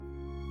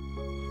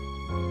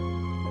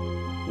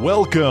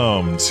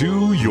Welcome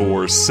to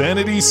your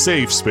sanity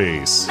safe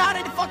space. Not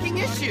a fucking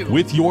issue.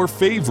 With your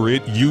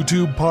favorite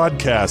YouTube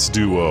podcast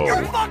duo.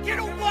 You're fucking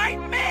a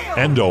white male.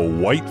 And a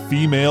white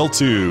female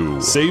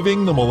too.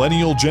 Saving the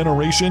millennial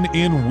generation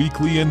in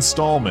weekly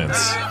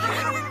installments.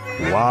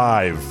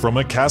 Live from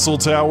a castle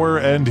tower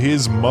and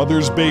his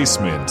mother's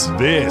basement.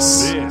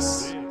 This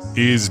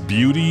is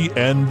Beauty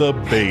and the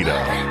Beta.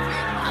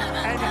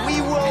 And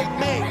we will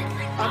make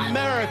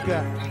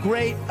America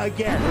great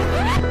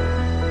again.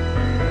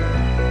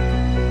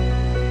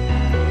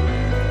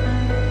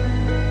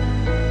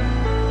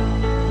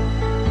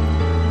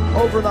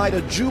 Overnight,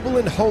 a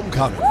jubilant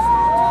homecoming.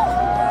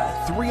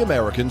 3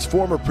 Americans,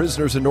 former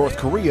prisoners in North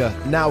Korea,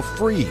 now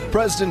free.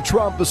 President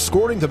Trump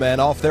escorting the men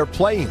off their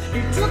plane.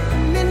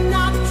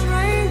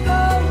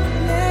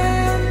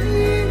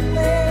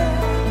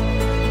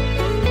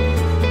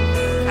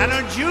 And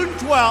on June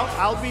 12th,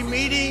 I'll be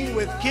meeting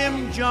with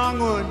Kim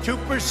Jong-un to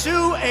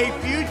pursue a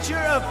future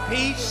of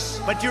peace.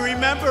 But you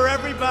remember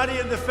everybody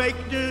in the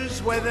fake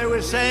news where they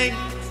were saying,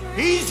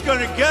 he's going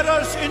to get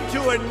us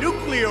into a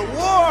nuclear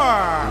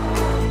war.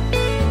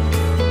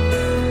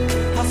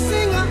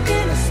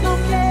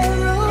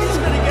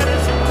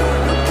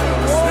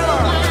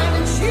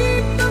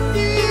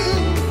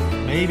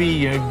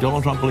 Maybe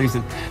Donald Trump believes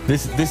that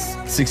this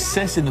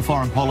success in the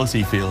foreign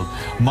policy field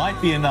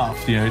might be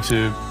enough,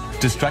 to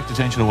distract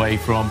attention away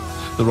from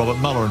the Robert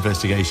Mueller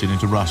investigation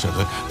into Russia,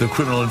 the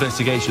criminal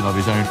investigation of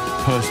his own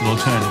personal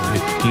attorney,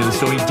 the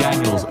Stormy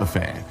Daniels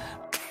affair.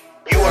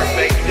 You are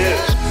fake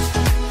news.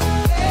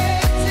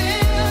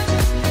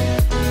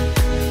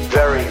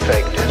 Very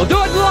fake news. We'll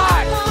do it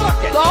live.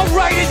 Fuck it. I'll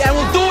write it and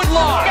we'll do it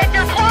live. Get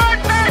your clone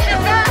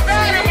fascist ass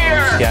out of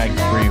here! Gag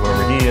free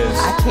whoever he is.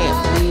 I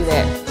can't believe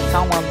that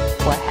someone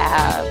would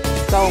have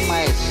so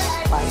much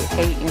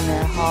hate in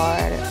their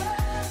heart.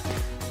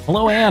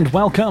 Hello and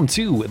welcome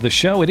to the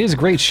show. It is a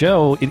great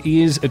show. It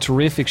is a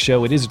terrific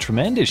show. It is a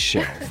tremendous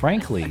show.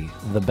 Frankly,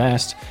 the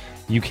best.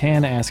 You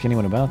can ask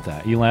anyone about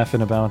that. You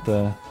laughing about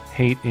the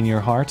hate in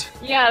your heart?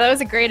 Yeah, that was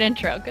a great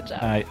intro. Good job.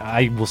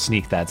 I will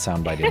sneak that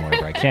soundbite in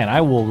wherever I can.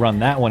 I will run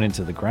that one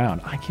into the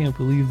ground. I can't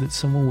believe that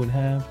someone would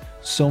have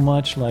so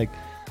much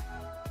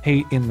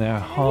hate in their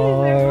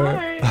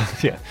heart.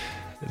 Yeah.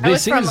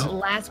 This was from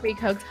last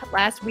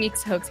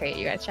week's Hoax Hate.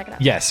 You guys check it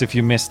out. Yes, if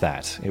you missed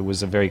that. It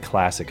was a very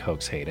classic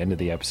Hoax Hate. End of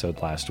the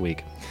episode last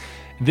week.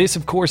 This,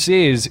 of course,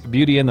 is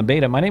Beauty and the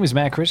Beta. My name is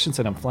Matt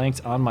Christensen. I'm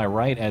flanked on my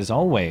right, as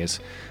always,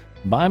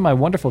 by my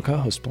wonderful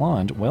co-host,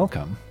 Blonde.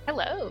 Welcome.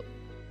 Hello.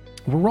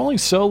 We're rolling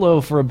solo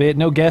for a bit.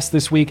 No guests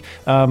this week.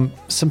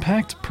 Some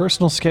packed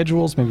personal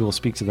schedules. Maybe we'll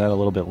speak to that a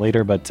little bit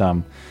later. But,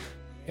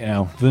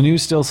 the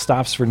news still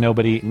stops for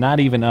nobody, not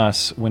even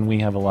us, when we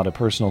have a lot of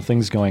personal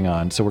things going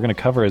on. So we're going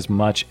to cover as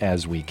much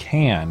as we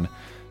can.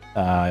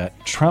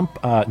 Trump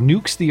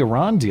nukes the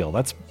Iran deal.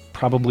 That's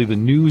probably the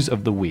news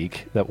of the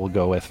week that we'll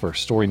go with for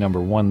story number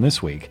 1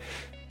 this week.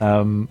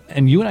 And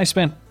you and I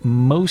spent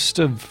most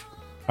of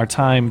our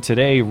time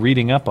today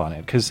reading up on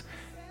it because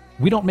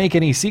we don't make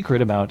any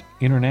secret about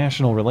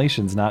international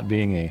relations not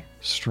being a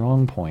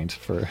strong point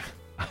for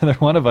either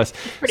one of us.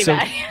 Pretty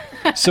bad.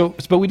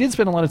 But we did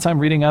spend a lot of time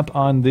reading up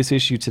on this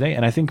issue today,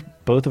 and I think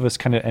both of us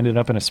kind of ended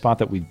up in a spot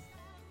that we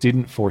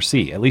didn't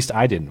foresee. At least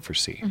I didn't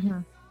foresee. Mm-hmm.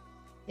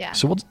 Yeah.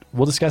 So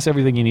we'll discuss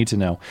everything you need to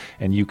know,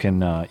 and you can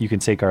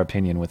take our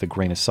opinion with a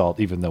grain of salt,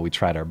 even though we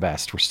tried our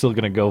best. We're still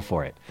going to go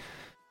for it.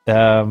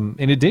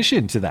 In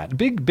addition to that,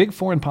 big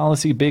foreign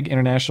policy, big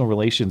international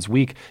relations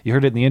week. You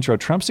heard it in the intro.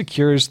 Trump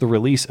secures the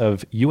release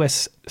of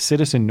U.S.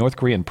 citizen North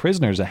Korean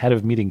prisoners ahead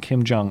of meeting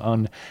Kim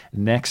Jong-un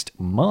next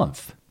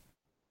month.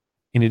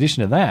 In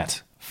addition to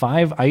that,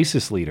 5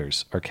 ISIS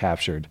leaders are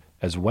captured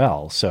as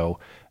well. So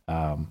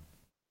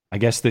I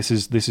guess this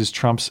is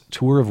Trump's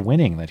tour of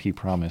winning that he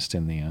promised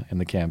in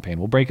the campaign.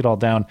 We'll break it all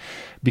down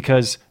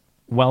because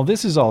while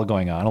this is all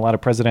going on, a lot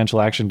of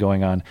presidential action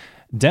going on,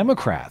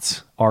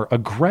 Democrats are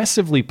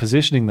aggressively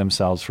positioning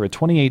themselves for a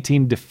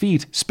 2018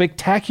 defeat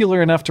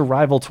spectacular enough to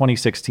rival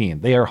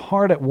 2016. They are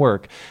hard at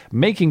work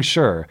making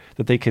sure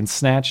that they can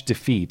snatch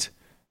defeat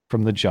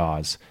from the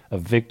jaws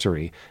of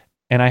victory.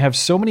 And I have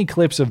so many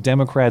clips of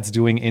Democrats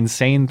doing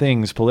insane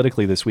things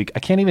politically this week, I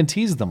can't even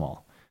tease them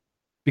all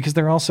because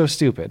they're all so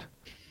stupid.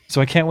 So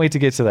I can't wait to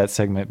get to that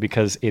segment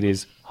because it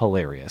is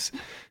hilarious.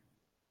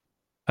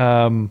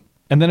 And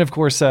then, of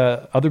course,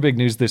 other big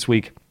news this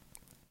week.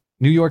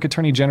 New York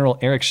Attorney General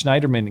Eric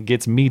Schneider-man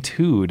gets Me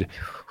Too'd.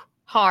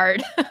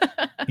 Hard.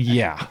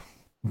 Yeah.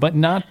 But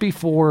not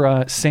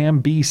before Sam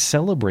B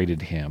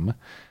celebrated him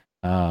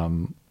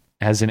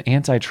as an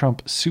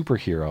anti-Trump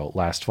superhero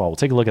last fall. We'll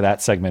take a look at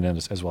that segment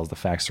as well as the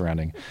facts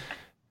surrounding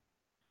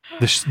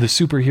the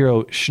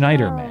superhero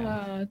Schneider-man.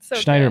 Oh, it's so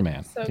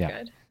Schneider-man. Good. So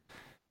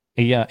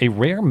good. A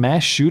rare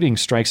mass shooting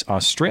strikes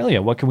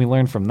Australia. What can we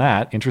learn from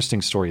that?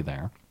 Interesting story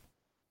there.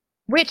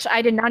 Which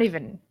I did not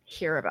even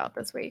hear about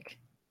this week.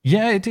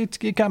 Yeah,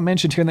 it got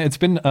mentioned here and there. It's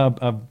been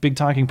a big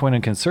talking point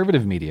in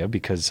conservative media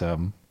because,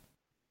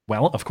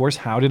 of course,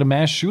 how did a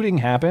mass shooting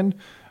happen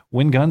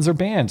when guns are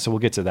banned. So we'll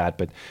get to that,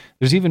 but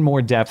there's even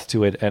more depth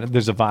to it. And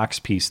there's a Vox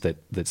piece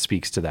that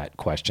speaks to that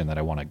question that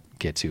I want to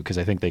get to, because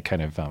I think they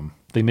kind of,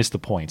 they missed the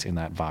point in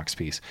that Vox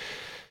piece.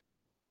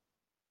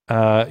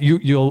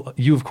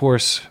 You of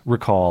course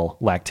recall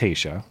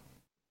Lactatia,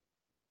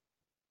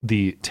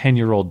 the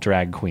 10-year-old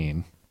drag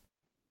queen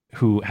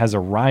who has a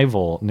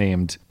rival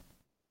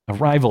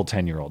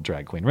 10-year-old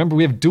drag queen. Remember,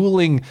 we have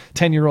dueling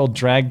 10-year-old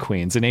drag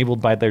queens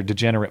enabled by their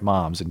degenerate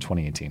moms in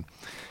 2018.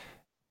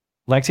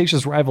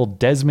 Lactatia's rival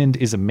Desmond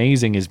is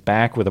Amazing is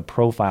back with a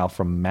profile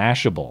from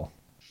Mashable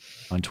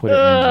on Twitter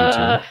and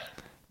YouTube.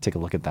 Take a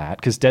look at that,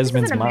 because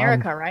Desmond's this is in mom,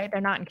 America, right? They're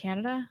not in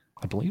Canada.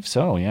 I believe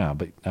so, yeah,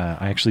 but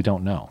I actually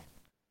don't know.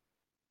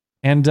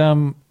 And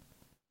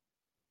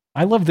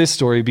I love this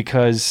story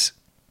because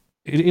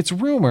it's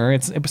rumor.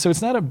 So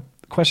it's not a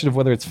question of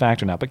whether it's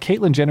fact or not. But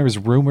Caitlyn Jenner is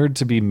rumored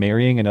to be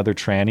marrying another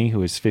tranny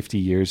who is 50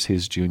 years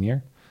his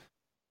junior.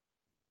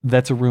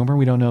 That's a rumor.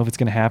 We don't know if it's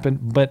going to happen,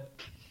 but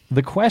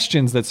the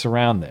questions that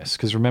surround this,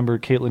 because remember,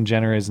 Caitlyn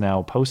Jenner is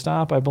now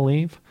post-op, I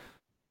believe.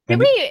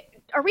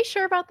 Are we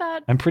sure about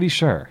that? I'm pretty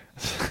sure.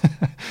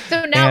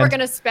 So now we're going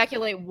to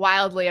speculate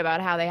wildly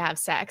about how they have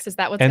sex. Is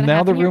that what's going to happen?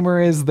 And now the here?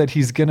 rumor is that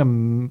he's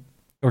going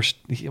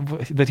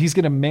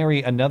to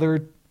marry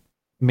another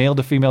male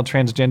to female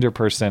transgender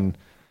person.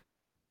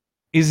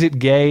 Is it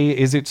gay?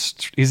 Is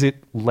it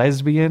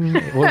lesbian?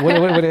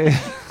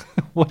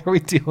 What are we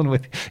dealing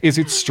with? Is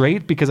it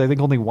straight? Because I think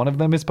only one of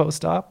them is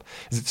post-op.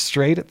 Is it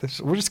straight?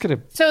 We're just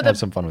gonna have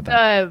some fun with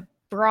that. The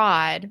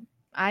broad,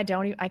 I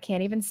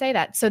can't even say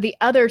that. So the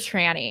other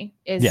tranny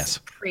is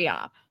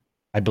pre-op,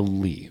 I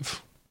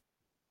believe,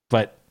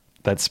 but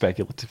that's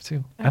speculative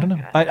too. I don't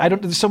know. I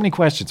don't. There's so many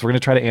questions. We're going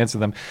to try to answer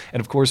them, and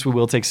of course, we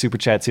will take super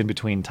chats in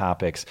between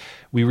topics.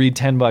 We read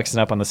 $10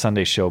 and up on the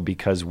Sunday show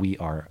because we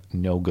are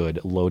no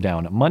good low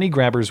down money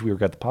grabbers. We've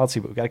got the policy,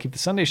 but we've got to keep the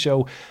Sunday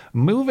show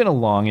moving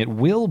along. It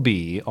will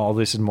be all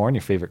this and more in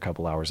your favorite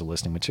couple hours of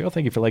listening material.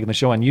 Thank you for liking the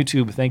show on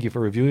YouTube. Thank you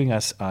for reviewing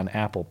us on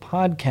Apple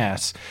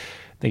Podcasts.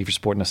 Thank you for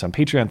supporting us on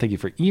Patreon. Thank you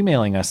for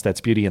emailing us.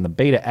 That's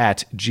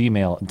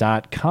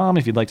beautyandthebeta@gmail.com.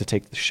 If you'd like to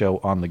take the show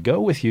on the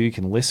go with you, you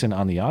can listen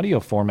on the audio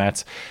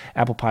formats.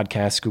 Apple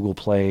Podcasts, Google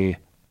Play,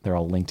 they're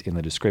all linked in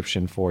the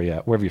description for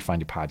you. Wherever you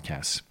find your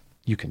podcasts,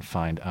 you can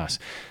find us.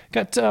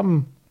 Got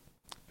a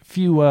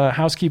few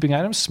housekeeping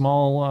items,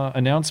 small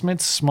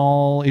announcements,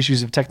 small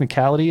issues of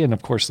technicality, and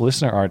of course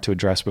listener art to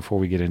address before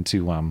we get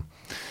into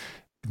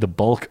the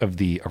bulk of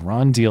the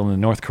Iran deal and the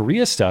North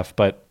Korea stuff.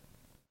 But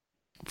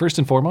first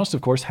and foremost,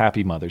 of course,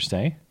 happy Mother's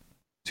Day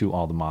to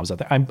all the moms out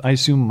there. I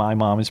assume my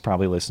mom is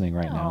probably listening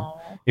right now.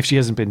 If she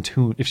hasn't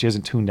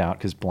tuned out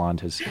because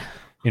Blonde has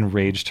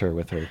enraged her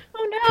with her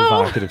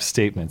provocative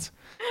statements.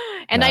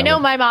 And I know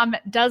my mom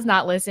does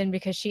not listen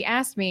because she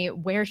asked me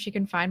where she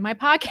can find my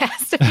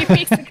podcast a few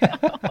weeks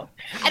ago.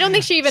 I don't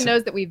think she even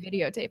knows that we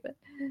videotape it.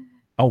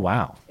 Oh,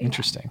 wow.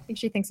 Interesting. I think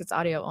she thinks it's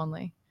audio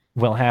only.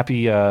 Well,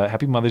 happy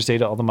Mother's Day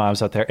to all the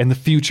moms out there and the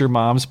future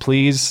moms.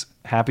 Please,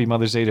 happy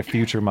Mother's Day to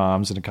future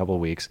moms in a couple of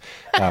weeks.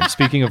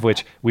 Speaking of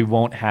which, we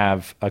won't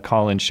have a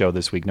call-in show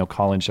this week. No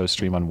call-in show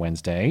stream on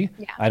Wednesday.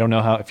 Yeah. I don't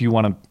know if you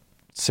want to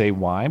say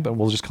why, but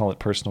we'll just call it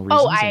personal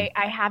reasons. Oh, I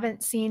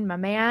haven't seen my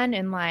man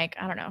in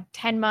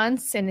 10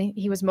 months, and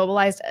he was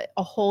mobilized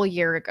a whole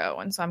year ago,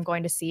 and so I'm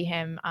going to see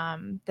him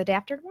the day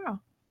after tomorrow.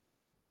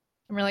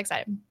 I'm really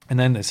excited. And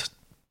then this.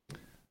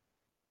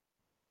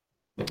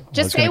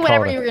 Just say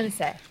whatever you were going to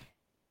say.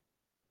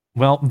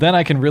 Well, then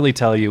I can really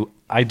tell you,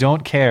 I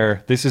don't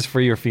care. This is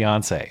for your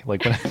fiance.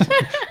 Like when,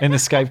 in the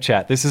Skype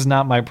chat, this is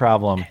not my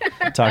problem.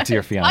 Talk to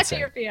your fiance. Talk to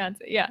your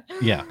fiance. Yeah.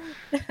 Yeah.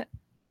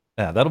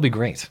 Yeah, that'll be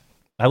great.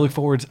 I look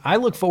forward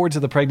to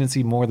the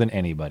pregnancy more than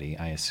anybody,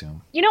 I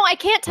assume. I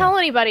can't tell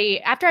anybody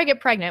after I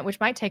get pregnant, which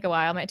might take a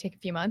while, might take a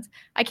few months.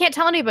 I can't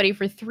tell anybody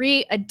for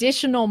 3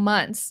 additional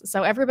months.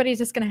 So everybody's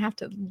just going to have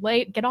to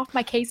get off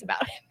my case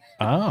about it.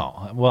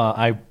 Oh, well,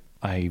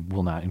 I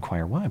will not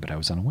inquire why, but I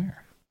was unaware.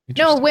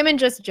 No, women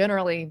just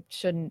generally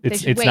shouldn't.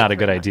 It's not a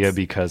good idea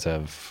because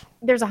of...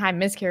 There's a high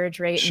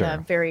miscarriage rate in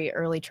the very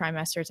early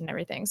trimesters and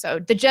everything. So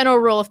the general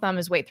rule of thumb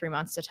is wait 3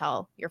 months to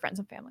tell your friends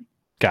and family.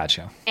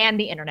 Gotcha. And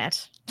the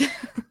internet.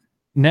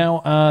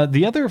 Now,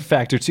 the other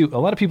factor, too, a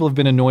lot of people have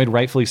been annoyed,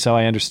 rightfully so.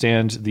 I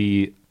understand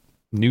the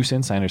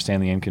nuisance. I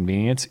understand the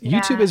inconvenience. Yeah.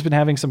 YouTube has been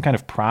having some kind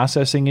of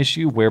processing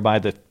issue whereby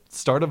the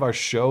start of our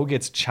show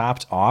gets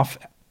chopped off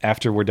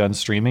after we're done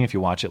streaming if you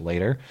watch it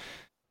later.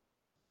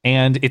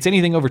 And it's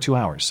anything over 2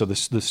 hours. So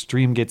the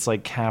stream gets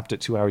capped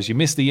at 2 hours. You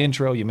miss the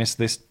intro. You miss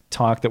this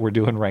talk that we're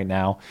doing right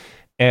now.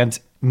 And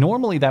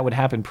normally that would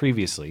happen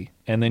previously.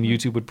 And then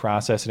YouTube would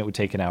process and it would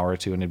take an hour or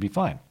two and it'd be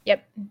fine.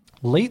 Yep.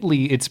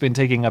 Lately, it's been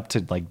taking up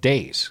to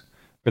days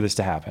for this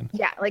to happen.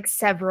 Yeah,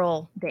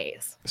 several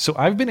days. So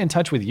I've been in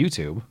touch with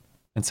YouTube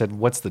and said,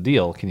 what's the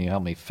deal? Can you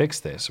help me fix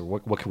this? Or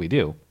what can we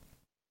do?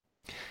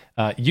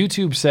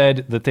 YouTube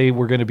said that they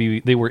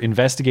were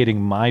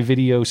investigating my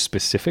video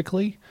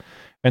specifically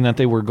and that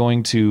they were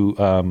going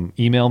to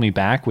email me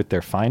back with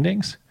their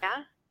findings.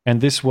 Yeah.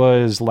 and this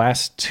was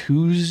last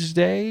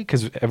Tuesday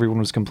because everyone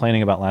was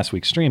complaining about last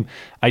week's stream.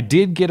 I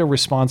did get a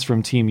response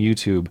from Team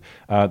YouTube.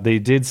 They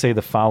did say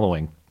the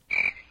following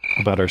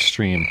about our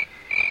stream.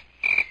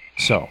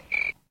 So,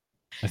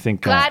 I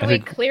think glad we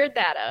cleared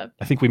that up.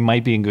 I think we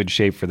might be in good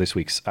shape for this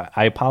week's.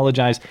 I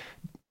apologize.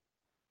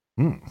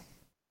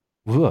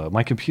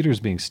 My computer's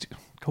being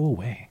go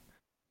away.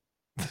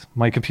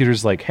 My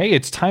computer's like, hey,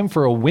 it's time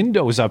for a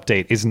Windows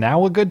update. Is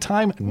now a good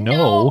time?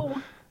 No,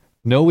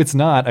 it's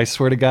not. I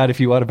swear to God, if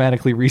you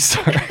automatically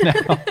restart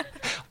now,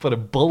 put a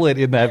bullet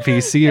in that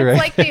PC it's right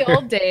like there. The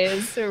old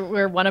days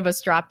where one of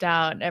us dropped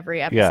out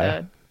every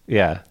episode.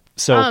 Yeah.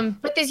 So,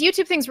 but this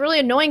YouTube thing's really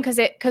annoying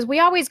because we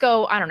always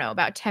go, I don't know,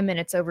 about 10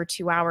 minutes over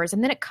 2 hours,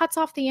 and then it cuts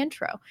off the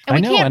intro. And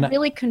we can't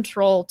really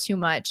control too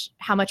much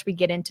how much we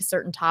get into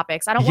certain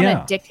topics. I don't want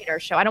to dictate our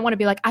show. I don't want to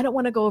be like, I don't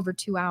want to go over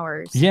 2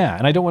 hours. Yeah,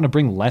 and I don't want to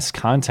bring less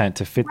content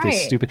to fit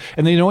this stupid.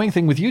 And the annoying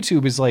thing with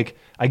YouTube is like,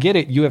 I get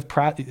it. You have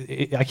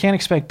I can't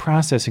expect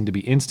processing to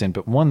be instant,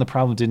 but one, the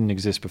problem didn't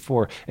exist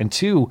before, and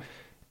two,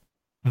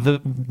 the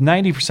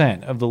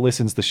 90% of the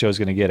listens the show's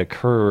going to get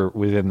occur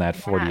within that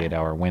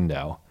 48-hour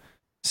window.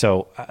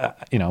 So,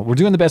 we're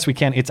doing the best we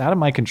can. It's out of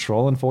my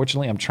control,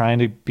 unfortunately. I'm trying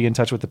to be in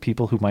touch with the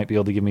people who might be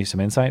able to give me some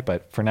insight,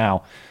 but for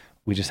now,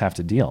 we just have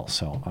to deal.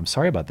 So I'm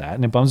sorry about that.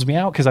 And it bums me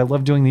out because I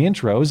love doing the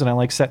intros and I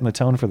like setting the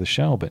tone for the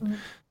show. But,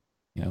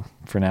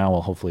 for now,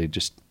 we'll hopefully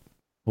just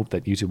hope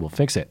that YouTube will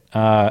fix it.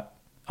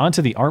 On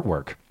to the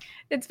artwork.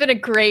 It's been a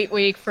great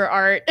week for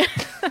art.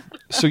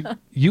 So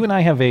you and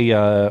I have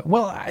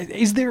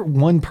is there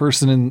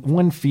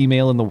one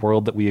female in the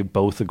world that we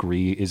both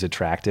agree is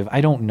attractive?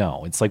 I don't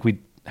know. It's like we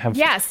have.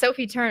 Yeah,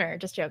 Sophie Turner.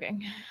 Just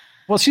joking.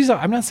 Well,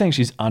 I'm not saying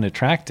she's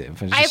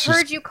unattractive. I've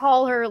heard you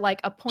call her like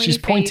a pointy. She's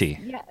pointy.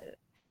 Yeah.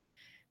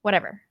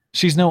 Whatever.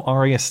 She's no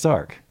Arya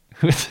Stark.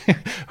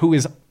 Who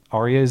is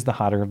Arya is the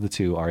hotter of the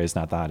two. Arya is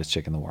not the hottest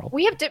chick in the world.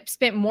 We have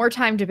spent more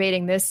time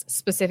debating this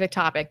specific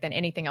topic than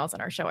anything else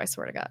on our show. I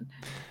swear to God.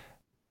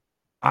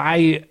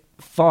 I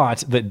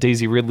thought that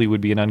Daisy Ridley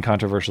would be an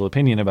uncontroversial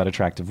opinion about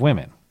attractive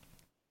women.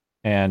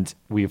 And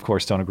we, of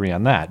course, don't agree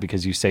on that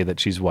because you say that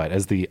she's what?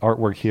 As the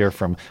artwork here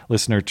from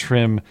listener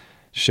Trim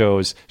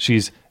shows,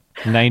 she's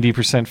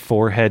 90%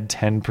 forehead,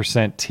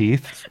 10%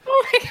 teeth.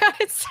 Oh my God,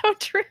 it's so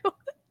true.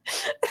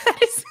 That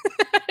is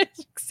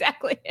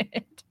exactly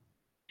it.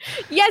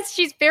 Yes,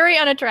 she's very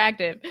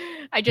unattractive.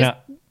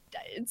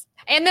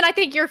 And then I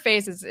think your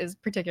face is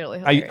particularly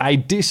hilarious. I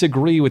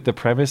disagree with the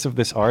premise of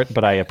this art,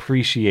 but I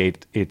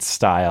appreciate its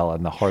style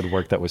and the hard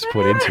work that was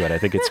put into it. I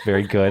think it's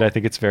very good. I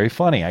think it's very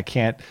funny. I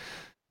can't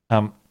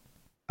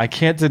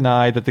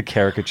deny that the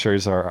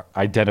caricatures are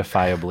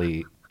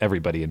identifiably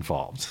everybody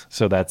involved.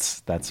 So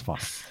that's fun.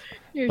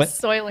 You're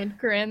soiling,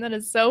 Corinne. That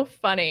is so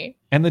funny.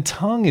 And the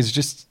tongue is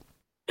just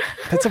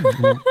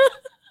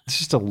it's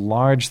just a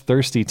large,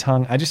 thirsty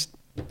tongue. I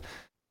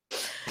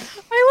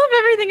love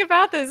everything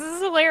about this. This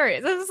is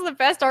hilarious. This is the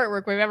best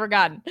artwork we've ever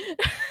gotten.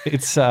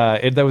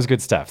 That was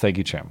good stuff. Thank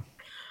you, Trim.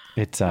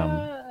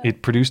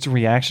 It produced a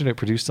reaction. It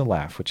produced a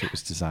laugh, which it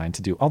was designed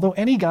to do. Although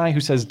any guy who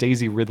says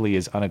Daisy Ridley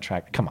is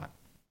unattractive, come on.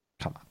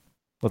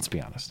 Let's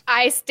be honest.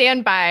 I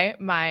stand by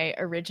my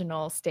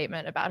original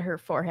statement about her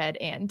forehead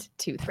and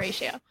tooth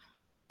ratio.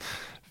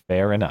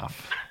 Fair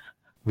enough.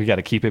 We got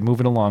to keep it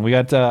moving along. We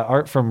got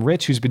art from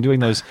Rich, who's been doing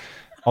those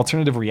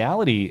alternative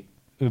reality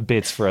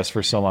bits for us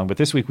for so long. But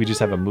this week we just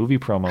have a movie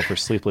promo for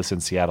Sleepless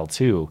in Seattle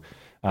 2.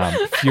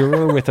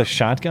 Führer with a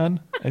shotgun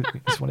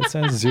is what it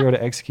says. 0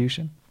 to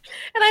execution.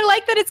 And I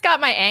like that it's got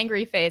my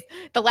angry face,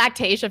 the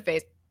lactation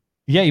face.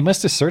 Yeah, you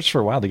must have searched for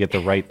a while to get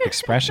the right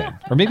expression.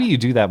 Or maybe you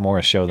do that more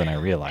a show than I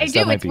realized.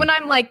 I do. It's when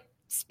I'm like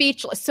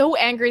speechless, so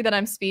angry that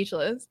I'm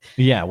speechless.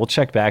 Yeah, we'll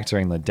check back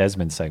during the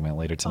Desmond segment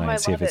later tonight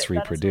and see if it's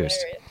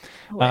reproduced.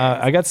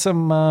 I got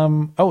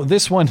some.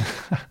 This one.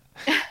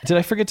 Did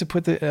I forget to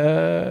put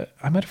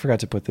I might have forgot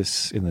to put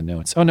this in the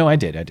notes. Oh, no, I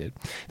did.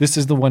 This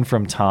is the one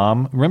from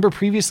Tom. Remember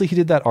previously he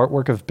did that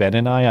artwork of Ben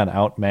and I on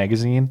Out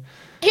Magazine?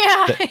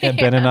 Yeah.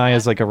 Ben and I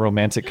as like a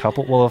romantic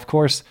couple. Well, of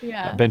course,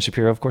 Ben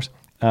Shapiro, of course.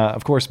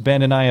 Of course,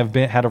 Ben and I have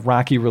had a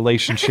rocky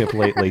relationship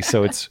lately,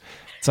 so it's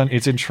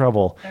in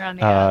trouble. They're on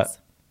the outs.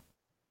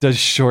 Does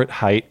short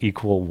height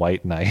equal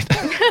white knight?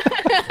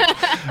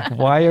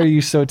 Why are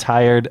you so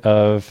tired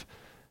of...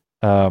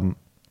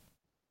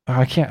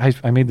 I can't.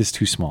 I made this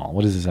too small.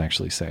 What does this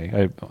actually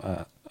say?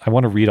 I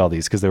want to read all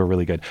these because they were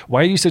really good.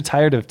 Why are you so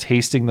tired of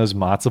tasting those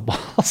matzo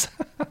balls?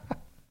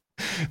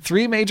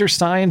 3 major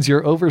signs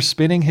you're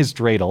overspinning his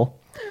dreidel.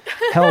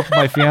 Help,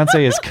 my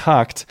fiance is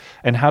cucked,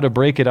 and how to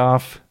break it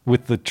off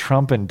with the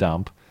Trump and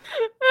dump.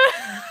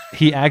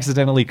 He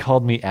accidentally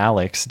called me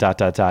Alex ...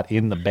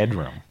 in the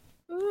bedroom.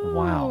 Ooh,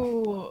 wow.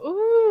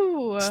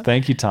 Ooh. So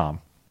thank you,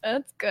 Tom.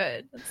 That's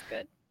good.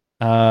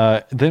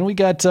 Then we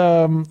got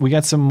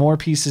some more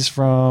pieces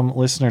from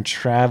listener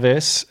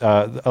Travis.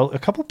 A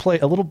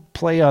little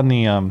play on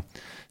the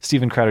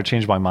Steven Crowder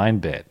changed my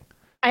mind bit.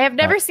 I have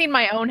never seen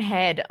my own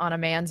head on a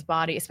man's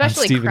body,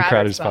 especially Steven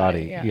Crowder's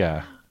body.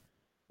 Yeah.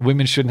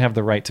 women shouldn't have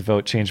the right to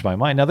vote changed my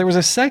mind. Now, there was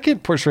a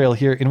second portrayal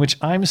here in which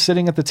I'm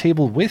sitting at the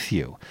table with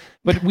you,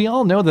 but we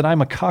all know that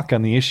I'm a cuck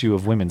on the issue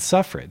of women's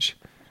suffrage.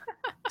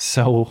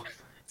 So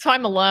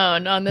I'm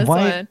alone on this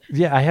one.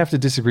 Yeah, I have to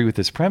disagree with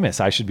this premise.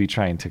 I should be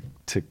trying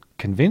to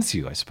convince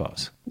you, I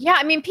suppose. Yeah,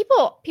 I mean,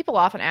 people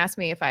often ask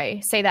me if I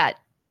say that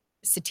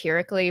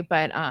satirically,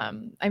 but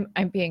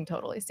I'm being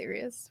totally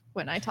serious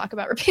when I talk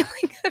about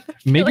repealing.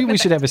 Maybe we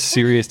should have a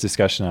serious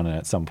discussion on it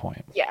at some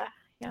point. Yeah.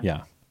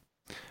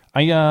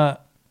 I'll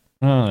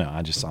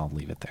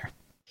leave it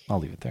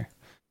there.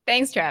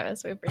 Thanks,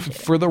 Travis. We appreciate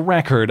it. For the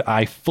record,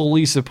 I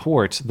fully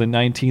support the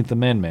 19th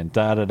Amendment.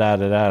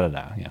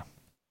 Yeah.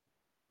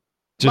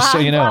 Just so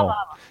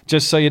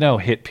you know,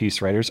 hit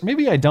piece writers.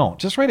 Maybe I don't.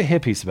 Just write a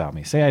hit piece about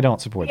me. Say I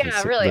don't support this.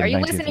 Yeah, really. Are you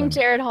listening, Amendment.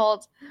 Jared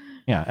Holt?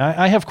 Yeah,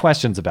 I have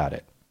questions about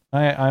it.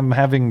 I'm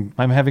having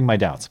my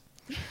doubts.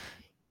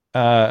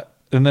 And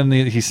then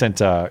he sent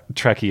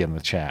Trekkie in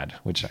the chat,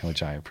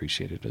 which I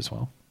appreciated as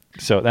well.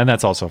 So, and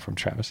that's also from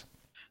Travis.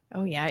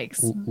 Oh, yikes.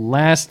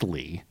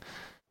 Lastly,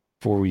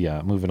 before we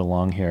move it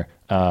along here,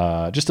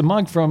 just a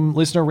mug from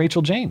listener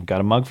Rachel Jane.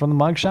 Got a mug from the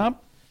mug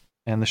shop,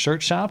 and the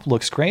shirt shop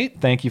looks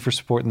great. Thank you for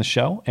supporting the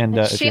show.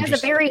 And she has a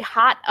very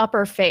hot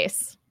upper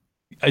face.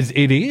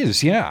 It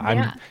is,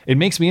 yeah. It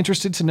makes me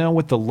interested to know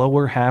what the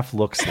lower half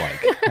looks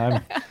like.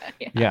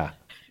 Yeah.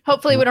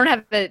 Hopefully we don't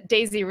have the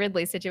Daisy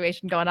Ridley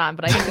situation going on,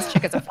 but I think this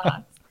chick is a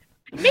fox.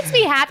 It makes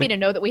me happy to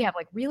know that we have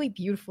like really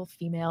beautiful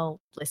female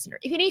listeners.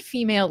 If any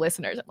female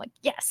listeners, I'm like,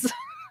 yes.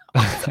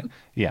 Awesome.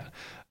 Yeah.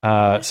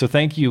 So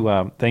thank you,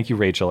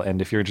 Rachel.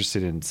 And if you're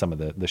interested in some of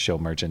the show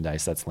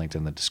merchandise, that's linked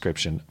in the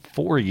description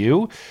for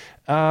you.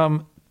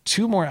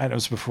 Two more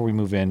items before we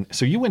move in.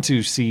 So you went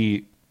to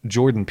see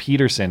Jordan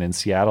Peterson in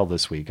Seattle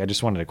this week. I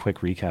just wanted a quick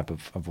recap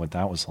of what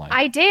that was like.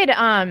 I did.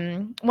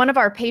 One of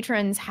our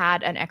patrons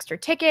had an extra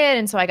ticket,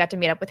 and so I got to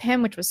meet up with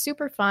him, which was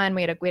super fun.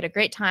 We had a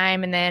great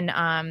time. And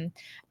then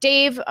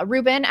Dave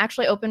Rubin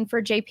actually opened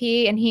for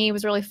JP, and he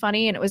was really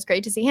funny, and it was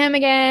great to see him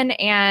again.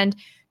 And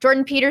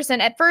Jordan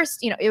Peterson, at first,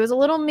 it was a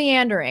little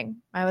meandering.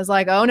 I was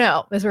like, oh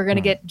no, we're going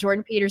to get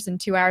Jordan Peterson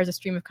 2 hours of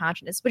stream of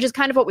consciousness, which is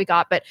kind of what we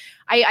got. But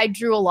I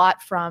drew a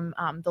lot from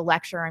the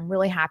lecture. I'm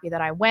really happy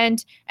that I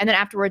went. And then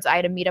afterwards, I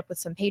had to meet up with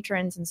some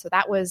patrons. And so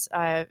that was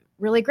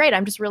really great.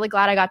 I'm just really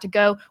glad I got to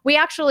go. We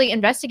actually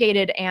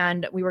investigated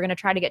and we were going to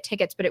try to get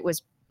tickets, but it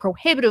was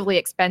prohibitively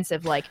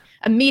expensive, like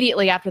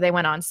immediately after they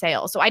went on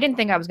sale. So I didn't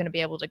think I was going to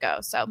be able to go.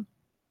 So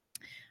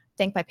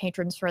thank my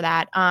patrons for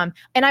that. And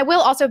I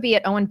will also be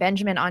at Owen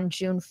Benjamin on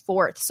June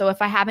 4th. So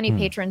if I have any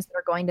patrons that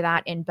are going to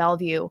that in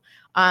Bellevue,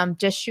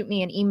 just shoot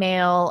me an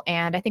email.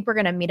 And I think we're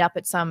going to meet up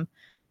at some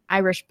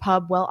Irish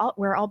pub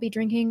where I'll be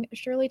drinking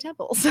Shirley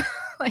Temples.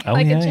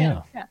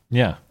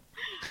 Yeah.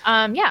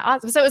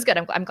 Awesome. So it was good.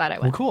 I'm glad I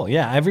went. Well, cool.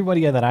 Yeah.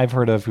 Everybody that I've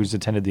heard of who's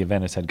attended the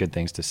event has had good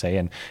things to say.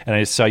 And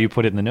I saw you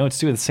put it in the notes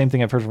too. The same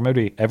thing I've heard from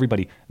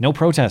everybody. No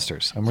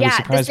protesters. I'm really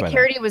surprised by that. The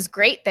security was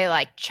great.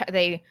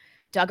 They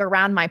dug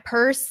around my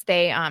purse.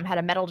 They had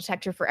a metal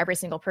detector for every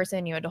single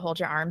person. You had to hold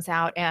your arms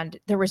out, and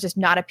there was just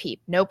not a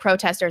peep. No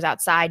protesters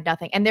outside,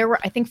 nothing. And there were,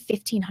 I think,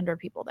 1,500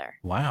 people there.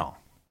 Wow.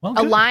 Well,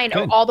 a line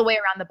all the way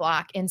around the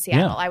block in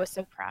Seattle. Yeah. I was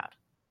so proud.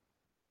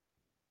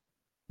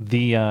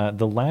 The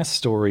last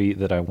story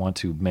that I want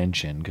to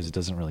mention, because it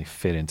doesn't really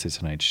fit into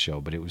tonight's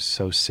show, but it was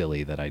so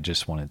silly that I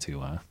just wanted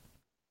to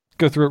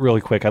go through it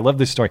really quick. I love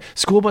this story.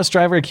 School bus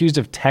driver accused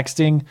of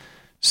texting,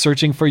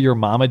 searching for your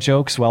mama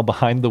jokes while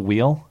behind the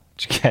wheel.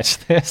 Did you catch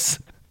this?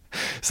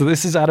 So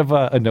this is out of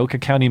Anoka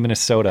County,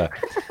 Minnesota.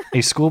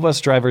 A school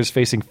bus driver is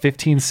facing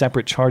 15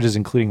 separate charges,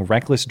 including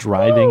reckless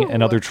driving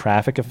and other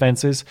traffic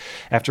offenses,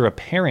 after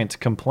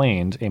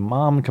a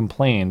mom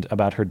complained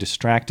about her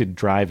distracted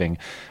driving.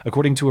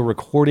 According to a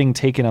recording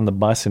taken on the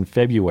bus in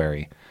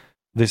February,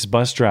 this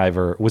bus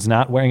driver was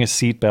not wearing a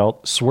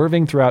seatbelt,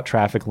 swerving throughout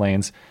traffic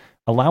lanes,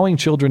 allowing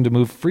children to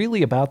move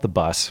freely about the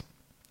bus,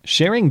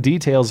 sharing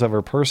details of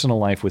her personal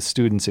life with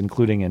students,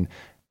 including an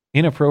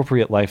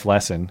inappropriate life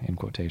lesson, in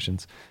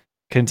quotations,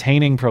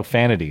 containing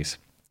profanities.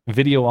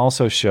 Video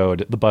also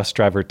showed the bus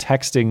driver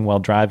texting while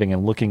driving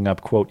and looking up,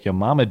 quote, "your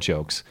mama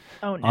jokes"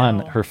 on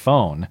her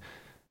phone.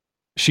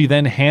 She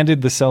then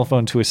handed the cell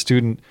phone to a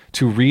student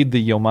to read the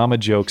 "yo mama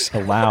jokes"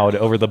 aloud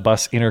over the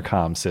bus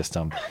intercom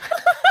system.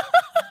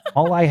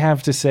 All I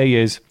have to say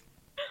is,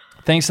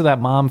 thanks to that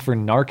mom for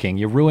narking.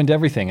 You ruined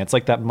everything. It's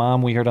like that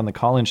mom we heard on the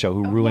call-in show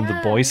who ruined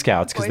the Boy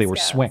Scouts because they were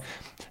swing.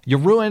 You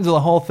ruined the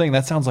whole thing.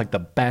 That sounds like the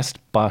best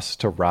bus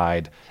to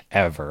ride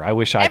ever. I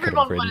wish I could have ridden.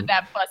 Everyone wanted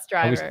that bus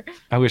driver.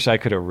 I wish I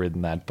could have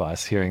ridden that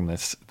bus, hearing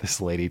this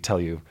lady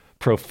tell you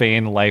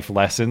profane life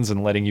lessons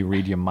and letting you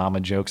read your mama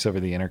jokes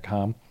over the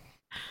intercom.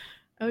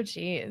 Oh,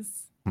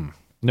 geez.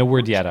 No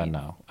word yet on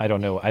no. I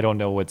don't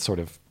know what sort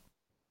of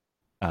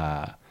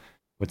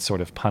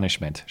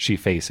punishment she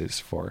faces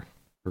for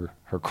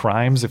her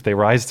crimes if they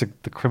rise to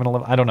the criminal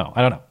level. I don't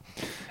know.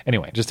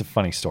 Anyway, just a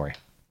funny story.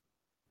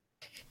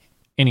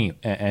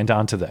 And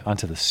onto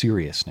the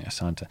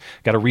seriousness.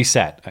 Got to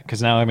reset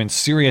because now I'm in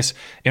serious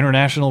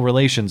international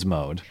relations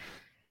mode.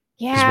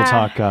 Yeah. Because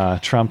we'll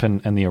talk Trump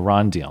and the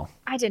Iran deal.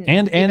 I didn't.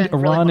 And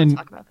Iran really and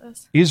talk about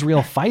this.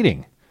 Israel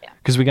fighting.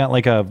 Because we got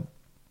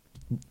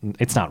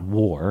it's not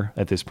war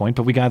at this point,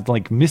 but we got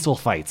like missile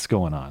fights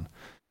going on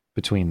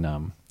between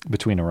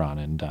Iran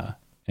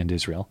and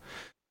Israel.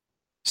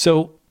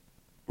 So,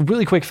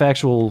 really quick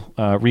factual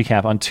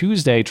recap. On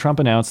Tuesday, Trump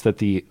announced that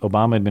the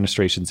Obama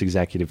administration's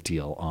executive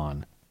deal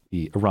on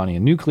the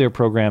Iranian nuclear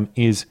program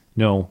is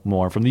no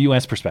more from the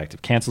U.S.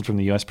 perspective. Canceled from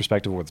the U.S.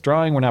 perspective, we're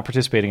withdrawing. We're not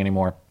participating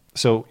anymore.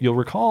 So you'll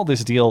recall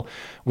this deal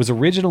was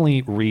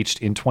originally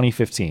reached in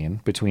 2015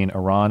 between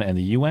Iran and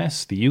the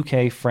U.S., the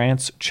U.K.,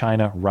 France,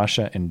 China,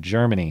 Russia, and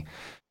Germany.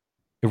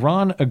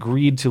 Iran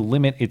agreed to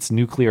limit its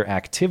nuclear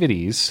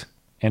activities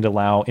and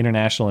allow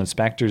international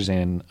inspectors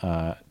in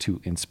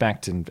to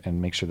inspect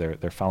and make sure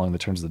they're following the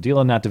terms of the deal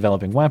and not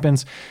developing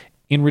weapons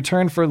in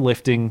return for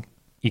lifting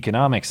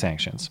economic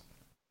sanctions.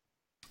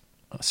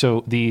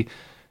 So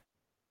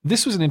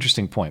this was an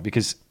interesting point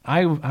because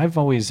I've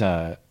always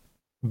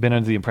been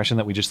under the impression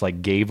that we just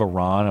like gave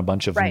Iran a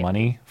bunch of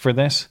money for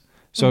this.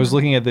 So I was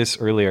looking at this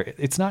earlier.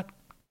 It's not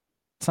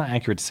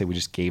accurate to say we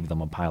just gave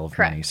them a pile of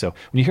money. So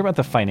when you hear about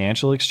the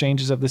financial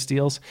exchanges of this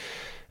deal,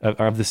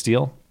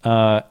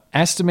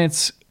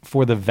 estimates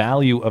for the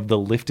value of the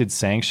lifted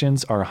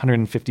sanctions are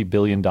 $150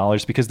 billion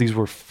because these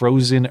were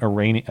frozen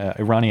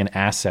Iranian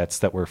assets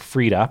that were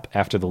freed up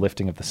after the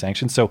lifting of the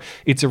sanctions. So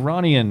it's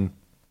Iranian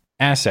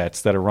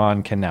assets that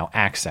Iran can now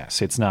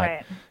access. It's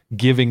not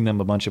giving them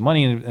a bunch of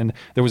money. And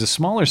there was a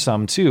smaller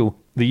sum too.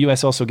 The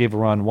U.S. also gave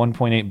Iran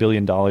 $1.8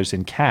 billion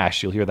in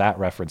cash. You'll hear that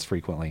reference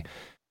frequently.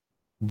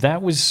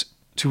 That was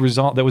to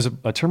resolve. That was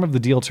a term of the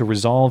deal to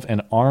resolve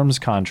an arms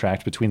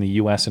contract between the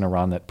U.S. and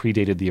Iran that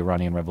predated the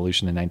Iranian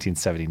Revolution in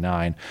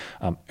 1979.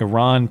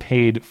 Iran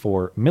paid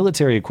for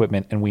military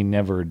equipment, and we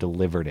never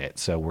delivered it.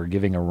 So we're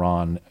giving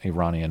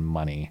Iranian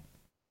money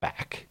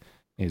back.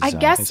 I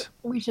guess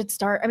we should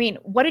start. I mean,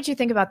 what did you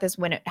think about this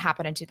when it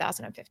happened in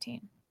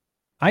 2015?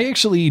 I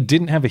actually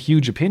didn't have a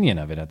huge opinion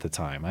of it at the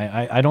time.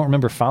 I don't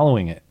remember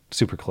following it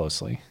super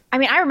closely. I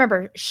mean, I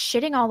remember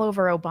shitting all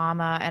over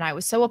Obama, and I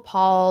was so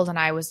appalled, and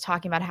I was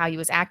talking about how he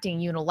was acting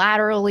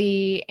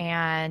unilaterally,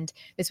 and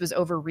this was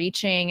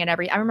overreaching and I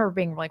remember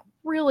being like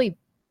really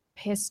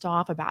pissed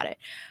off about it.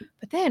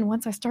 But then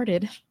once I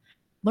started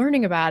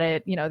learning about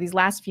it, these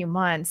last few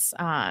months,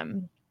 I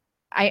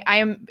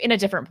am in a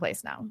different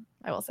place now,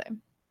 I will say.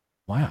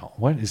 Wow,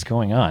 what is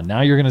going on?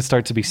 Now you're going to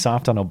start to be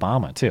soft on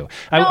Obama too.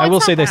 No, I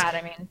will say this.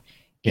 I mean,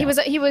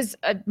 he was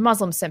a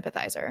Muslim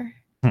sympathizer.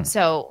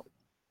 So,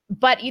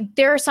 but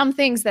there are some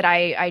things that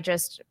I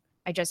just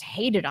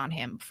hated on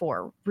him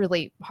for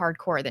really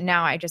hardcore that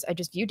now I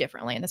just view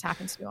differently, and this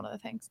happens to be one of the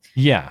things.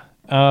 Yeah,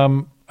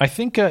 I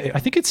think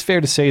it's fair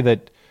to say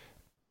that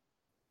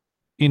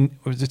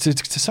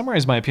to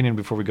summarize my opinion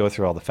before we go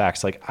through all the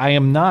facts, like I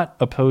am not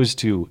opposed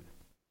to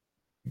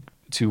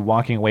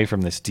walking away from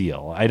this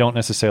deal. I don't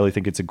necessarily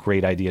think it's a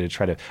great idea to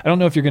try to. I don't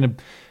know if you're going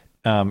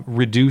to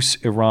reduce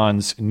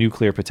Iran's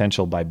nuclear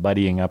potential by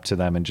buddying up to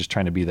them and just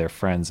trying to be their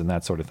friends and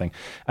that sort of thing.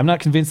 I'm not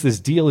convinced this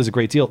deal is a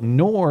great deal,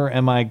 nor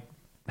am I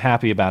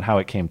happy about how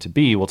it came to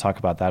be. We'll talk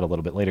about that a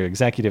little bit later.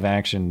 Executive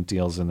action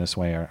deals in this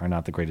way are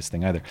not the greatest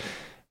thing either.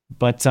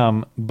 But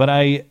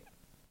I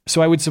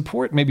would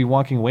support maybe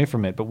walking away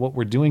from it. But what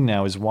we're doing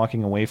now is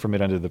walking away from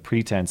it under the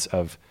pretense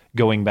of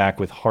going back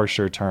with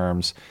harsher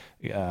terms.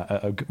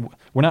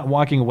 We're not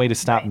walking away to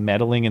stop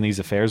meddling in these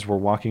affairs. We're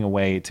walking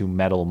away to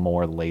meddle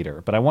more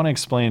later. But I want to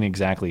explain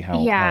exactly how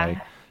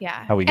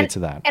we get to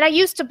that. And I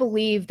used to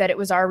believe that it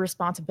was our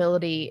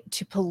responsibility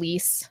to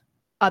police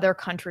other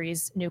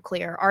countries'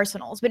 nuclear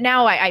arsenals. But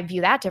now I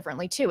view that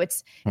differently too.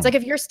 It's like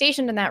if you're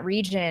stationed in that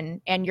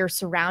region and you're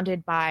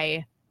surrounded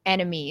by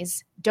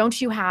enemies,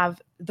 don't you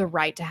have the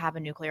right to have a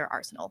nuclear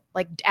arsenal,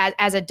 like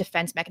as a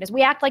defense mechanism?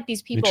 We act like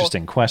these people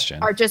Interesting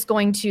question. Are just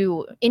going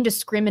to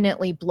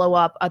indiscriminately blow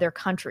up other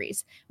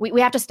countries.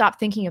 We have to stop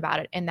thinking about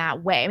it in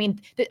that way. I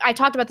mean, I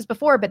talked about this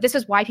before, but this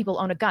is why people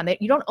own a gun.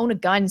 You don't own a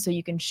gun so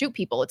you can shoot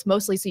people. It's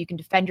mostly so you can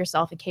defend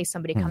yourself in case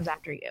somebody comes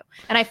after you.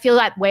 And I feel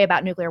that way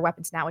about nuclear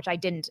weapons now, which I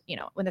didn't,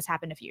 when this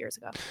happened a few years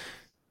ago.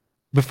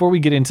 Before we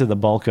get into the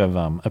bulk of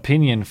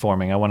opinion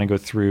forming, I want to go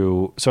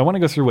through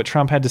what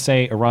Trump had to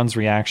say, Iran's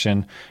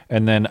reaction,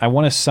 and then I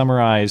want to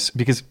summarize,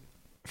 because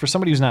for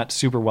somebody who's not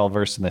super well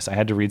versed in this, I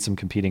had to read some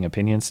competing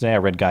opinions today. I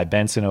read Guy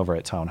Benson over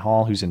at Town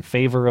Hall, who's in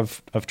favor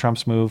of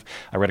Trump's move.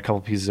 I read a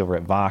couple pieces over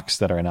at Vox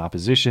that are in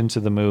opposition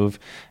to the move,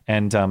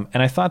 and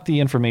I thought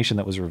the information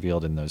that was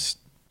revealed in those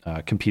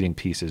competing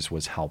pieces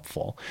was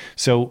helpful.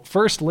 So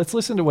first, let's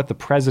listen to what the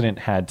president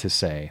had to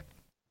say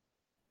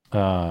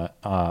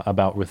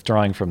about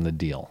withdrawing from the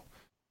deal.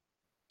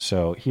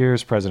 So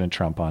here's President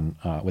Trump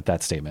with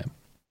that statement.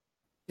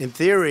 In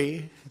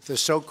theory, the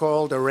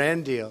so-called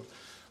Iran deal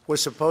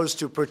was supposed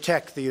to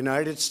protect the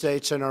United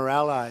States and our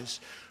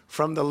allies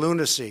from the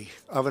lunacy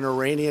of an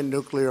Iranian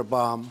nuclear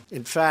bomb.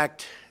 In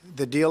fact,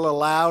 the deal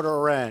allowed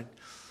Iran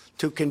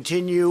to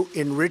continue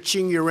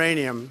enriching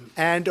uranium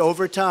and,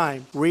 over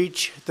time,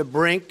 reach the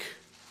brink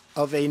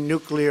of a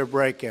nuclear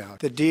breakout.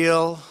 The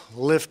deal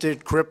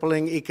lifted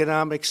crippling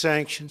economic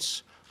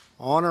sanctions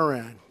on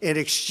Iran in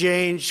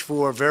exchange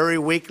for very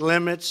weak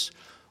limits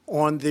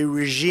on the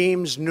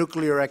regime's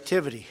nuclear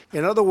activity.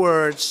 In other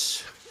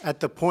words, at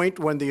the point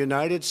when the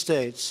United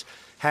States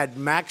had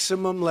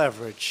maximum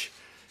leverage,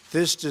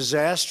 this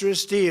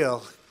disastrous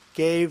deal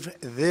gave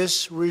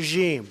this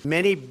regime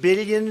many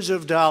billions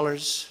of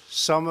dollars,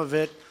 some of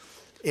it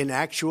in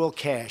actual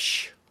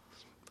cash.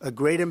 A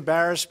great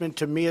embarrassment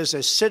to me as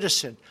a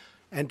citizen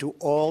and to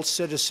all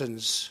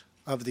citizens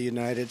of the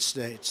United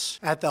States.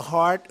 At the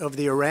heart of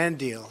the Iran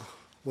deal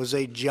was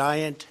a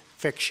giant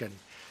fiction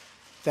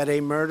that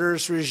a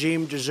murderous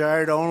regime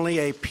desired only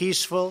a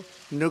peaceful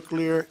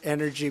nuclear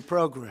energy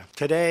program.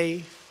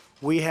 Today,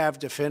 we have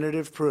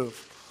definitive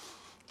proof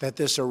that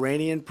this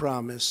Iranian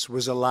promise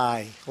was a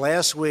lie.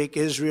 Last week,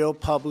 Israel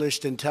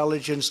published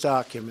intelligence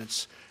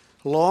documents,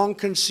 long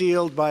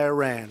concealed by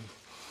Iran,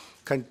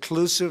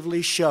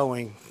 conclusively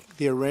showing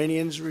the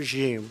Iranian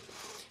regime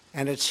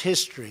and its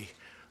history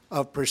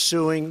of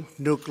pursuing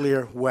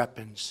nuclear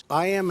weapons.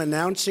 I am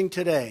announcing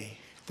today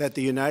that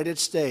the United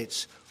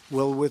States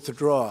will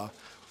withdraw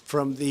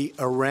from the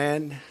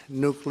Iran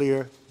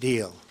nuclear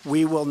deal.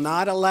 We will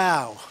not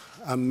allow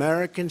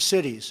American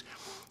cities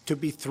to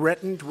be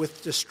threatened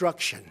with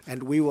destruction,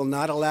 and we will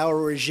not allow a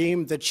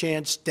regime that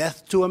chants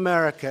death to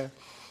America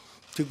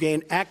to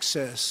gain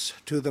access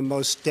to the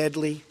most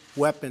deadly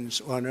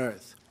weapons on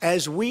earth.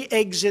 As we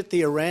exit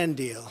the Iran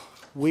deal,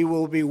 we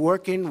will be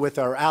working with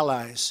our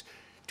allies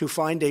to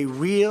find a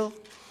real,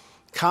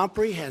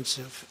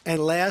 comprehensive,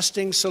 and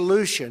lasting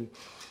solution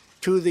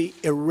to the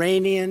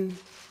Iranian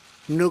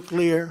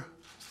nuclear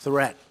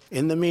threat.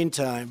 In the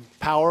meantime,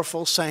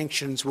 powerful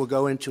sanctions will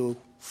go into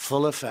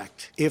full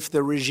effect. If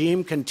the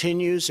regime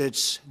continues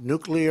its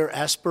nuclear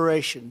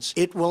aspirations,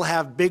 it will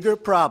have bigger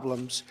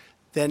problems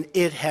than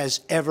it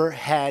has ever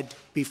had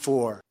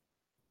before.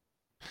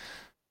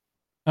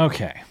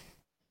 Okay.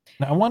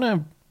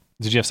 Now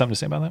did you have something to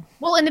say about that?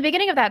 Well, in the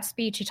beginning of that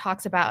speech, he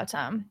talks about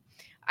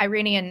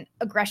Iranian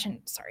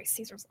aggression. Sorry,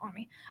 Caesar's on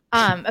me.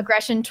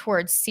 Aggression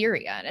towards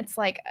Syria. And it's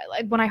like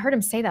when I heard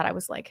him say that, I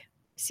was like,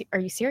 are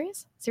you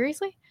serious?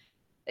 Seriously?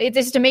 It's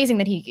just amazing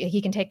that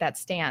he can take that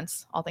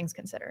stance, all things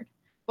considered.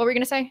 What were you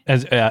going to say?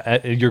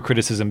 As your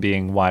criticism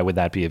being, why would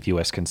that be of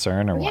U.S.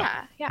 concern, or what?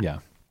 Yeah.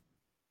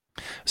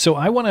 So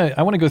I want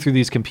to go through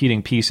these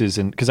competing pieces,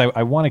 and because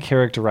I want to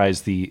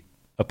characterize the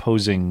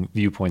opposing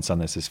viewpoints on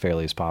this as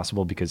fairly as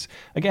possible, because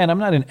again, I'm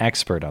not an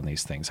expert on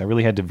these things. I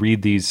really had to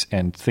read these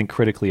and think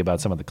critically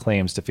about some of the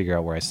claims to figure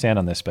out where I stand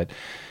on this. But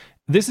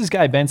this is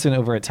Guy Benson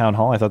over at Town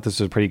Hall. I thought this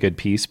was a pretty good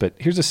piece, but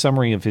here's a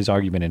summary of his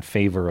argument in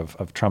favor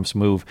of Trump's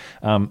move.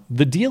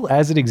 The deal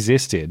as it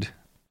existed,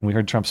 and we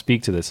heard Trump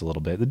speak to this a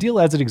little bit, the deal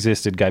as it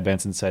existed, Guy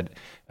Benson said,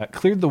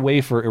 cleared the way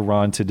for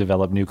Iran to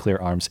develop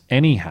nuclear arms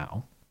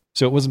anyhow.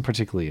 So it wasn't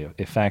particularly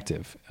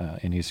effective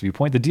in his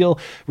viewpoint. The deal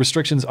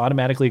restrictions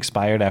automatically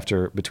expired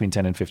after between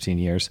 10 and 15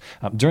 years,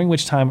 during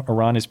which time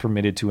Iran is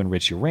permitted to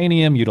enrich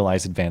uranium,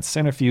 utilize advanced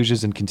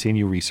centrifuges, and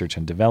continue research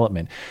and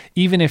development.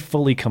 Even if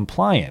fully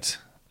compliant,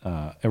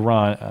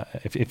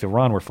 if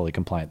Iran were fully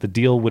compliant, the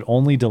deal would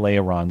only delay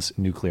Iran's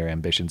nuclear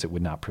ambitions. It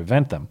would not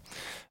prevent them.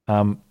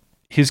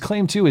 His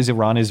claim, too, is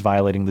Iran is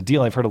violating the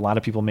deal. I've heard a lot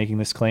of people making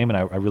this claim, and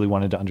I really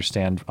wanted to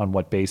understand on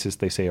what basis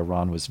they say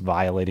Iran was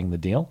violating the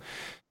deal.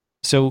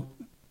 So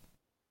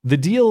the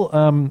deal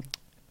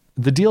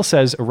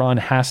says Iran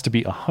has to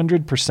be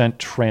 100%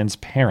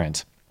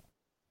 transparent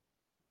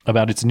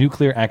about its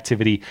nuclear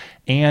activity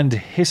and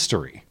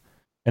history.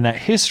 And that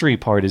history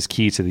part is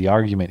key to the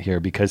argument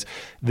here, because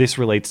this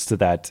relates to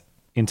that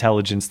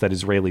intelligence that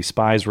Israeli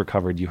spies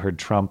recovered. You heard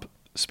Trump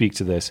speak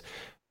to this.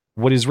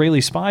 What Israeli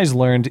spies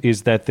learned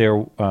is that they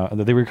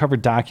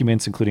recovered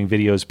documents, including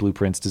videos,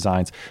 blueprints,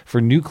 designs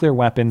for nuclear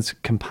weapons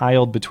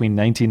compiled between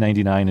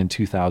 1999 and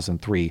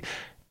 2003.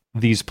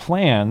 These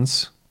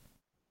plans,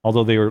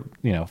 although they were,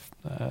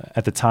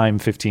 at the time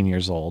 15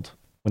 years old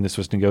when this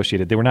was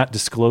negotiated, they were not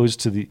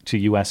disclosed to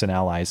U.S. and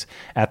allies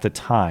at the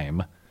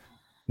time,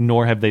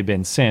 nor have they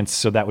been since.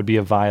 So that would be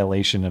a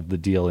violation of the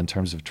deal in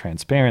terms of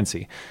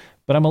transparency.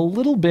 But I'm a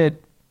little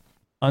bit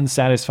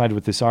unsatisfied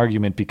with this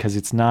argument because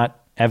it's not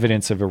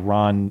evidence of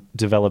Iran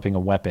developing a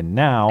weapon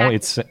now.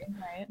 It's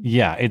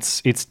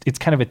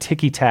kind of a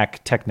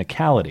ticky-tack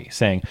technicality,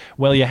 saying,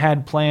 well, you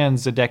had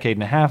plans a decade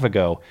and a half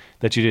ago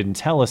that you didn't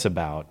tell us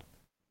about.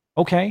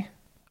 Okay.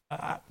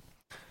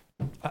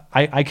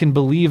 I can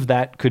believe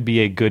that could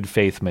be a good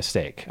faith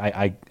mistake.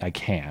 I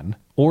can.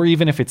 Or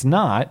even if it's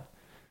not,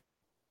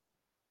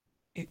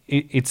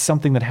 it's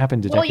something that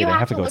happened a decade and a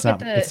half ago. It's not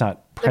present.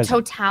 The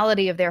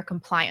totality of their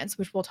compliance,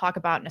 which we'll talk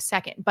about in a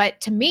second.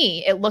 But to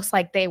me, it looks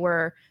like they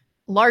were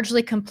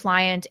largely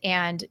compliant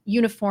and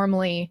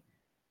uniformly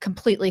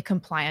completely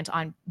compliant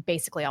on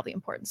basically all the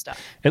important stuff.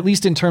 At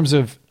least in terms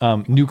of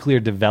nuclear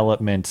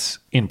development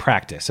in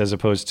practice, as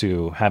opposed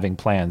to having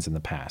plans in the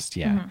past.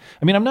 Yeah. Mm-hmm.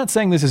 I mean, I'm not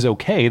saying this is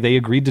okay. They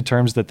agreed to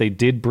terms that they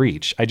did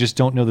breach. I just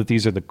don't know that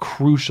these are the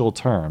crucial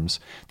terms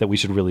that we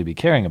should really be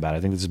caring about. I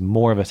think this is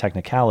more of a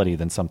technicality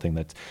than something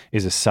that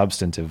is a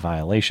substantive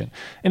violation.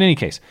 In any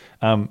case,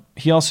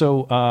 he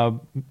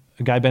also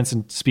Guy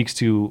Benson speaks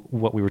to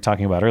what we were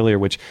talking about earlier,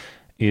 which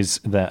is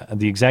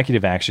the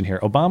executive action here.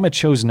 Obama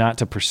chose not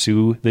to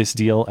pursue this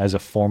deal as a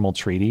formal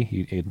treaty.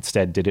 He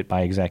instead did it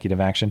by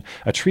executive action.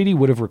 A treaty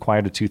would have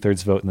required a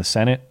 2/3 vote in the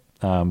Senate,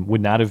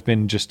 would not have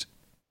been just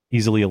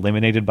easily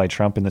eliminated by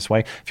Trump in this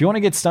way. If you want to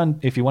get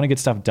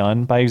stuff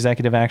done by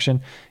executive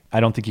action, I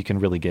don't think you can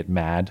really get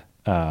mad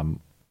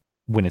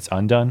when it's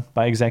undone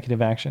by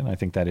executive action. I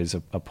think that is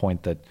a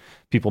point that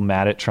people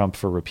mad at Trump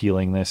for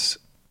repealing this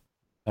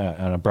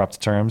on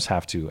abrupt terms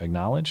have to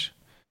acknowledge.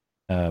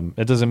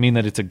 It doesn't mean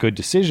that it's a good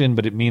decision,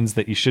 but it means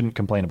that you shouldn't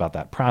complain about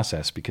that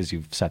process because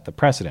you've set the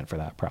precedent for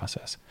that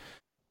process.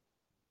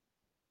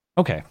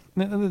 Okay,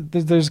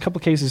 there's a couple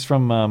cases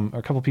from or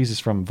a couple pieces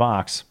from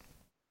Vox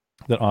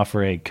that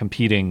offer a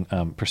competing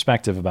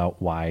perspective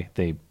about why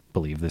they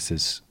believe this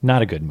is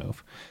not a good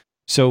move.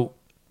 So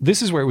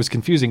this is where it was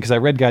confusing because I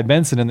read Guy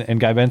Benson and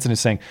Guy Benson is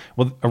saying,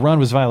 well, Iran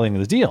was violating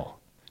the deal.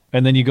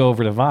 And then you go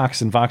over to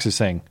Vox and Vox is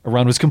saying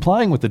Iran was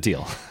complying with the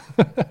deal.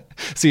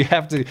 So you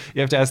have to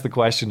ask the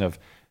question of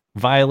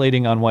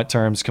violating on what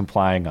terms,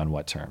 complying on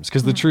what terms.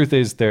 Because the truth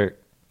is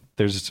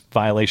there's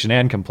violation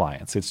and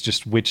compliance. It's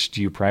just which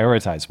do you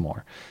prioritize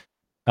more?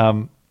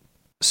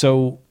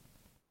 So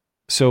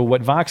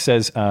what Vox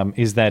says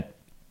is that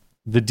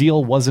the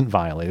deal wasn't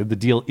violated. The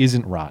deal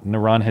isn't rotten.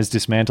 Iran has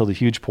dismantled a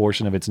huge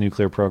portion of its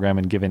nuclear program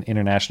and given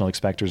international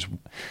inspectors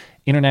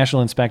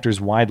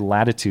wide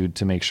latitude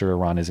to make sure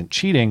Iran isn't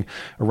cheating.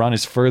 Iran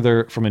is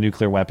further from a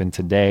nuclear weapon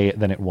today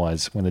than it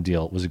was when the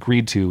deal was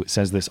agreed to,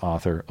 says this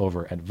author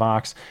over at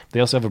Vox. They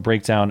also have a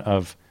breakdown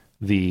of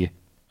the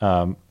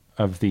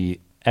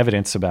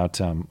evidence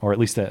about, or at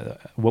least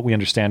what we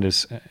understand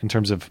is in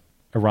terms of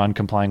Iran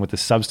complying with the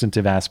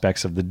substantive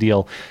aspects of the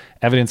deal.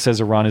 Evidence says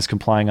Iran is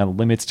complying on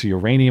limits to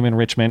uranium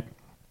enrichment,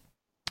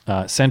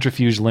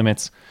 centrifuge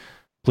limits,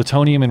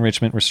 plutonium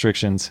enrichment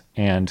restrictions,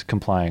 and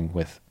complying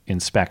with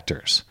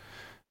inspectors.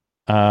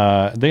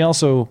 They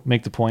also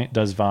make the point,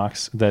 does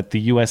Vox, that the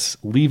U.S.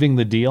 leaving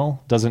the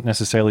deal doesn't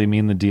necessarily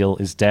mean the deal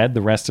is dead.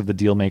 The rest of the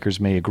deal makers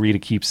may agree to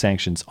keep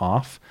sanctions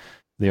off.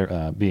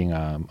 They're being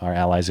our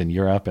allies in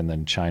Europe and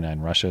then China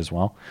and Russia as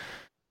well.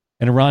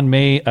 And Iran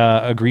may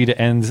agree to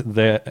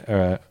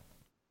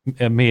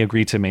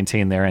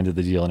maintain their end of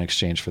the deal in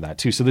exchange for that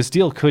too. So this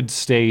deal could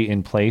stay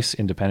in place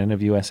independent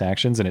of U.S.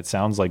 actions, and it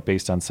sounds like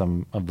based on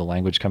some of the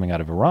language coming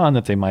out of Iran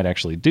that they might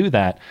actually do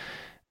that.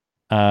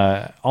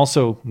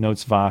 Also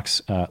notes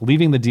Vox,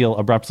 leaving the deal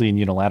abruptly and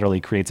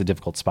unilaterally creates a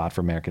difficult spot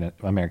for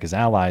America's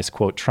allies.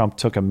 Quote, Trump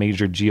took a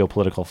major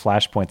geopolitical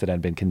flashpoint that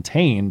had been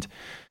contained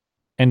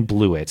and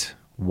blew it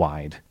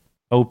wide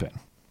open.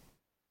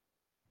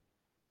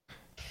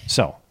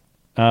 So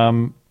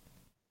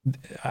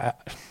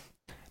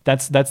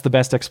that's the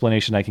best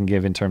explanation I can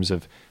give in terms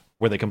of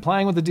were they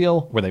complying with the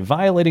deal? Were they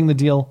violating the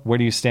deal? Where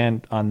do you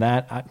stand on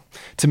that?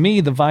 To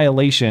me, the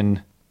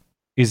violation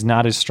is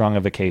not as strong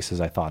of a case as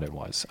I thought it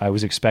was. I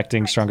was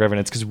expecting stronger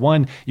evidence because,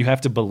 one, you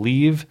have to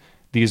believe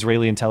the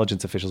Israeli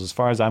intelligence officials. As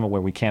far as I'm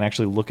aware, we can't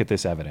actually look at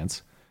this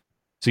evidence.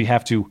 So you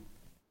have to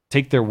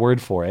take their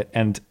word for it.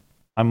 And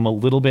I'm a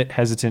little bit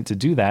hesitant to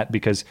do that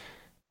because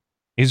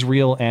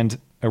Israel and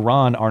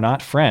Iran are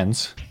not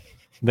friends.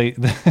 They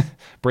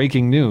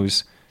breaking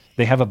news,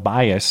 they have a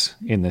bias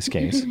in this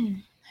case.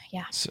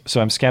 Yeah. So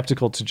I'm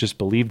skeptical to just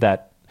believe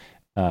that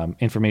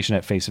information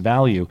at face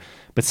value.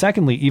 But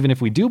secondly, even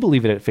if we do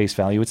believe it at face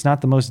value, it's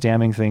not the most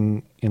damning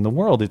thing in the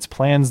world. It's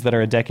plans that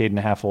are a decade and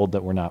a half old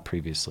that were not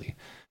previously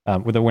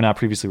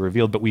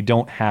revealed, but we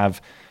don't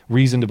have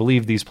reason to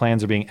believe these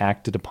plans are being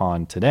acted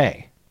upon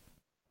today.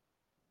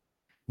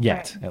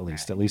 Yet, at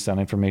least on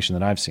information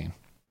that I've seen.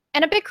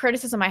 And a big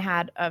criticism I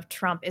had of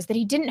Trump is that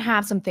he didn't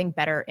have something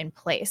better in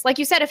place. Like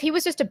you said, if he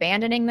was just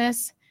abandoning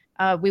this,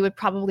 we would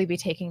probably be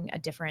taking a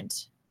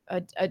different,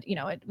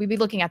 we'd be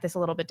looking at this a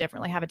little bit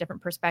differently, have a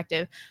different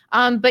perspective.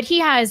 But he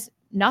has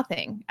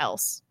nothing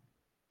else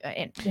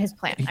in his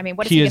plan. I mean,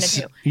 what is he going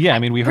to do? Yeah, I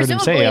mean, we heard him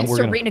say, we're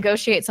going to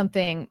renegotiate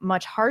something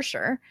much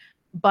harsher.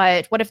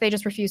 But what if they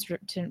just refuse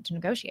to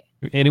negotiate?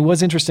 And it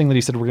was interesting that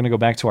he said we're going to go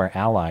back to our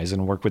allies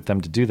and work with them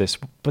to do this.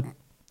 But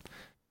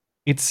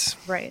it's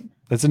right.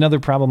 That's another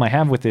problem I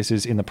have with this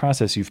is in the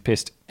process, you've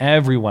pissed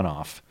everyone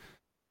off.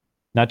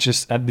 Not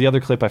just the other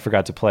clip I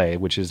forgot to play,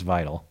 which is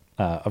vital.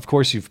 Of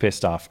course, you've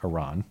pissed off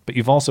Iran, but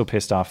you've also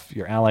pissed off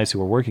your allies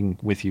who are working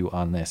with you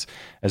on this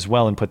as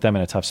well and put them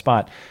in a tough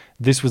spot.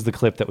 This was the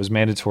clip that was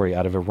mandatory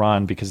out of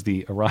Iran because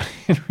the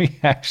Iranian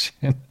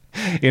reaction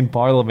in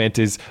parliament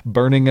is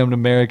burning an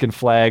American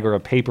flag or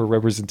a paper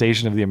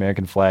representation of the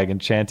American flag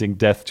and chanting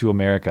death to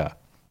America.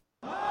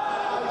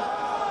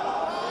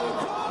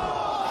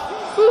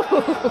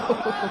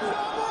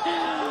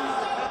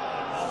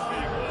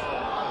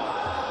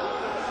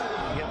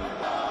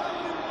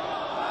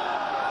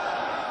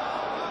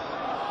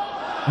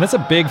 And that's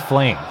a big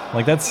flame.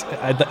 Like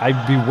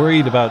I'd be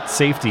worried about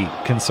safety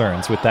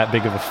concerns with that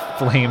big of a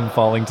flame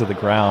falling to the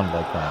ground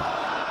like that.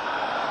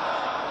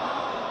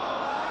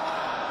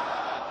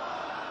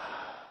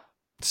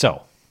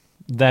 So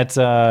that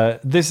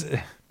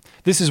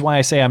this is why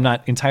I say I'm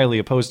not entirely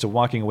opposed to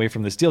walking away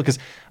from this deal, because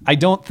I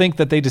don't think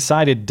that they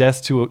decided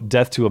death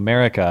to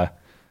America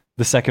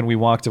the second we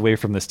walked away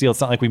from this deal.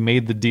 It's not like we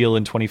made the deal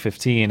in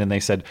 2015 and they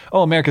said,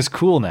 oh, America's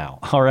cool now.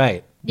 All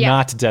right. Yeah.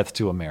 Not death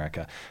to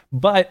America.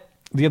 But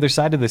the other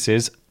side of this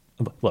is,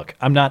 look,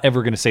 I'm not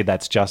ever going to say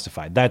that's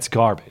justified. That's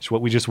garbage.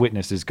 What we just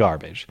witnessed is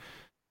garbage.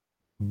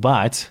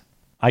 But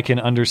I can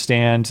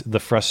understand the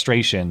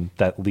frustration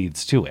that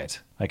leads to it.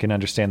 I can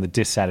understand the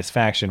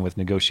dissatisfaction with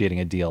negotiating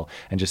a deal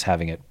and just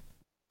having it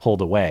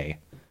pulled away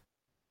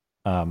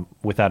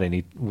without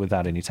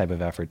any type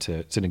of effort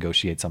to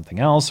negotiate something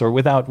else, or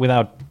without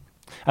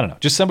I don't know,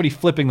 just somebody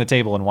flipping the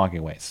table and walking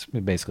away. It's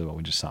basically what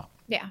we just saw.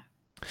 Yeah.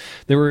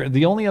 There were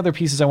the only other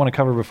pieces I want to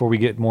cover before we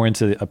get more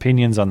into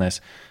opinions on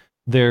this.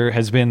 There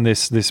has been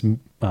this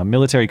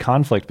military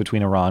conflict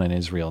between Iran and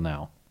Israel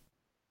now.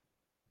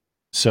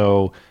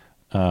 So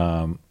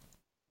the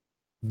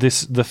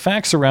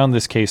facts around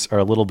this case are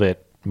a little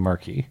bit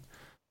murky,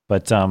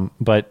 but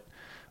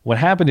what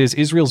happened is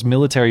Israel's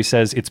military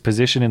says its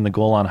positions in the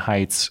Golan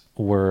Heights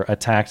were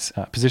attacked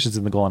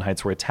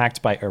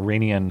by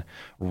Iranian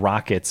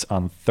rockets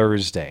on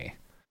Thursday.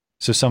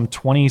 So some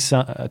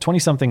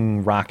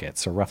 20-something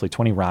rockets, or roughly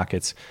 20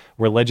 rockets,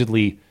 were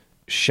allegedly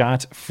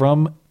shot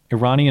from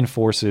Iranian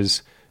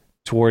forces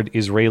toward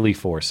Israeli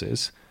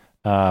forces.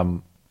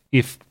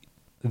 If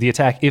the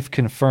attack, if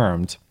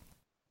confirmed,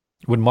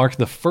 would mark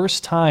the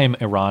first time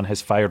Iran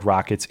has fired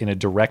rockets in a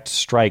direct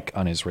strike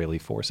on Israeli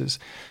forces.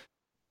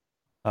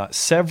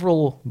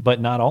 Several, but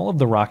not all of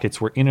the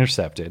rockets were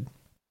intercepted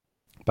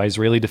by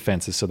Israeli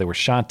defenses, so they were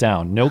shot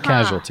down. No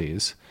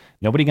casualties.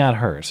 Nobody got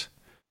hurt.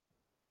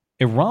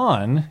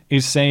 Iran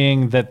is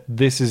saying that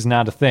this is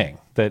not a thing,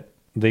 that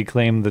they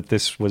claim that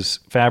this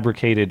was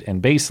fabricated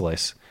and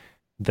baseless,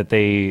 that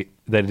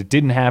it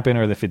didn't happen,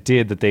 or if it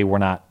did, that they were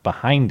not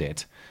behind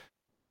it.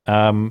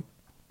 In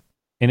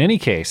any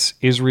case,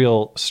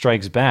 Israel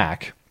strikes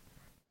back.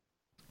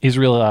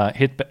 Israel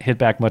hit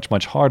back much,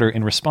 much harder.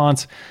 In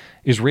response,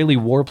 Israeli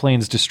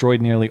warplanes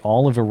destroyed nearly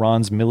all of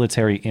Iran's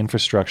military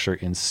infrastructure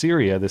in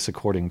Syria. This,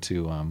 according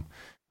to an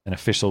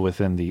official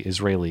within the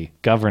Israeli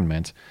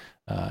government.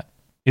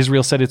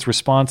 Israel said its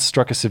response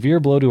struck a severe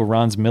blow to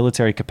Iran's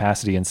military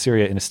capacity in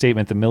Syria. In a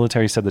statement, the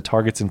military said the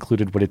targets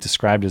included what it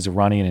described as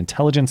Iranian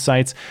intelligence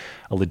sites,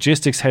 a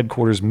logistics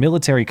headquarters,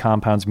 military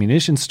compounds,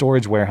 munitions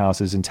storage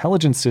warehouses,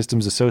 intelligence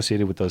systems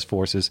associated with those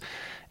forces,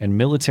 and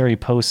military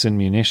posts and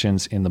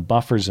munitions in the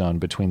buffer zone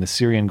between the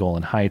Syrian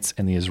Golan Heights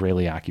and the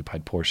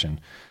Israeli-occupied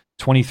portion.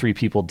 23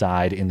 people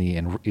died in the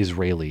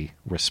Israeli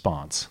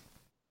response.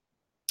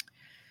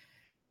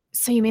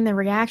 So you mean the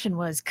reaction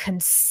was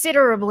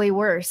considerably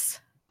worse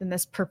than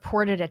this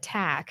purported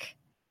attack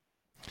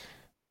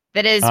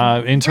that is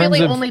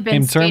only been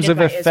in terms of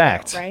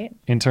effect, Israel, right?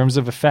 In terms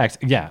of effect,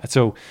 yeah.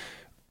 So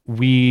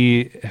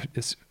the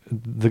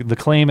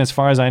claim, as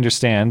far as I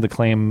understand, the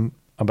claim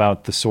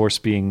about the source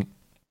being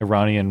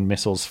Iranian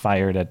missiles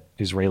fired at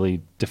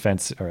Israeli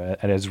defense or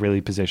at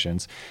Israeli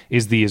positions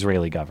is the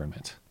Israeli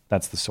government.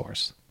 That's the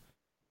source.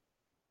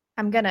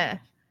 I'm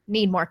gonna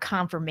need more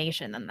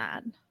confirmation than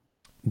that.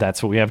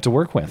 That's what we have to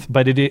work with,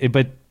 but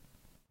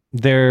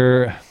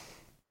there.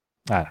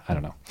 I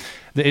don't know.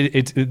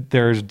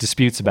 There's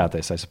disputes about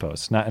this, I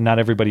suppose. Not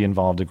everybody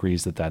involved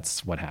agrees that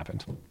that's what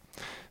happened.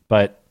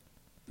 But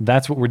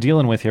that's what we're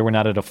dealing with here. We're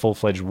not at a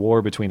full-fledged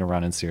war between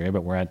Iran and Syria,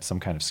 but we're at some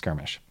kind of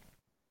skirmish.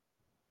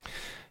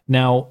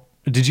 Now,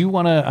 did you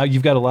want to...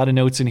 you've got a lot of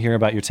notes in here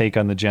about your take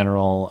on the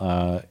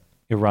general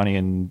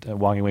Iranian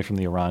walking away from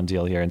the Iran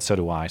deal here, and so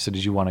do I. So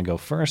did you want to go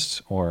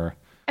first, or...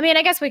 I mean,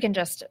 I guess we can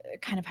just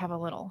kind of have a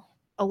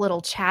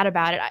little chat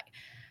about it.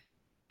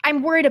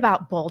 I'm worried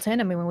about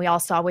Bolton. I mean, when we all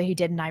saw what he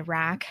did in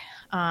Iraq,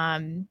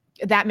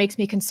 that makes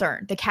me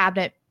concerned. The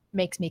cabinet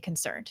makes me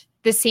concerned.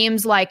 This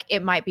seems like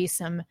it might be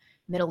some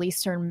Middle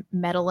Eastern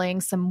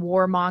meddling, some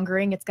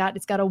warmongering. It's got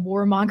a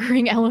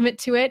warmongering element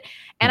to it.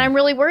 And I'm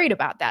really worried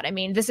about that. I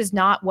mean, this is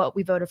not what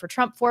we voted for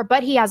Trump for,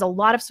 but he has a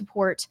lot of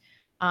support.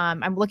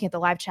 I'm looking at the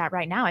live chat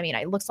right now. I mean,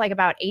 it looks like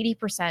about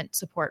 80%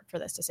 support for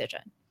this decision.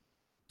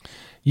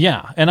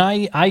 Yeah. And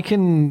I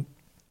can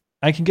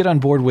get on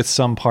board with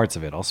some parts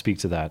of it. I'll speak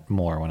to that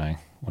more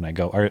when I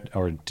go.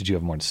 Or did you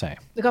have more to say?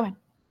 Go ahead.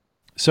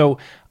 So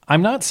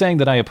I'm not saying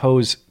that I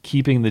oppose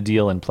keeping the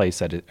deal in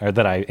place or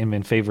that I am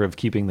in favor of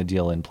keeping the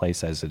deal in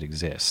place as it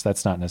exists.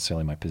 That's not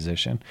necessarily my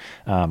position.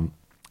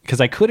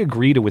 Because I could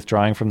agree to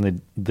withdrawing from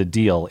the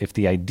deal if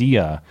the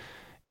idea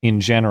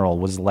in general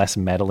was less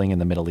meddling in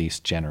the Middle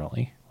East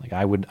generally. Like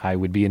I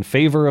would be in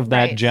favor of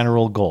that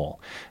general goal.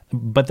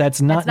 But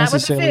that's not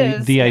necessarily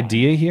the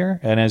idea here.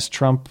 And as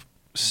Trump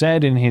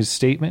said in his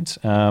statement,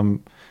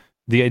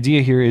 the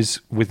idea here is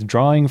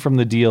withdrawing from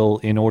the deal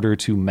in order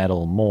to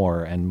meddle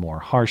more and more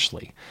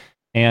harshly.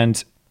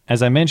 And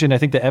as I mentioned, I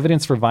think the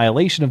evidence for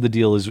violation of the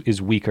deal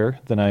is weaker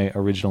than I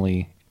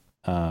originally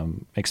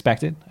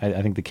expected.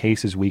 I think the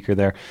case is weaker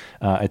there.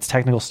 It's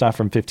technical stuff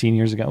from 15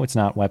 years ago. It's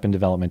not weapon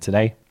development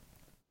today.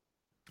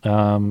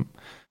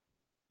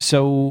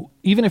 So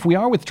even if we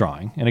are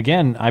withdrawing, and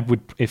again, I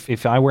would,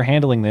 if I were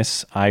handling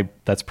this,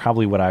 that's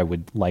probably what I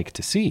would like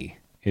to see.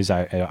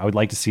 I would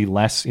like to see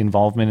less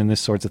involvement in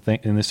this sort of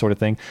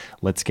thing.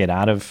 Let's get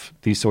out of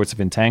these sorts of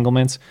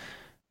entanglements.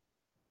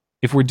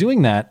 If we're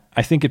doing that,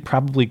 I think it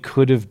probably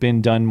could have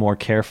been done more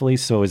carefully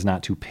so as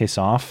not to piss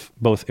off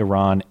both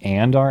Iran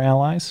and our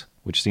allies,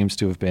 which seems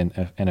to have been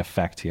an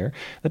effect here.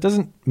 That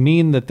doesn't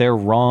mean that they're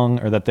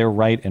wrong or that they're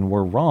right and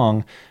we're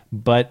wrong,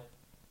 but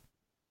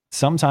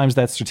sometimes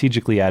that's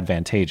strategically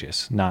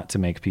advantageous, not to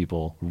make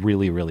people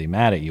really, really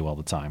mad at you all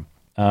the time.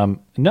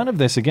 None of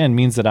this, again,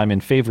 means that I'm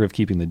in favor of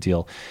keeping the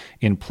deal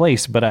in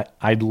place, but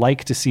I'd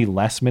like to see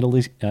less Middle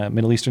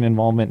Eastern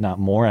involvement, not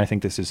more. I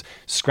think this is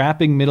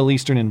scrapping Middle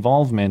Eastern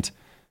involvement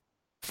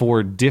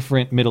for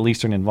different Middle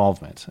Eastern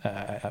involvement.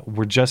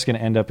 We're just going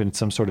to end up in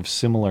some sort of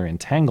similar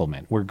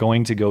entanglement. We're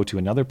going to go to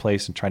another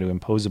place and try to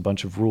impose a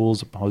bunch of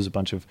rules, impose a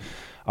bunch of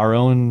our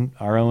own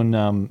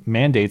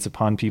mandates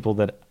upon people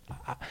that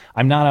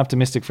I'm not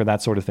optimistic for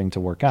that sort of thing to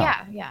work out.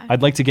 Yeah.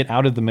 I'd like to get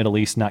out of the Middle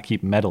East, not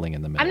keep meddling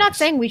in the Middle East. I'm not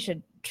saying we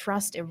should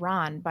trust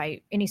Iran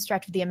by any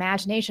stretch of the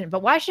imagination,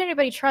 but why should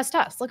anybody trust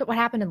us? Look at what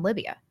happened in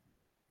Libya.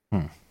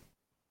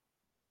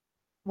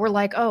 We're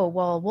like, oh,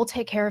 well, we'll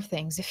take care of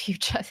things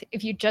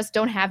if you just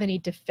don't have any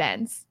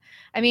defense.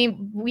 I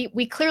mean,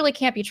 we clearly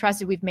can't be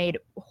trusted. We've made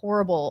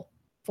horrible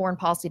foreign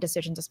policy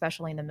decisions,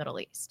 especially in the Middle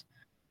East.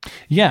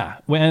 Yeah,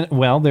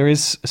 well, there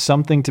is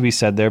something to be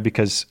said there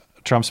because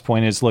Trump's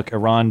point is, look,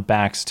 Iran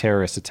backs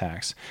terrorist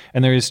attacks.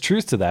 And there is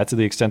truth to that to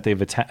the extent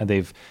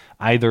they've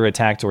either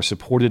attacked or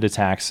supported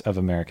attacks of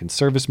American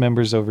service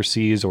members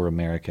overseas or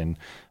American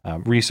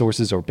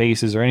resources or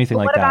bases or anything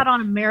like that. What about on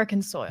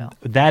American soil?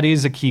 That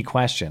is a key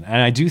question.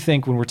 And I do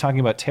think when we're talking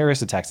about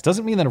terrorist attacks, it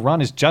doesn't mean that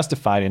Iran is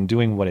justified in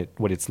doing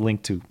what it's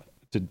linked to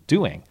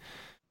doing.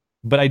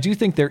 But I do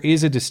think there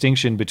is a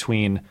distinction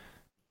between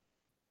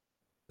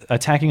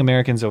attacking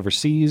Americans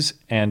overseas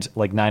and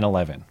like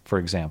 9/11, for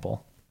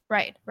example.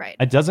 Right.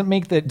 It doesn't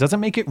make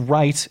it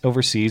right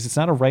overseas. It's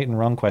not a right and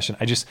wrong question.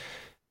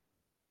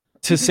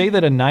 To say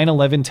that a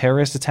 9/11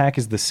 terrorist attack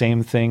is the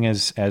same thing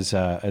as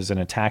an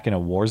attack in a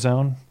war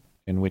zone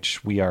in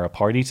which we are a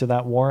party to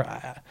that war,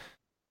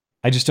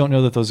 I just don't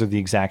know that those are the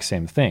exact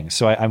same things.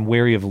 So I'm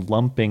wary of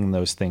lumping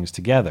those things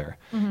together.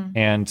 Mm-hmm.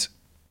 And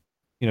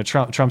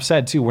Trump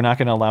said too, we're not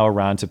going to allow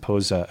Iran to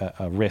pose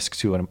a risk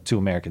to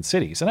American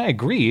cities, and I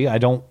agree. I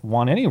don't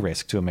want any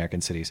risk to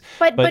American cities.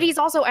 But he's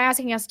also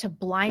asking us to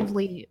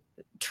blindly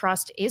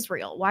trust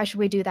Israel. Why should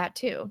we do that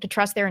too? To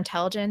trust their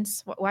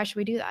intelligence? Why should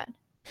we do that?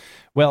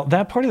 Well,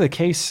 that part of the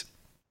case,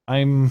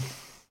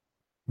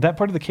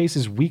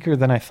 is weaker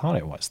than I thought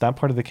it was. That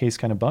part of the case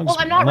kind of bugs me.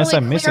 I'm not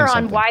really clear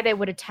on why they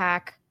would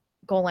attack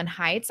Golan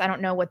Heights. I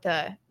don't know what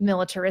the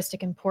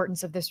militaristic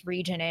importance of this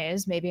region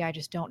is. Maybe I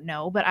just don't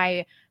know, but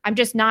I'm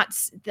just not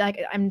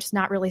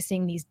really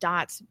seeing these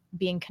dots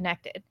being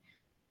connected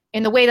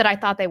in the way that I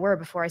thought they were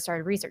before I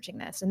started researching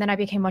this. And then I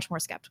became much more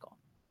skeptical.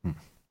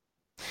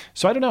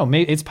 So I don't know.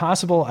 Maybe it's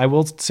possible. I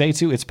will say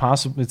too, it's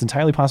possible. It's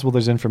entirely possible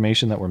there's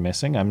information that we're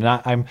missing.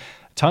 I'm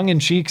tongue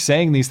in cheek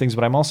saying these things,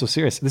 but I'm also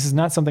serious. This is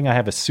not something I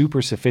have a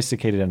super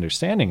sophisticated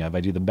understanding of. I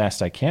do the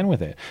best I can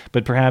with it.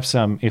 But perhaps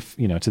if,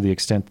 to the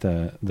extent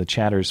the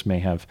chatters may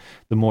have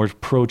the more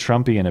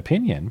pro-Trumpian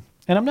opinion,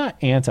 and I'm not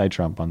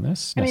anti-Trump on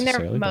this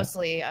necessarily. I mean,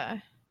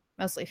 they're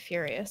mostly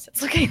furious.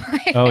 It's looking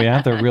like. Oh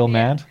yeah, they're real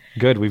mad.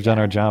 Good, we've done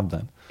our job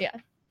then. Yeah.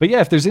 But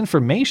yeah, if there's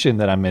information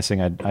that I'm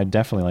missing, I'd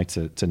definitely like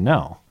to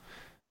know.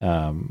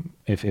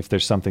 If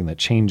there's something that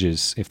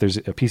changes, if there's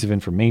a piece of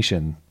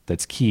information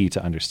that's key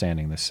to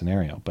understanding this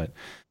scenario, but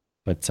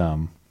I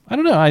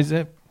don't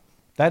know.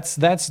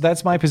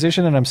 That's my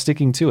position, and I'm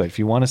sticking to it. If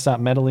you want to stop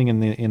meddling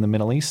in the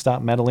Middle East,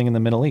 stop meddling in the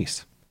Middle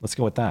East. Let's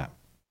go with that.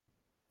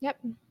 Yep.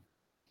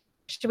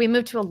 Should we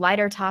move to a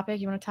lighter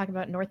topic? You want to talk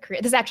about North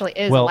Korea? This actually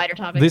is a lighter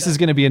topic. This is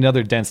going to be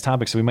another dense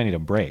topic, so we might need a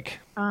break.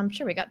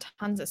 Sure. We got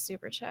tons of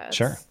super chats.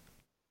 Sure.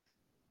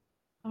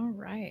 All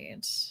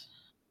right.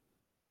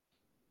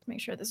 Make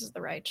sure this is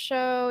the right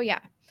show. Yeah.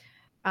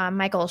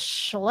 Michael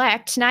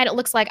Schlecht. Tonight it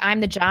looks like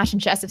I'm the Josh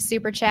and Jess of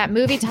Super Chat.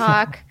 Movie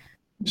talk.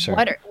 Sure.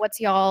 What's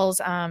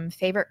y'all's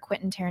favorite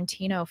Quentin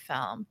Tarantino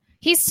film?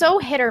 He's so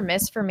hit or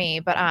miss for me,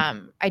 but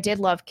I did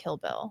love Kill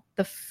Bill,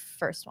 the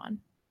first one.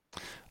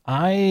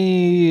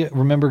 I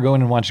remember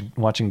going and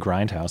watching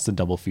Grindhouse, the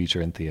double feature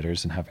in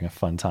theaters, and having a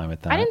fun time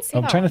at that. I didn't see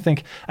I'm trying to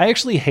think. I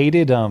actually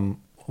hated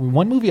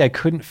one movie I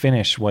couldn't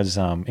finish was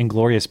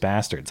Inglourious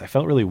Bastards. I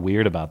felt really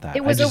weird about that.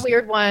 It was a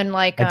weird one,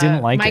 like I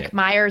didn't like Mike it.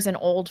 Myers and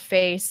Old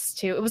Face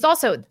too. It was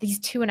also these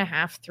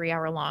 2.5, 3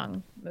 hour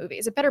long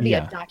movies. It better be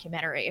a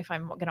documentary if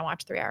I'm going to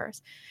watch 3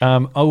 hours.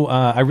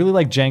 I really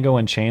like Django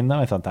Unchained though.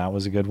 I thought that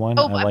was a good one.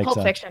 Oh,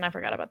 Pulp Fiction. I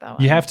forgot about that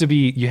one. You have to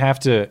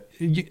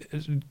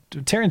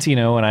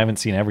Tarantino, and I haven't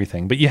seen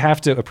everything, but you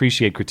have to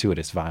appreciate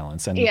gratuitous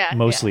violence, and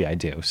mostly I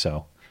do.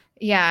 So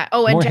yeah.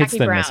 Oh, and more Jackie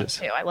Brown misses.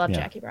 too. I love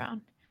Jackie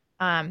Brown.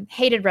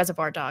 Hated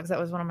Reservoir Dogs. That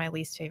was one of my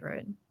least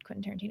favorite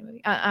Quentin Tarantino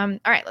movies. All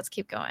right, let's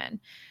keep going.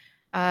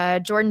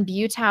 Jordan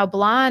Butow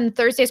Blonde,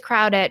 Thursday's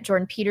crowd at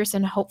Jordan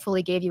Peterson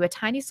hopefully gave you a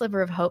tiny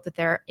sliver of hope that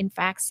there are, in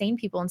fact, sane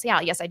people in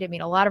Seattle. Yes, I did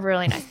meet a lot of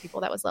really nice people.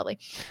 That was lovely.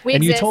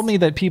 You told me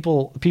that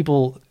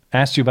people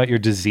asked you about your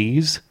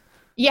disease.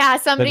 Yeah,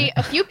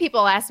 a few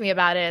people asked me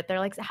about it. They're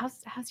like,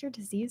 how's your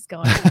disease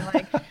going? I'm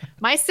like,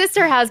 my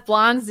sister has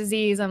Blonde's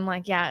disease. I'm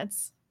like, yeah,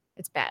 it's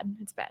bad.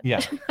 It's bad.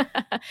 Yeah.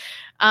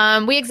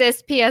 We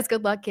exist. P.S.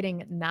 Good luck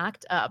getting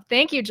knocked up.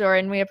 Thank you,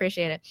 Jordan. We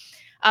appreciate it.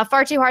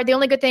 Far Too Hard. The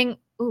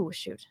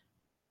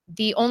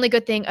only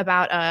good thing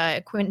about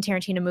a Quentin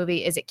Tarantino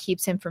movie is it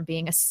keeps him from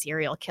being a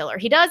serial killer.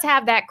 He does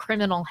have that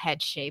criminal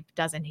head shape,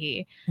 doesn't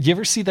he? You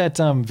ever see that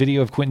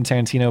video of Quentin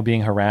Tarantino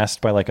being harassed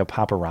by like a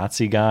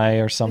paparazzi guy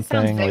or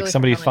something? Like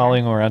somebody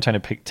following him around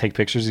trying to take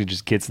pictures. He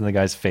just gets in the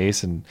guy's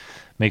face and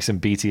makes him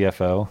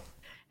BTFO.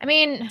 I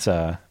mean, it's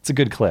a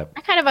good clip.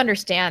 I kind of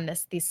understand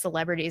these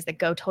celebrities that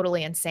go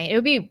totally insane. It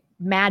would be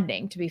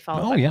maddening to be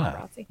followed by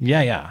paparazzi.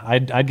 Yeah.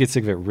 I'd get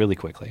sick of it really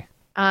quickly.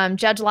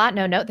 Judge Lot,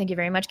 no note. Thank you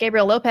very much.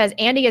 Gabriel Lopez,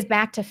 Andy is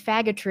back to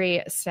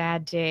faggotry.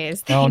 Sad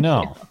days. Oh,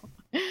 no.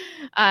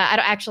 I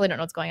don't know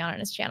what's going on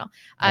his channel.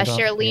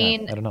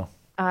 Charlene, I don't know.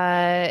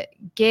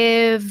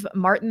 Give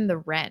Martin the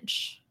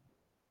wrench.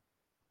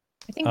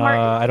 I think Martin.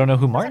 I don't know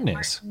who Martin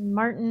is.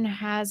 Martin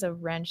has a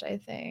wrench, I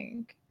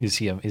think. Is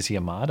he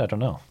a mod? I don't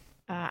know.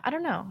 I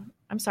don't know.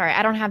 I'm sorry.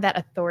 I don't have that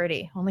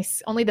authority.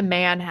 Only the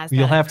man has that.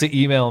 You'll have to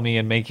email me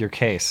and make your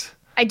case.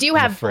 I do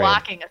have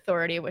blocking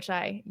authority, which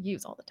I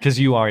use all the time. Because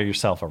you are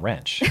yourself a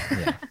wrench.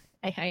 Yeah.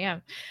 I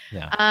am.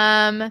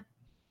 Yeah.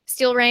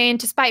 Steel Rain,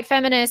 to spite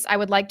feminists, I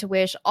would like to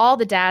wish all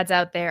the dads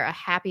out there a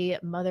happy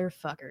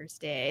motherfuckers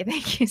day.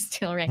 Thank you,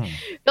 Steel Rain.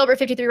 Filbert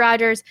 53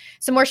 Rogers,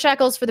 some more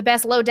shekels for the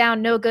best low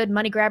down, no good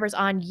money grabbers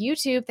on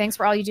YouTube. Thanks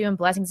for all you do and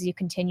blessings as you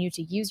continue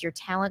to use your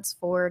talents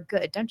for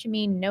good. Don't you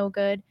mean no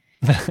good?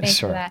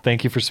 Sure.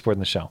 Thank you for supporting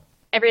the show.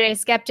 Everyday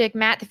Skeptic,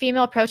 Matt, the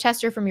female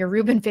protester from your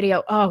Rubin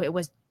video. Oh, it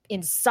was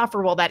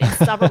insufferable. That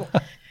insufferable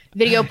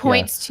video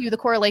points to the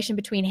correlation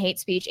between hate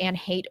speech and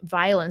hate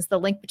violence. The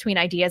link between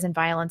ideas and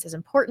violence is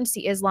important.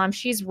 See Islam.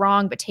 She's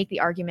wrong, but take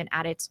the argument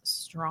at its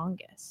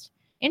strongest.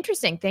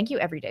 Interesting. Thank you,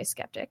 Everyday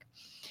Skeptic.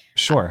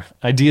 Sure.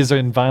 Ideas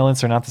and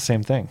violence are not the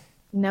same thing.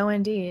 No,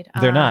 indeed.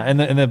 They're not. And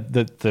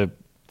the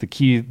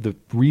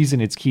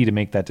reason it's key to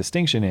make that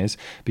distinction is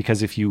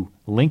because if you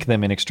link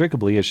them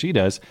inextricably, as she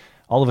does,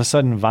 all of a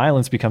sudden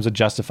violence becomes a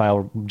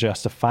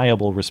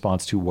justifiable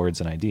response to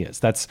words and ideas.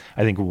 That's,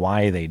 I think,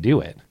 why they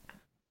do it.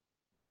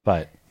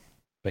 But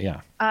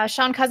yeah.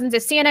 Sean Cousins,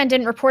 if CNN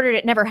didn't report it,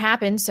 it never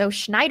happened. So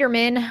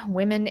Schneider-man,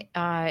 women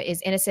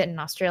is innocent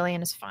and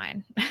Australian is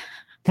fine.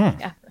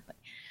 Yeah.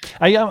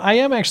 I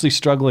am actually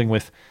struggling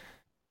with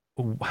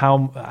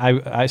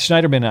how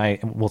Schneider-man, I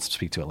will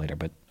speak to it later,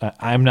 but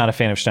I'm not a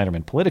fan of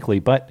Schneider-man politically,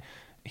 but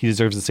he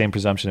deserves the same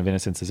presumption of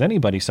innocence as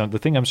anybody. So the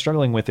thing I'm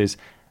struggling with is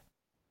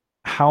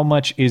how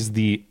much is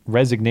the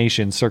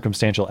resignation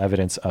circumstantial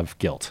evidence of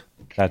guilt?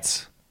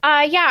 That's...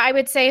 yeah, I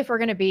would say if we're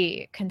going to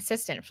be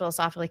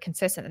philosophically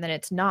consistent, then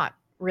it's not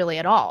really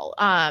at all.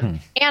 And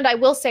I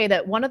will say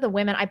that one of the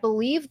women, I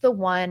believe the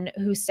one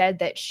who said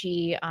that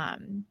she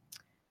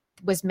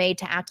was made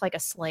to act like a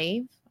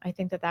slave, I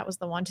think that was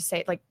the one to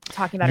say, like,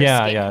 talking about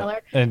her skin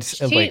color. And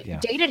she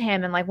dated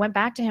him and like went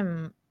back to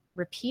him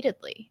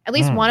repeatedly. At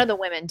least one of the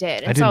women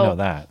did. And I didn't know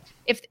that.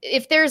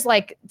 If there's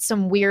like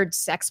some weird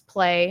sex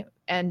play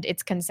and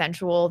it's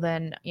consensual,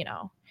 then, you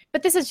know.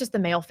 But this is just the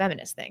male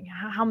feminist thing.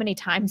 How many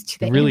times do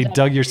they really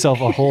dug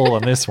yourself a hole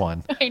on this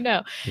one? I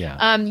know.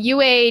 Yeah.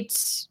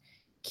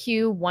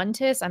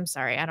 U8Q1tis. I'm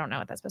sorry. I don't know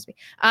what that's supposed to be.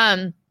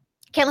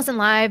 Can't listen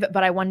live,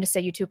 but I wanted to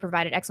say you two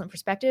provided excellent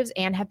perspectives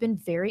and have been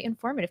very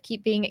informative.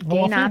 Keep being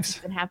gay Nazis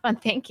and have fun.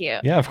 Thank you.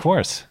 Yeah, of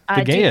course.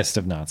 The gayest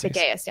of Nazis. The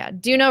gayest, yeah.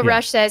 Duno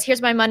Rush says,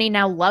 here's my money.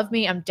 Now love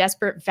me. I'm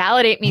desperate.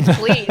 Validate me,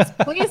 please.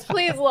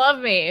 please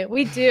love me.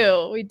 We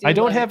do. I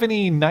don't have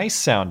any nice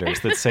sounders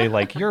that say,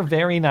 like, you're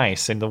very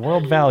nice and the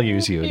world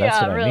values you.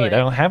 That's what I need. I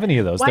don't have any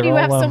of those. Why do you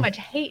have so much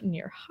hate in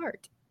your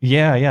heart?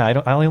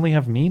 Yeah. I only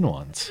have mean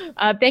ones.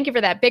 Thank you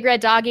for that. Big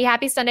Red Doggy.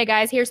 Happy Sunday,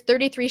 guys. Here's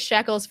 33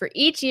 shekels for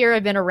each year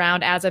I've been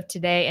around as of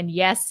today. And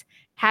yes,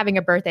 having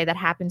a birthday that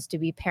happens to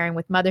be pairing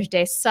with Mother's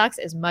Day sucks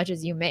as much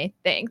as you may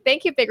think.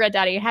 Thank you, Big Red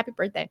Doggy. Happy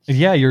birthday.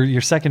 Yeah,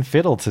 you're second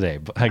fiddle today,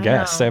 I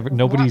guess.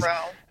 Nobody's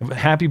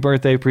happy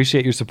birthday.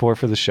 Appreciate your support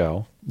for the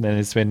show. And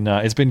it's been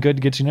good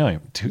to get to know you.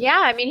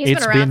 Yeah, I mean, he's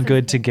been around. It's been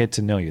good to get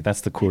to know you.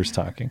 That's the course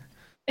talking.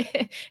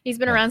 He's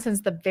been around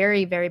since the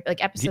very, very,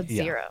 like, episode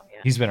 0. Yeah.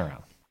 He's been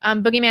around.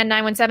 Boogeyman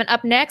 917.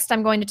 Up next,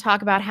 I'm going to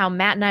talk about how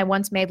Matt and I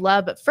once made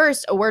love. But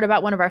first, a word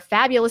about one of our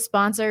fabulous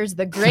sponsors,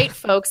 the great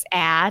folks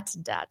at ...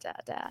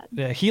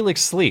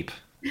 Helix Sleep.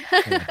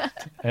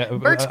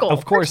 Birch Gold.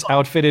 Of course,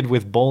 outfitted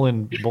with Boll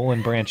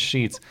 & Branch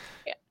sheets.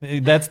 Yeah.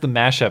 That's the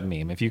mashup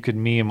meme. If you could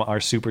meme our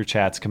super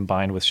chats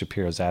combined with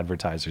Shapiro's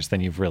advertisers, then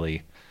you've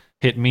really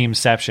hit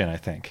memeception, I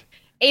think.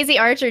 AZ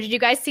Archer, did you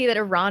guys see that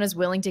Iran is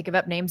willing to give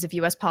up names of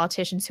U.S.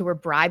 politicians who were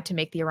bribed to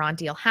make the Iran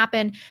deal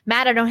happen?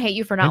 Matt, I don't hate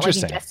you for not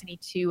liking Destiny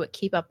to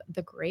keep up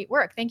the great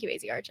work. Thank you,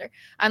 AZ Archer.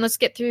 Let's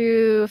get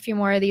through a few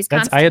more of these.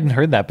 I hadn't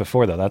heard that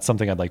before, though. That's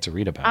something I'd like to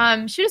read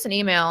about. Shoot us an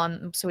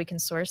email so we can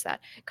source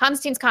that.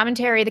 Constantine's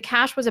commentary, the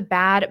cash was a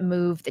bad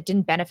move that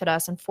didn't benefit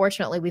us.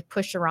 Unfortunately, we've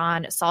pushed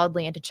Iran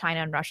solidly into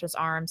China and Russia's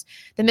arms.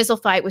 The missile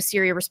fight with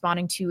Syria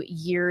responding to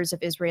years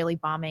of Israeli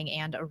bombing,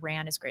 and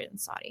Iran is greater than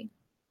Saudi.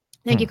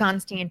 Thank you,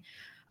 Constantine.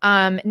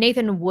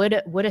 Nathan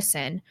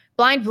Woodison.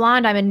 Blind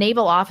Blonde, I'm a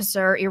naval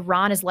officer.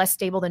 Iran is less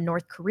stable than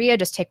North Korea.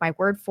 Just take my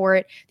word for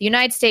it. The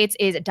United States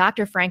is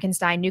Dr.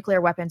 Frankenstein.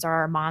 Nuclear weapons are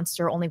our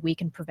monster. Only we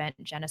can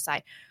prevent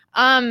genocide.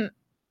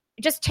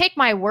 Just take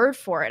my word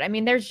for it. I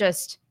mean, there's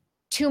just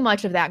too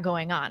much of that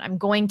going on. I'm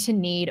going to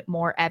need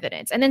more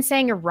evidence. And then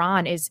saying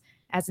Iran is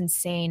as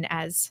insane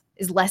as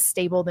is less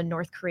stable than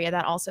North Korea,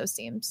 that also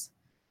seems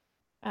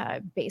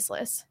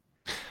baseless.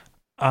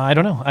 I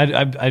don't know.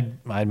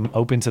 I'm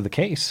open to the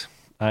case.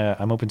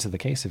 I'm open to the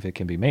case if it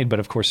can be made, but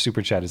of course,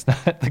 Super Chat is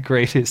not the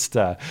greatest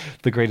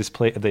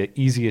the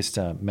easiest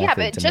method. Yeah,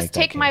 but just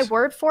take my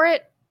word for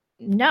it.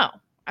 No,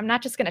 I'm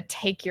not just going to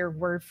take your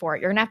word for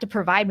it. You're going to have to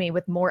provide me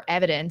with more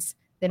evidence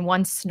than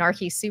one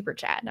snarky Super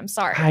Chat. I'm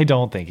sorry. I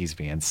don't think he's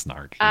being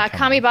snarky.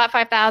 Kamibot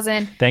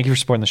 5000. Thank you for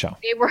supporting the show.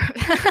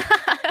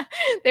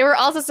 They were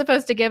also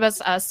supposed to give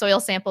us soil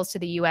samples to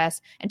the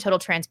U.S. and total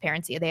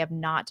transparency. They have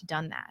not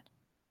done that.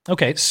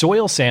 Okay,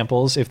 soil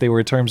samples, if they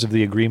were terms of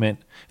the agreement,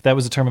 if that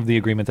was a term of the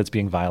agreement that's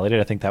being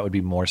violated, I think that would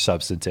be more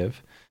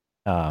substantive.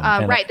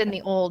 Right, than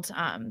the old,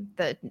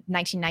 the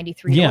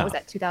 1993, yeah. What was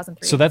that,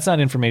 2003? So that's not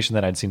information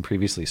that I'd seen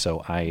previously,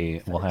 so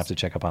I will have to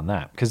check up on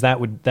that. Because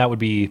that would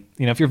be,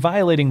 if you're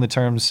violating the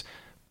terms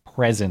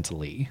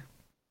presently,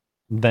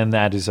 then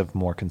that is of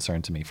more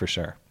concern to me, for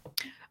sure.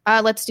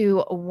 Let's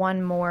do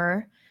one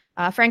more.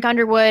 Frank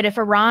Underwood, if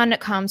Iran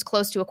comes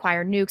close to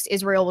acquire nukes,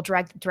 Israel will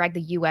drag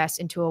the U.S.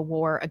 into a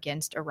war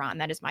against Iran.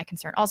 That is my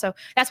concern. Also,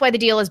 that's why the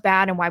deal is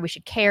bad and why we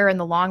should care. In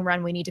the long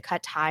run, we need to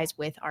cut ties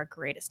with our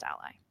greatest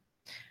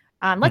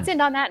ally. Let's end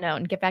on that note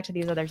and get back to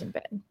these others in a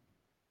bit.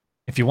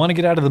 If you want to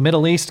get out of the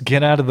Middle East,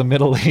 get out of the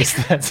Middle East.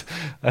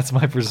 That's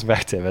my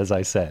perspective, as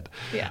I said.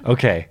 Yeah.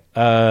 Okay.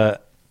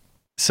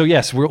 So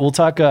yes, we'll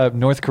talk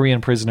North Korean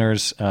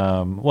prisoners.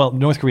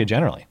 North Korea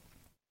generally.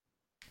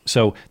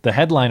 So the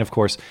headline, of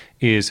course,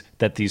 is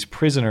that these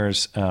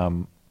prisoners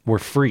were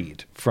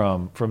freed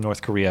from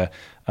North Korea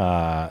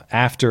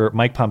after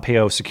Mike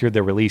Pompeo secured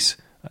their release.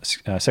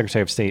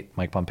 Secretary of State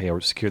Mike Pompeo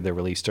secured their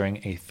release during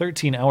a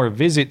 13-hour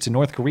visit to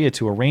North Korea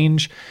to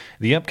arrange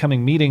the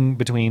upcoming meeting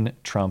between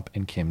Trump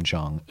and Kim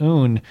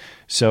Jong-un.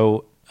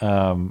 So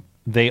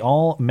they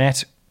all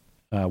met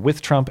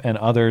with Trump and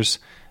others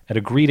at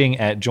a greeting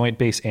at Joint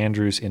Base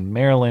Andrews in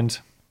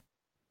Maryland.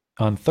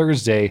 On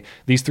Thursday,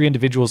 these three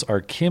individuals are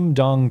Kim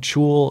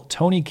Dong-chul,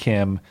 Tony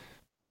Kim,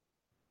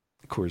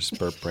 of course,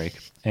 burp break,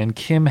 and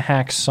Kim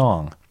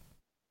Hak-song.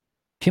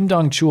 Kim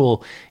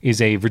Dong-chul is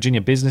a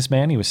Virginia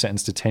businessman. He was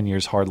sentenced to 10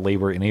 years hard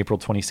labor in April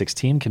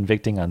 2016,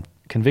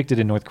 convicted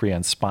in North Korea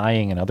on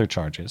spying and other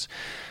charges.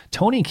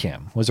 Tony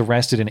Kim was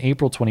arrested in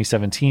April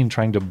 2017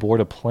 trying to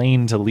board a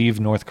plane to leave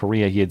North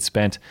Korea. He had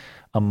spent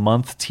a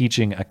month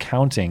teaching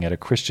accounting at a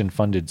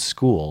Christian-funded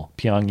school,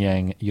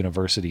 Pyongyang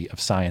University of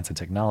Science and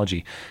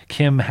Technology.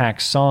 Kim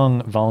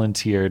Hak-song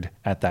volunteered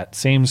at that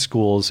same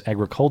school's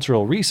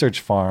agricultural research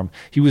farm.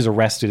 He was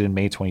arrested in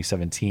May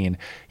 2017.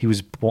 He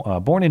was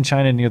born in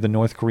China near the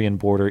North Korean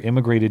border,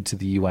 immigrated to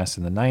the U.S.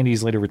 in the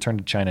 90s, later returned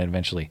to China, and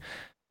eventually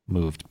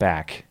moved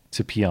back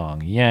to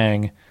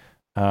Pyongyang.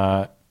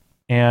 At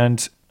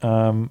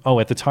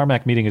the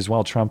tarmac meeting as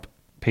well, Trump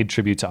paid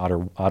tribute to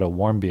Otto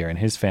Warmbier and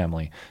his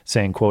family,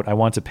 saying, quote, "I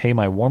want to pay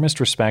my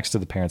warmest respects to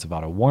the parents of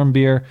Otto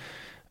Warmbier,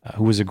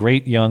 who was a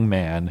great young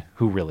man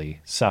who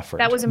really suffered."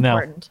 That was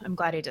important. Now, I'm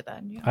glad he did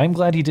that. Yeah. I'm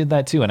glad he did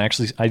that too. And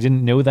actually, I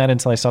didn't know that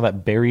until I saw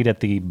that buried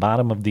at the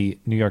bottom of the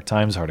New York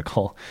Times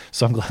article.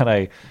 So I'm glad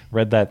I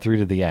read that through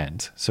to the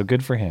end. So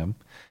good for him.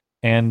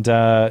 And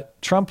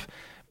Trump,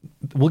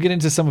 we'll get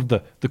into some of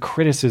the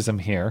criticism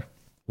here,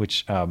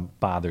 which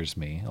bothers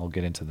me. I'll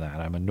get into that.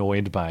 I'm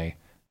annoyed by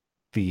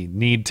the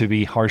need to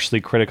be harshly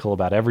critical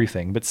about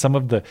everything. But some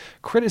of the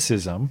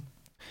criticism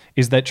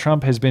is that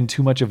Trump has been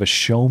too much of a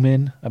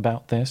showman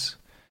about this.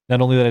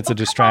 Not only that it's a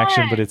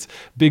distraction, but it's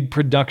big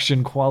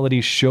production quality,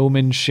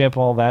 showmanship,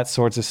 all that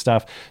sorts of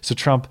stuff. So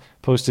Trump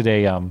posted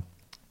a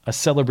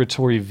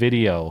celebratory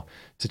video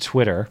to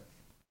Twitter,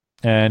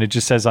 and it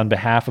just says, "On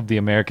behalf of the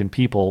American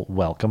people,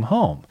 welcome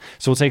home."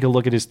 So we'll take a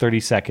look at his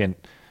 30-second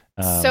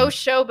so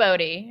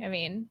showboaty. I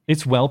mean,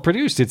 it's well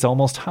produced. It's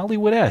almost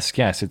Hollywood-esque.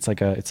 Yes, it's like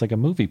a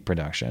movie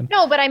production.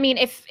 No, but I mean,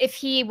 if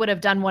he would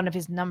have done one of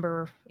his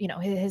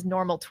his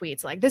normal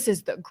tweets, like, "This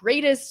is the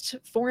greatest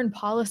foreign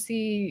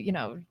policy,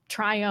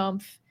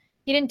 triumph,"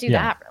 he didn't do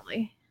that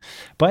really.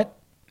 But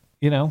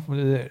there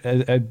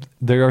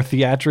are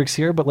theatrics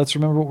here. But let's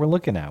remember what we're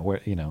looking at.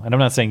 And I'm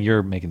not saying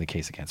you're making the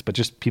case against, but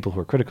just people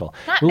who are critical.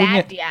 Not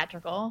bad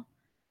theatrical.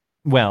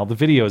 Well, the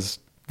videos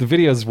The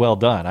video is well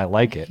done. I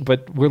like it.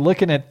 But we're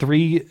looking at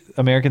 3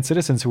 American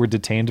citizens who were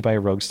detained by a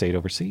rogue state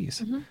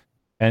overseas. Mm-hmm.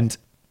 And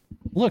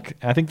look,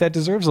 I think that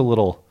deserves a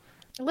little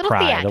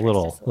pride, a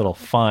little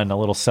fun, a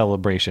little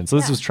celebration. So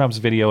this was Trump's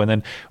video, and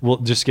then we'll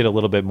just get a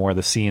little bit more of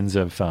the scenes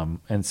of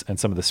and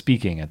some of the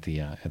speaking at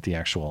the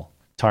actual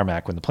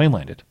tarmac when the plane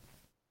landed.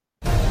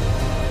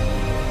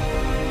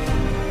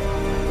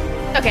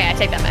 Okay, I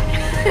take that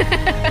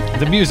back.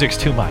 The music's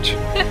too much.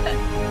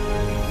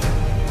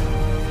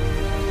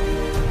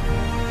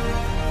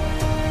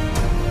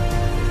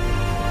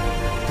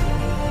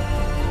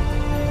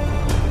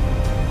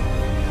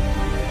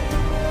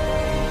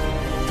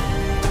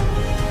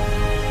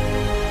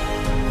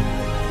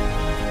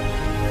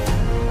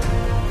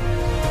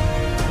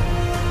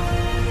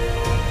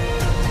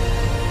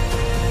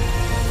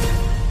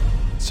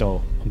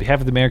 So, on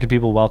behalf of the American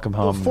people, welcome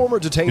home. The former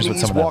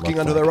detainees walking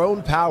under their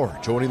own power,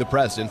 joining the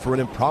president for an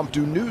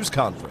impromptu news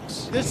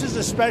conference. This is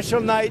a special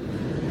night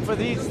for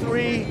these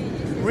 3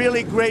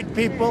 really great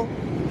people,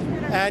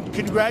 and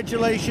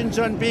congratulations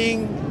on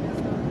being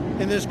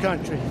in this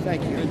country.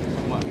 Thank you.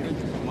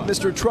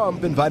 Mr.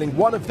 Trump inviting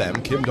one of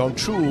them, Kim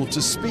Jong-chul,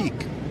 to speak.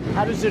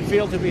 How does it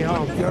feel to be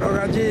home?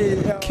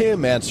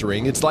 Kim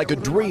answering, "It's like a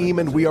dream,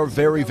 and we are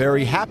very,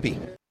 very happy."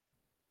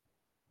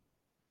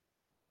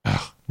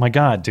 My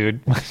God,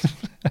 dude.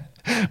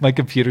 My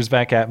computer's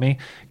back at me.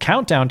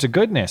 Countdown to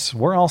goodness.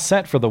 We're all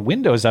set for the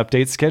Windows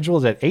update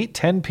scheduled at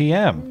 8:10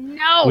 p.m.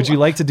 No. Would you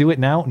like to do it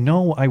now?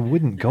 No, I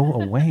wouldn't. Go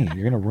away.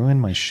 You're going to ruin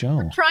my show.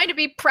 I'm trying to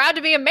be proud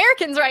to be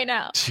Americans right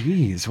now.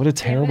 Jeez, what a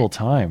terrible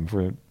time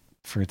for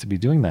it to be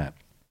doing that.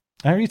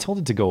 I already told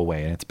it to go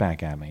away, and it's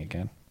back at me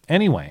again.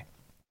 Anyway,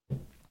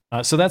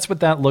 so that's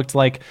what that looked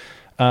like.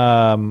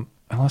 I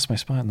lost my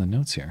spot in the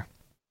notes here.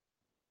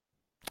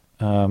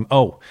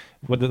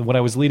 What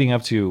I was leading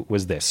up to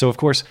was this. So of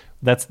course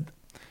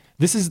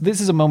this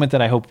is a moment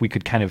that I hope we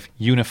could kind of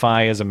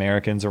unify as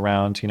Americans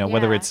around,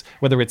 whether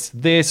it's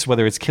this,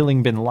 whether it's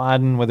killing bin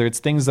Laden, whether it's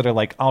things that are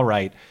like, all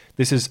right,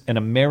 this is an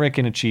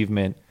American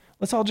achievement.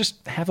 Let's all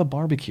just have a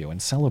barbecue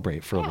and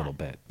celebrate for a little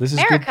bit. This is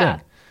a good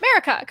thing.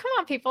 America, come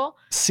on, people.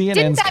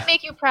 Didn't that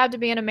make you proud to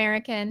be an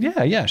American?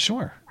 Yeah,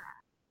 sure.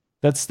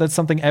 That's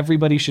something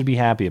everybody should be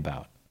happy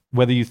about.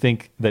 Whether you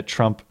think that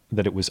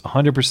it was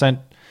 100%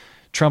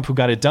 Trump who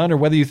got it done, or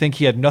whether you think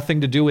he had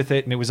nothing to do with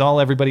it and it was all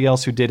everybody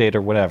else who did it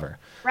or whatever.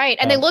 Right.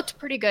 And they looked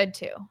pretty good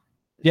too.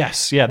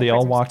 Yes. Yeah. They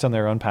all walked on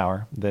their own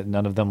power. That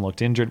none of them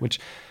looked injured,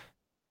 which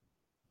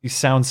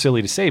sounds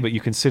silly to say, but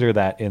you consider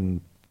that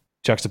in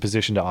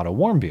juxtaposition to Otto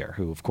Warmbier,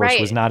 who of course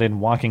was not in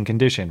walking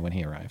condition when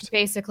he arrived.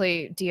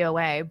 Basically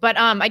DOA. But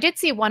I did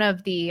see one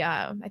of the,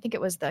 I think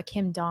it was the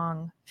Kim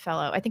Dong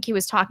fellow. I think he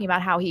was talking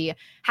about how he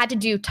had to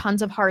do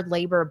tons of hard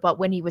labor, but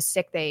when he was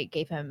sick, they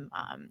gave him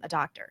a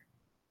doctor.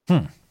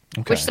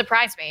 Okay. Which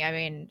surprised me. I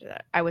mean,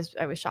 I was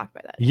shocked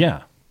by that.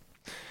 Yeah.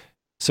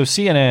 So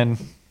CNN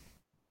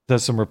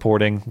does some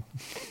reporting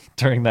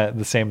during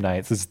the same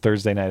night. This is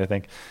Thursday night, I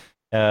think.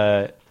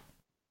 And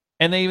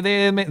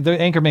the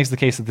anchor makes the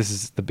case that this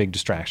is the big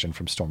distraction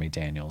from Stormy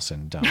Daniels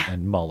and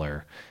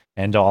Mueller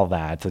and all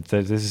that. That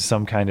this is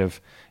some kind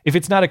of, if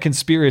it's not a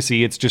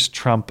conspiracy, it's just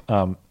Trump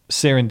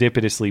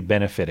serendipitously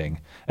benefiting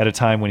at a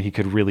time when he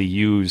could really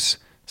use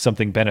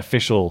something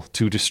beneficial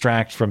to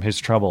distract from his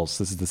troubles.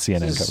 This is the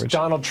CNN coverage.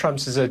 Donald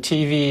Trump's is a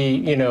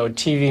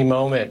TV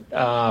moment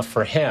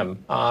for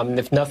him.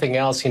 If nothing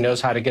else, he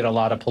knows how to get a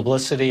lot of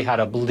publicity, how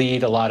to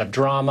bleed a lot of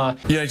drama.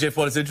 Jeff,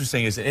 what is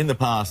interesting is in the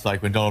past,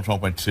 like when Donald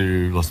Trump went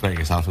to Las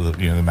Vegas after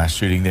the mass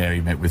shooting there,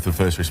 he met with the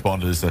first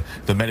responders,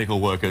 the medical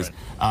workers,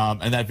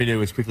 and that video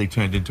was quickly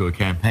turned into a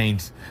campaign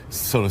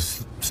sort of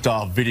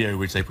style video,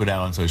 which they put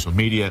out on social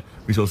media.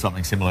 We saw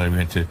something similar. We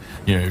went to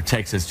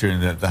Texas during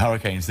the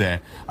hurricanes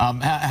there.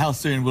 How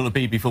soon will it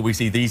be before we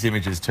see these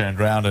images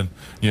turned around and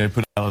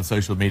put out on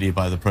social media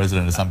by the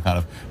president as some kind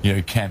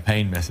of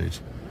campaign message?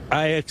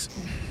 I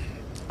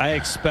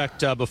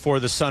expect before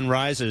the sun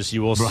rises,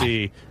 you will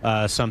see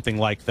something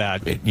like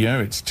that.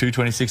 It's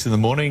 2:26 in the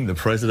morning. The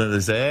president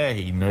is there.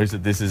 He knows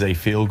that this is a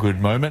feel-good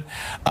moment.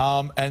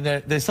 And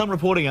there's some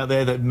reporting out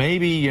there that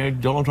maybe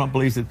Donald Trump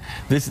believes that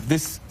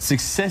this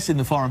success in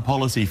the foreign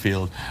policy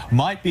field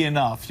might be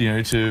enough,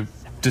 to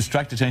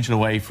distract attention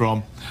away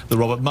from the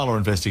Robert Mueller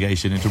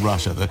investigation into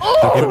Russia, the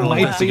criminal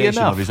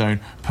investigation of his own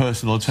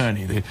personal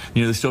attorney,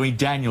 the Stormy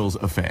Daniels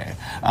affair.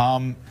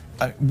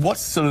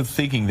 What's sort of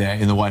thinking there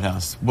in the White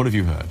House? What have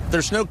you heard?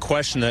 There's no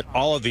question that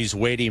all of these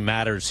weighty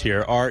matters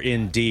here are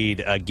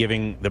indeed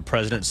giving the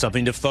president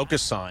something to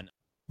focus on.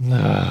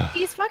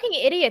 These fucking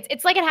idiots.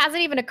 It's like it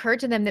hasn't even occurred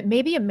to them that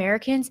maybe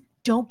Americans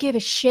don't give a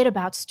shit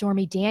about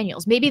Stormy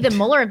Daniels. Maybe the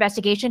Mueller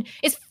investigation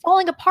is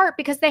falling apart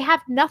because they have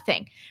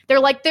nothing.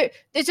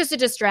 It's just a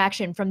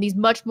distraction from these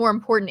much more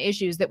important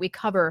issues that we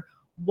cover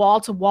wall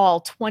to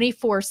wall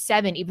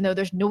 24/7, even though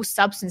there's no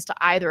substance to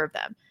either of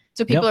them.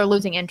 So people are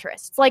losing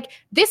interest. It's like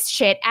this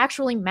shit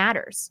actually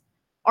matters.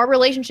 Our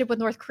relationship with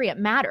North Korea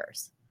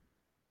matters.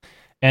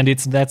 And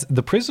that's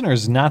the prisoner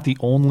is not the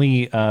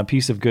only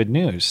piece of good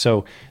news.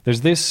 So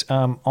there's this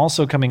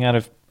also coming out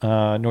of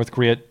North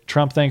Korea.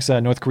 Trump thanks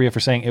North Korea for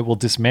saying it will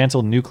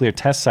dismantle nuclear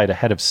test site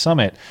ahead of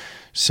summit.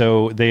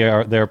 So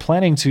they're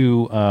planning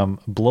to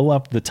blow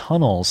up the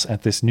tunnels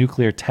at this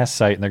nuclear test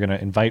site, and they're going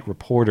to invite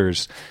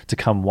reporters to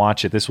come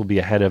watch it. This will be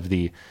ahead of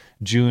the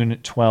June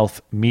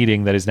 12th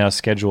meeting that is now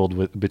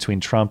scheduled between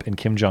Trump and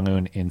Kim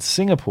Jong-un in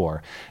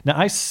Singapore. Now,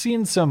 I've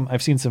seen some.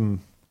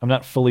 I'm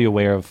not fully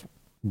aware of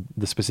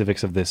the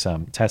specifics of this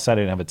test site.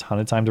 I didn't have a ton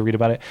of time to read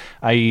about it.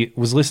 I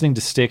was listening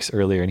to Styx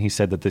earlier, and he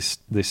said that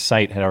this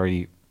site had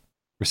already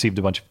received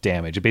a bunch of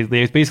damage.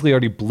 They basically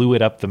already blew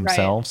it up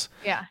themselves.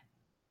 Right. Yeah.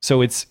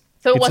 So it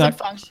wasn't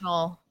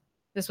functional.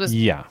 This was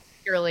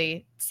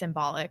purely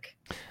symbolic.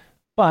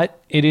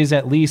 But it is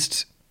at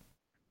least,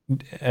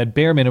 at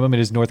bare minimum, it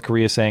is North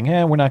Korea saying,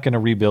 we're not going to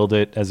rebuild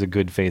it as a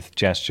good faith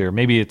gesture.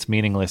 Maybe it's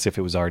meaningless if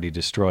it was already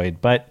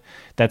destroyed, but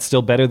that's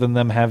still better than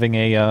them having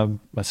a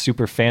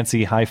super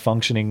fancy,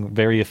 high-functioning,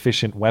 very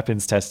efficient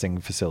weapons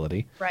testing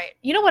facility. Right.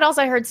 You know what else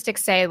I heard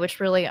Styx say, which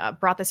really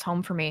brought this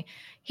home for me?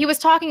 He was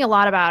talking a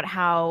lot about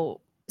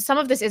how some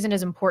of this isn't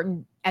as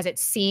important as it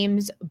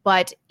seems,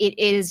 but it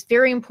is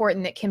very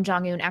important that Kim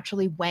Jong-un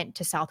actually went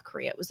to South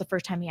Korea. It was the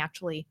first time he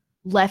actually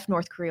left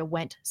North Korea,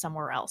 went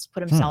somewhere else,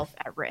 put himself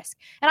at risk.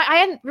 And I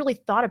hadn't really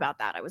thought about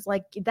that. I was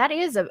like, that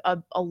is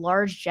a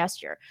large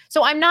gesture.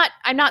 So I'm not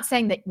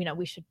saying that,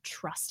 we should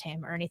trust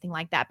him or anything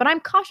like that, but I'm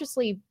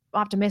cautiously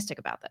optimistic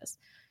about this.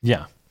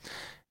 Yeah.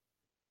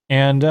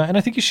 And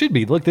I think you should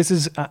be. Look, this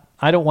is,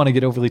 I don't want to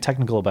get overly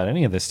technical about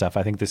any of this stuff.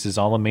 I think this is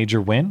all a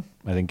major win.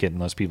 I think getting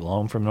those people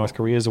home from North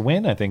Korea is a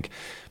win. I think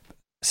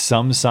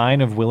some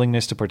sign of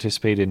willingness to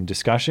participate in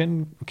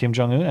discussion, Kim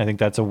Jong-un, I think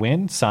that's a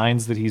win.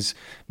 Signs that he's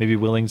maybe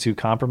willing to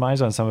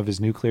compromise on some of his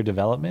nuclear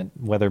development,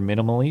 whether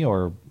minimally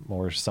or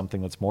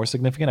something that's more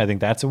significant. I think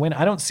that's a win.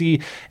 I don't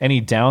see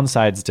any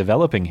downsides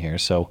developing here.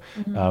 So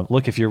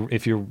look, if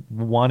you're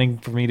wanting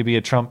for me to be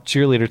a Trump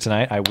cheerleader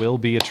tonight, I will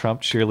be a Trump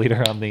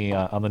cheerleader on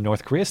the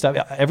North Korea stuff.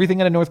 Everything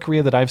out of North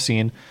Korea that I've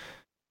seen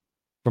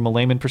from a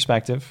layman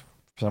perspective,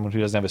 someone who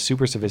doesn't have a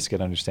super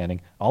sophisticated understanding,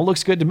 all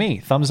looks good to me.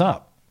 Thumbs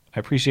up. I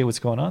appreciate what's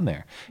going on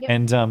there.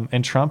 Yep.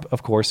 And Trump,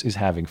 of course, is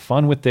having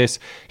fun with this.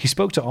 He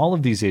spoke to all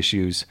of these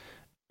issues,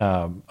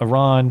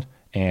 Iran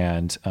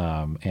and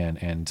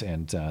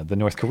the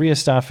North Korea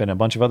stuff and a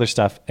bunch of other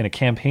stuff in a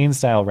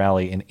campaign-style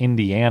rally in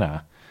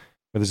Indiana,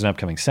 where there's an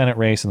upcoming Senate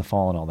race in the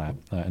fall and all that,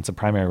 and some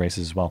primary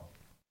races as well.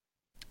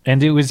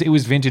 And it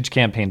was vintage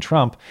campaign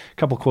Trump. A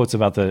couple quotes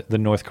about the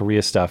North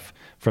Korea stuff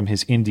from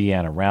his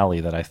Indiana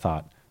rally that I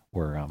thought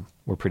were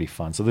pretty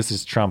fun. So this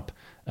is Trump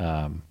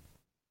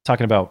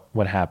talking about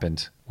what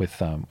happened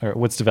with or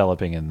what's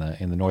developing in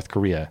the North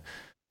Korea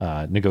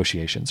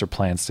negotiations or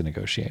plans to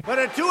negotiate. But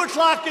at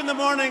 2:00 in the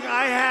morning,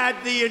 I had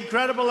the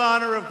incredible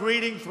honor of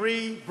greeting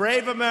 3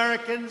 brave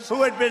Americans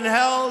who had been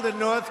held in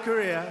North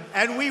Korea,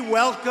 and we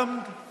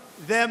welcomed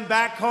them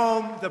back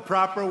home the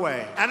proper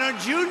way. And on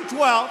June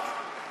 12th,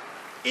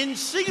 in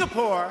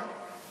Singapore,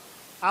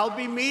 I'll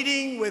be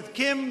meeting with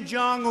Kim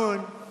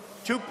Jong-un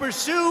to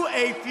pursue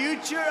a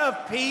future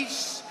of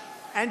peace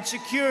and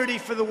security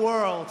for the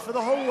world, for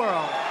the whole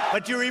world.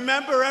 But you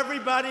remember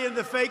everybody in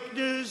the fake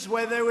news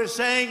where they were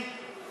saying,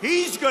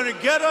 he's going to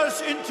get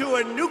us into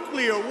a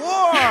nuclear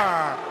war.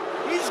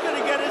 He's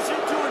going to get us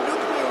into a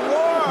nuclear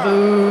war.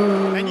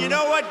 Boom. And you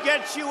know what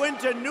gets you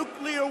into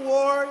nuclear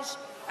wars?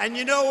 And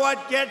you know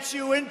what gets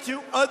you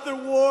into other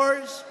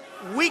wars?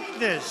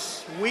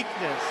 Weakness.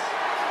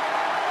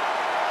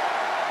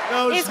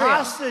 Those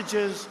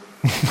hostages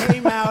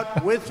came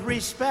out with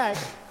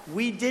respect.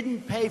 We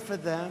didn't pay for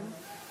them.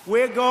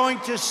 We're going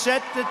to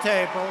set the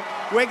table.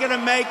 We're going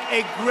to make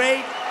a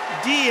great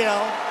deal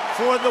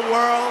for the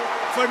world,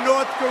 for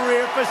North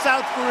Korea, for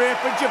South Korea,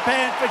 for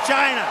Japan, for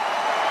China.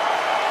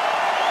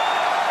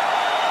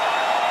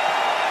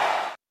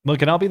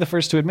 Look, and I'll be the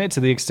first to admit,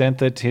 to the extent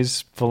that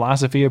his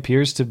philosophy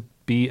appears to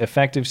be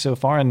effective so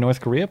far in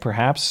North Korea,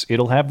 perhaps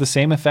it'll have the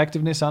same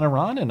effectiveness on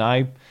Iran, and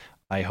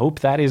I hope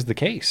that is the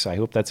case. I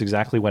hope that's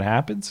exactly what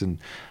happens. And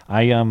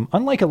I,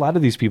 unlike a lot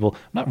of these people,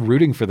 I'm not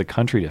rooting for the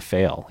country to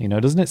fail.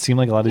 Doesn't it seem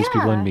like a lot of these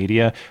people in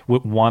media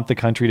would want the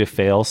country to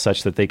fail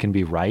such that they can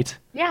be right?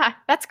 Yeah,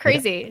 that's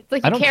crazy. It's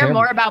like you care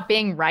more about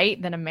being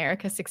right than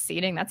America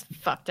succeeding. That's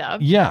fucked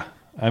up. Yeah.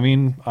 I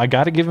mean, I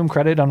got to give him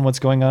credit on what's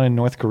going on in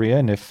North Korea.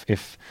 And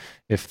if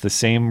the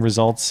same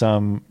results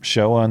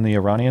show on the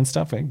Iranian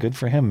stuff, good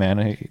for him,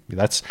 man.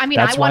 That's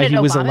why he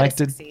was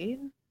elected. To succeed.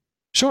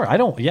 Sure. I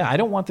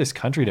don't want this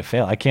country to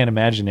fail. I can't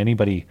imagine that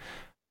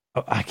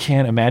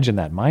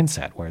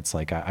mindset where it's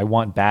like, I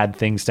want bad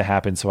things to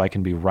happen so I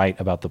can be right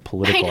about the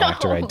political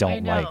actor I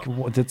don't like.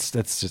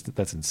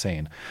 That's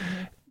insane.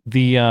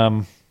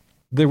 Mm-hmm.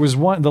 There was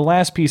the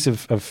last piece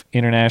of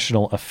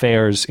international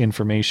affairs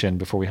information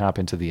before we hop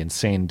into the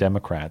insane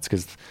Democrats,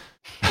 because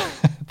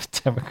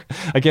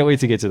I can't wait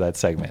to get to that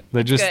segment.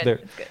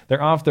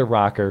 They're off their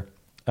rocker.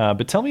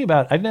 But tell me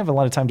about, I didn't have a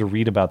lot of time to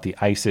read about the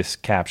ISIS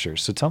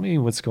captures. So tell me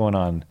what's going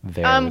on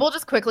there. We'll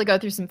just quickly go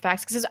through some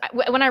facts, because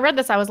when I read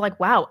this, I was like,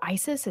 wow,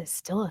 ISIS is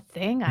still a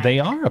thing? They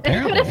are,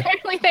 apparently.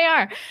 Apparently they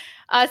are.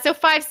 So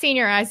 5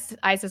 senior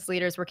ISIS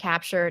leaders were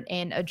captured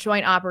in a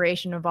joint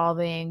operation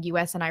involving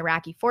U.S. and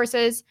Iraqi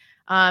forces.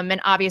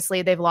 And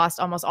obviously, they've lost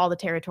almost all the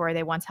territory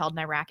they once held in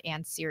Iraq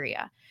and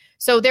Syria.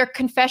 So their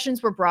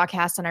confessions were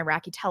broadcast on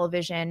Iraqi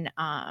television.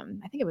 I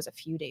think it was a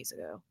few days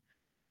ago.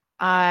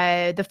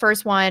 The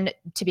first one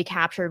to be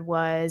captured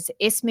was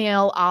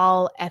Ismail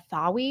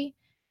al-Athawi,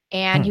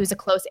 and he was a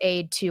close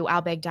aide to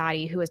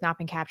al-Baghdadi, who has not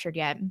been captured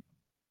yet.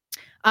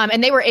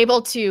 And they were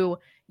able to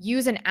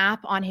use an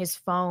app on his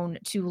phone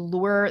to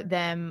lure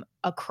them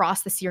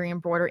across the Syrian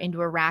border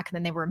into Iraq, and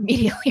then they were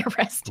immediately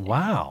arrested.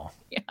 Wow.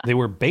 Yeah. They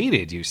were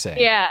baited, you say?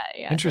 Yeah.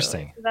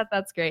 Interesting. Totally.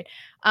 That's great.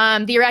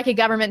 The Iraqi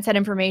government said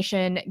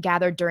information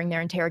gathered during their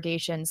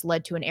interrogations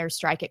led to an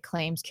airstrike it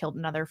claims killed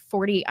another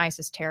 40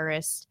 ISIS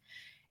terrorists.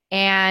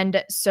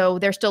 And so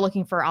they're still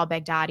looking for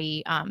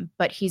al-Baghdadi,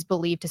 but he's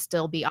believed to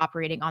still be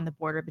operating on the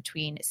border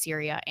between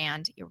Syria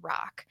and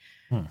Iraq.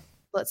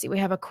 Let's see. We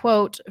have a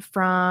quote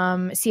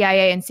from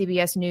CIA and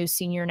CBS News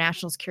senior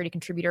national security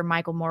contributor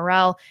Michael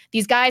Morrell.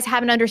 These guys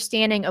have an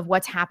understanding of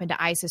what's happened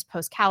to ISIS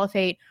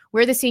post-caliphate,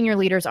 where the senior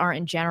leaders are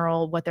in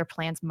general, what their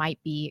plans might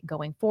be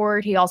going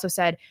forward. He also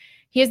said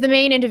he is the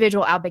main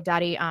individual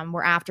al-Baghdadi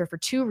we're after for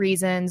 2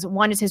 reasons.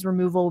 One is his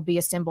removal will be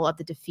a symbol of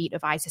the defeat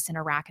of ISIS in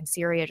Iraq and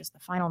Syria, just the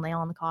final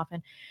nail in the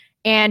coffin.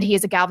 And he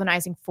is a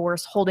galvanizing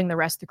force holding the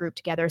rest of the group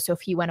together. So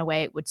if he went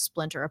away, it would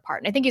splinter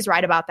apart. And I think he's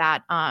right about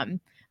that.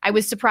 I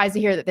was surprised to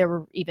hear that there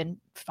were even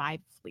 5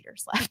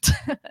 leaders left.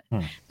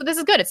 So this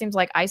is good. It seems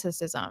like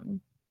ISIS is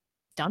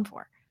done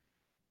for.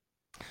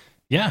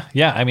 Yeah.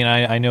 I mean,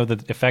 I know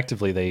that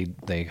effectively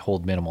they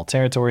hold minimal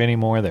territory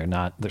anymore. They're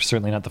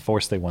certainly not the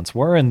force they once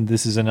were. And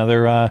this is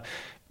another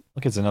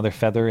it's another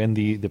feather in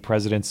the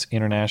president's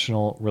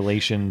international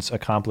relations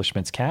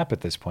accomplishments cap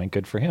at this point.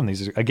 Good for him.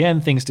 These are,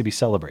 again, things to be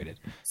celebrated.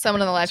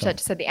 Someone in the live chat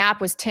just said the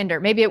app was Tinder.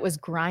 Maybe it was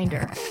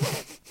Grindr.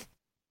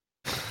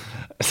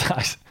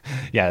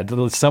 Yeah,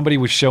 somebody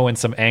was showing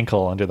some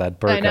ankle under that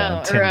burqa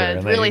on Tinder,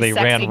 and really they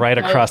ran right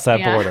across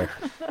that border.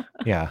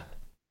 Yeah.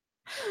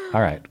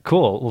 All right,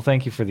 cool. Well,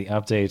 thank you for the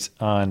update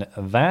on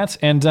that.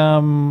 And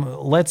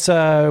let's.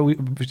 We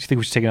think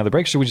we should take another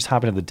break? Should we just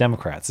hop into the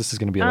Democrats? This is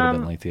going to be a little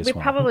bit lengthy as well.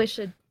 We probably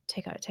should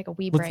take a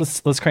wee break.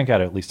 Let's crank out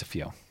at least a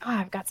few. Oh,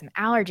 I've got some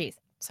allergies.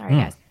 Sorry,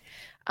 guys.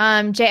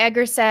 Jay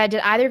Edgar said, did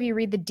either of you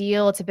read the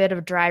deal? It's a bit of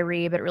a dry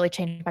read, but it really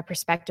changed my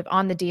perspective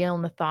on the deal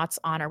and the thoughts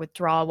on our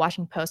withdrawal.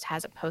 Washington Post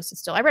has it posted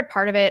still. I read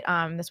part of it.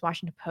 I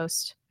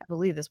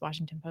believe this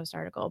Washington Post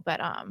article, but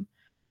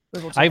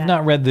I've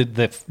not read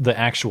the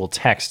actual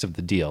text of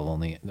the deal,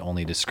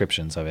 only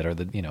descriptions of it, or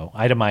the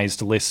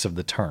itemized lists of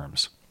the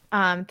terms.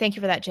 Thank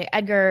you for that, Jay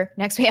Edgar.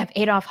 Next, we have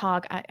Adolf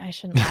Hogg. I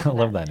shouldn't laugh at I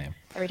love that name.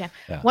 Every time.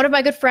 Yeah. One of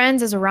my good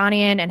friends is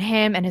Iranian, and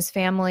him and his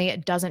family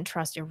doesn't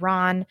trust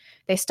Iran.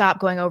 They stopped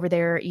going over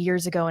there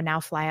years ago and now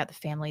fly out the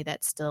family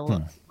that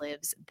still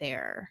lives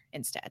there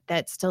instead.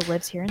 That still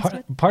lives here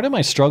instead. Part of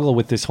my struggle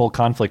with this whole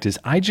conflict is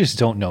I just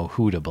don't know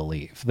who to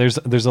believe. There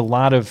is a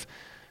lot of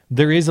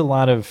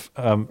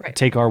right.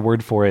 Take our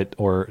word for it,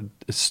 or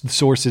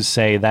sources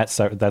say that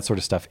sort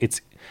of stuff.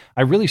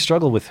 I really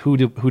struggle with who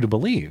to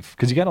believe,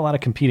 because you got a lot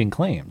of competing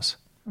claims.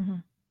 Mm-hmm.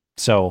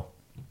 So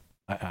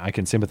I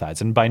can sympathize,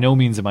 and by no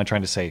means am I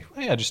trying to say,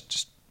 oh, yeah,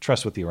 just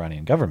trust what the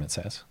Iranian government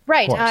says.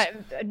 Right.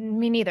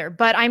 Me neither.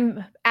 But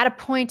I'm at a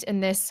point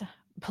in this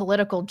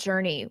political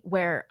journey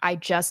where I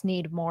just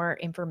need more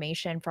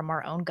information from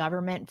our own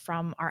government,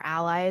 from our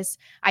allies.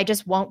 I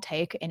just won't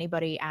take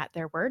anybody at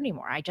their word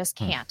anymore. I just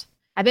can't.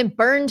 I've been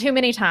burned too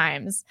many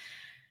times.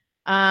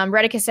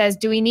 Redicus says,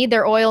 do we need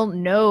their oil?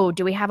 No.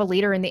 Do we have a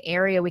leader in the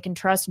area we can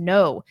trust?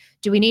 No.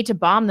 Do we need to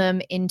bomb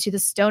them into the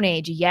Stone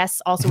Age?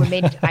 Yes. Also, we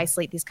may need to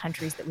isolate these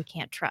countries that we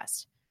can't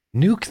trust.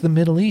 Nuke the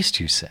Middle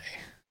East, you say?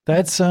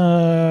 That's,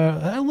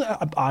 I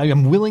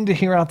am willing to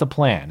hear out the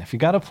plan. If you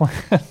got a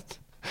plan,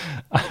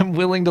 I'm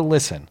willing to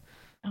listen.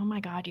 Oh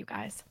my God, you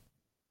guys.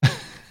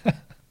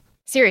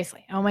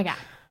 Seriously. Oh my God.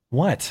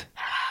 What?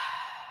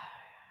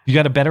 You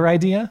got a better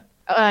idea?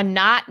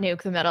 Not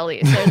nuke the Middle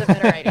East. There's a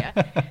better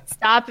idea.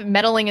 Stop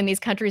meddling in these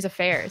countries'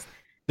 affairs.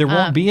 There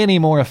won't be any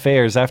more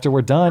affairs after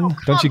we're done.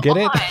 Don't you get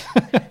it?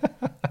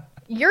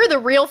 You're the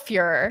real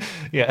Fuhrer.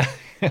 Yeah.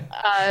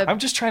 I'm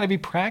just trying to be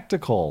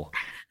practical.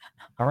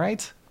 All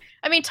right?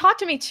 I mean, talk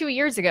to me 2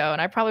 years ago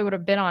and I probably would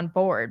have been on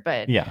board,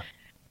 but yeah,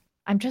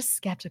 I'm just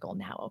skeptical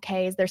now,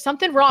 okay? Is there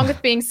something wrong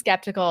with being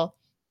skeptical?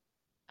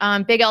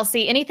 Big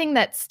LC, anything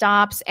that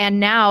stops, and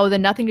now the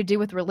nothing to do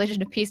with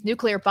religion of peace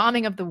nuclear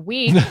bombing of the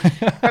week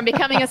from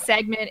becoming a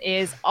segment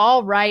is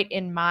all right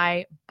in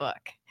my book.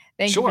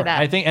 Thank you for that.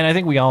 I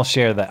think we all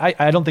share that.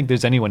 I don't think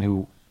there's anyone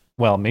who,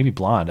 well, maybe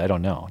Blonde, I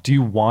don't know. Do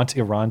you want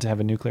Iran to have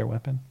a nuclear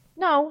weapon?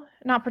 No,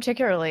 not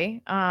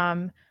particularly.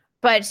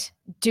 But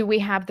do we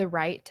have the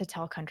right to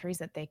tell countries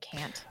that they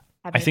can't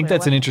have I think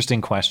that's an interesting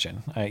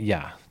question.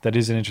 Yeah, that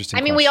is an interesting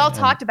question. I mean, we all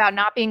talked about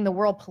not being the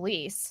world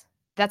police.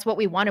 That's what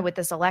we wanted with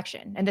this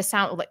election. And it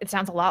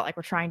sounds a lot like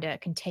we're trying to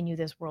continue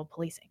this world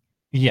policing.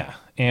 Yeah,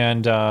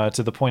 and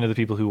to the point of the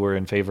people who were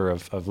in favor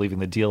of leaving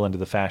the deal into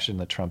the fashion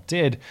that Trump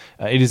did,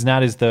 it is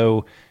not as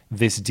though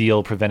this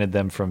deal prevented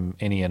them from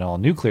any and all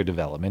nuclear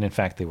development. In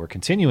fact, they were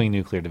continuing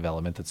nuclear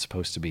development that's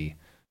supposed to be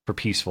for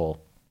peaceful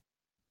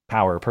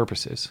power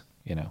purposes,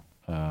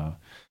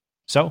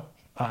 So,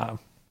 I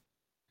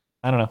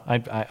don't know.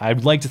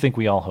 I'd like to think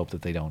we all hope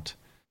that they don't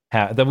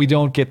that we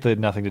don't get the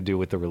nothing to do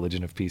with the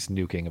religion of peace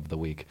nuking of the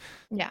week.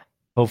 Yeah.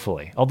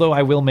 Hopefully. Although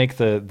I will make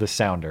the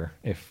sounder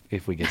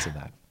if we get to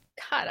that.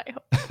 God, I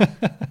hope.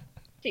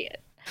 See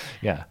it.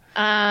 Yeah.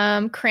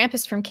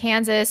 Krampus from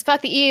Kansas.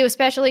 Fuck the EU,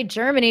 especially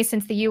Germany,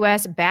 since the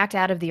U.S. backed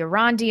out of the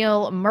Iran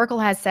deal. Merkel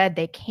has said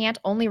they can't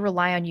only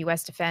rely on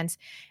U.S. defense.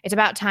 It's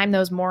about time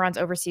those morons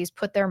overseas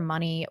put their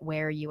money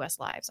where U.S.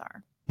 lives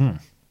are.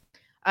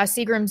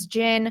 Seagram's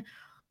Gin.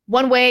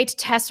 One way to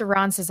test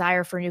Iran's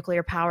desire for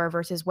nuclear power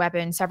versus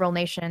weapons, several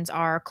nations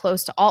are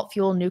close to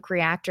alt-fuel nuke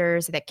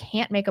reactors that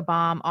can't make a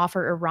bomb,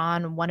 offer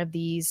Iran one of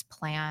these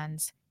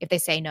plans. If they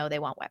say no, they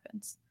want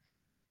weapons.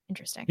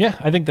 Interesting. Yeah,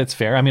 I think that's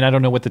fair. I mean, I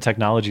don't know what the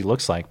technology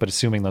looks like, but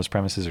assuming those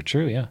premises are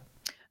true, yeah.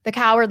 The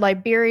coward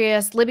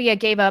Libya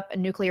gave up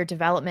nuclear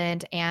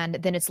development, and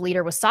then its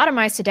leader was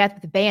sodomized to death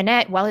with a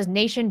bayonet while his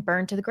nation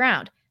burned to the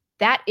ground.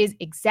 That is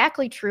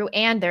exactly true.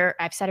 And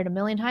I've said it a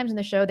million times in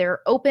the show, there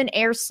are open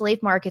air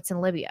slave markets in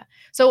Libya.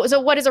 So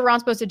what is Iran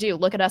supposed to do?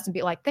 Look at us and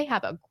be like, they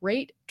have a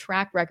great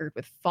track record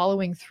with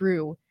following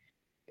through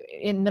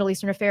in Middle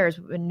Eastern affairs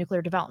in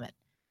nuclear development.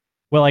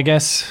 Well, I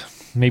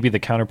guess maybe the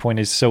counterpoint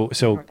is so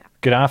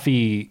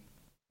Gaddafi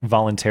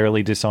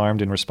voluntarily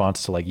disarmed in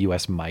response to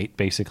U.S. might,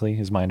 basically,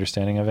 is my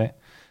understanding of it.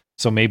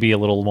 So maybe a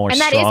little more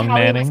strong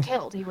manning. And that is how he was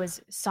killed. He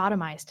was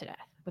sodomized to death.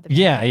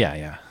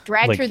 Yeah.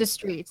 Dragged through the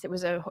streets. He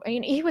was a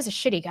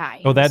shitty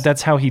guy.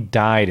 That's how he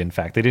died, in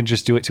fact. They didn't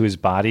just do it to his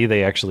body.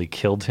 They actually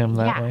killed him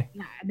that way.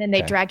 Yeah, and then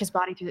they dragged his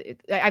body through.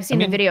 I've seen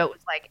the video. It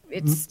was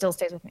it still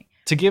stays with me.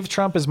 To give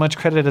Trump as much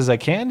credit as I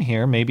can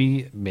here,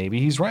 maybe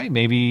he's right.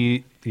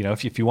 Maybe,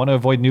 if you want to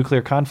avoid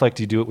nuclear conflict,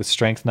 you do it with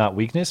strength, not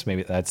weakness.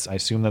 Maybe I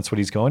assume that's what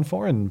he's going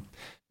for. And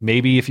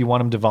maybe if you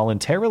want him to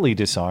voluntarily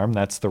disarm,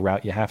 that's the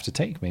route you have to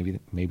take.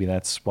 Maybe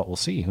that's what we'll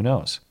see. Who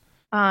knows?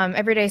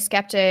 Everyday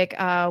skeptic.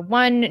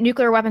 One,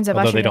 nuclear weapons have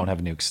Although they don't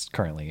have nukes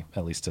currently,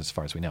 at least as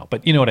far as we know.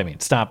 But you know what I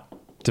mean. Stop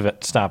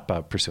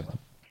pursuing them.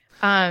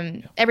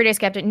 Everyday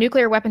skeptic.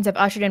 Nuclear weapons have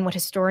ushered in what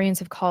historians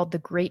have called the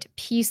Great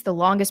Peace, the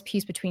longest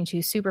peace between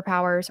between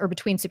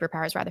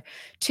superpowers, rather.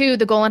 2,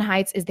 the Golan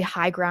Heights is the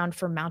high ground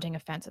for mounting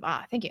offensive.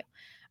 Thank you.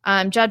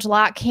 Judge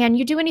Locke, can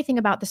you do anything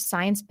about the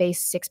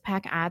science-based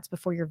six-pack ads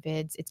before your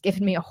vids? It's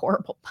given me a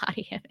horrible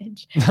body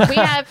image.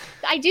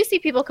 I do see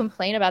people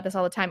complain about this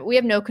all the time. We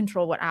have no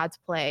control what ads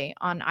play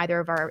on either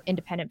of our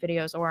independent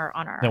videos or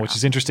on our... No, which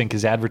is interesting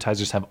because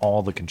advertisers have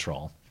all the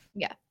control.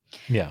 Yeah.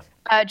 Yeah.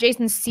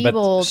 Jason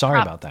Siebold. Sorry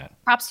about that.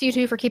 Props to you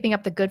two for keeping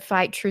up the good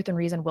fight. Truth and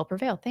reason will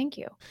prevail. Thank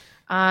you.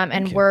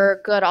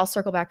 We're good. I'll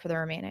circle back for the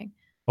remaining.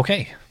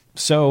 Okay.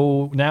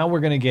 So now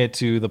we're going to get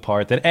to the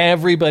part that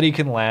everybody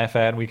can laugh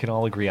at and we can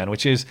all agree on,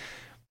 which is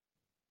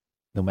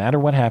no matter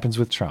what happens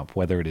with Trump,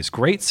 whether it is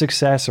great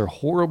success or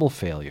horrible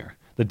failure,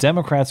 the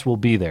Democrats will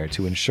be there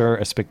to ensure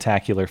a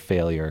spectacular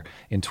failure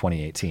in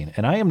 2018.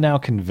 And I am now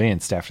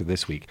convinced after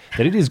this week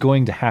that it is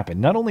going to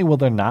happen. Not only will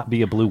there not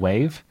be a blue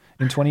wave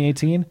in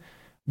 2018,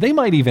 they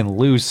might even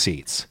lose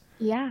seats.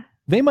 Yeah.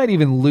 They might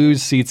even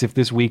lose seats if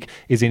this week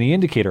is any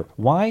indicator.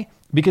 Why?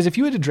 Because if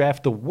you had to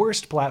draft the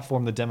worst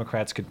platform the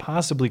Democrats could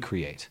possibly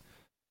create,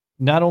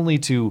 not only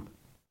to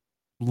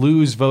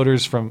lose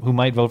voters who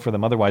might vote for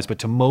them otherwise, but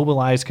to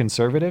mobilize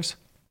conservatives,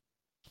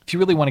 if you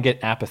really want to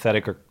get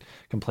apathetic or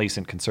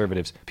complacent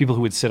conservatives, people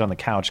who would sit on the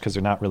couch because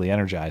they're not really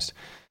energized,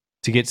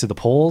 to get to the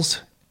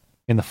polls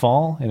in the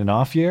fall in an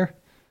off year,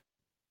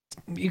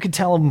 you could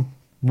tell them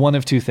one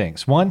of two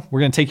things. One, we're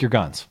going to take your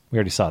guns. We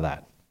already saw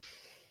that.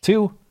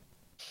 2,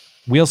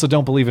 we also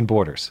don't believe in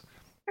borders.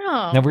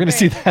 Now we're going to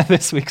see that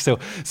this week. So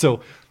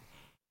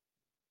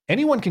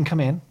anyone can come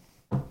in.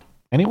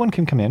 Anyone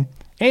can come in,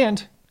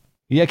 and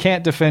you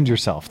can't defend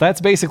yourself.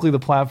 That's basically the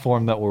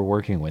platform that we're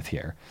working with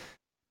here.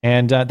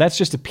 And that's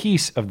just a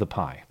piece of the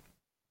pie.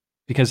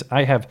 Because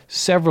I have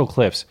several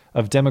clips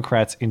of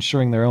Democrats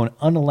ensuring their own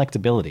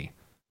unelectability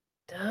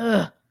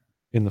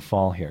in the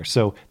fall here.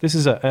 So this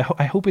is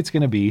I hope it's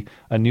going to be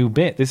a new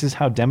bit. This is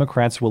how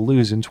Democrats will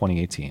lose in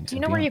 2018. Do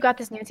you know where you got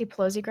this Nancy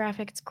Pelosi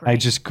graphic? It's great. I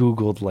just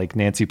Googled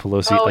Nancy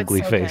Pelosi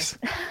ugly face.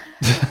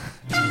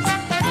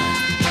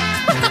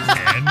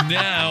 And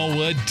now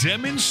a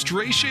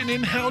demonstration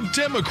in how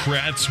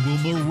Democrats will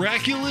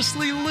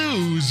miraculously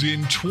lose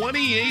in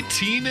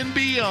 2018 and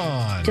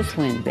beyond. Just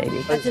win, baby.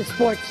 That's a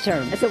sports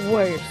term. That's a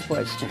Warrior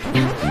sports term.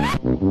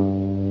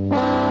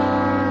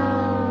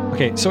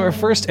 Okay, so our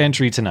first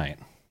entry tonight,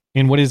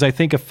 in what is, I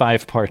think, a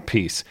 5-part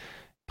piece.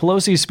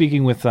 Pelosi is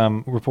speaking with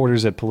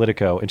reporters at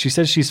Politico, and she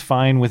says she's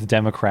fine with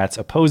Democrats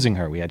opposing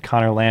her. We had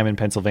Connor Lamb in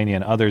Pennsylvania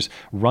and others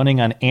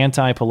running on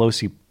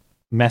anti-Pelosi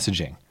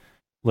messaging.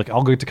 Look,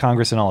 I'll go to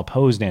Congress and I'll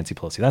oppose Nancy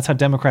Pelosi. That's how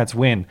Democrats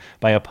win,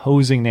 by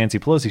opposing Nancy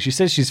Pelosi. She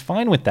says she's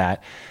fine with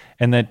that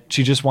and that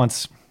she just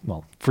wants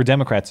well, for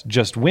Democrats,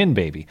 just win,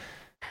 baby.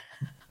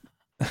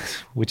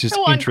 Which is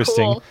So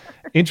interesting. uncool.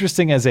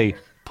 Interesting as a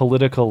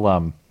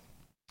political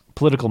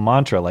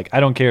mantra. Like, I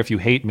don't care if you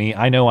hate me.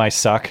 I know I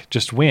suck.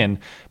 Just win.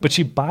 But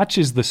she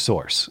botches the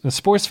source. The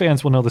sports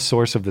fans will know the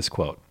source of this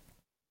quote.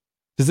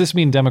 Does this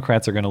mean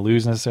Democrats are going to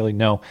lose necessarily?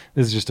 No,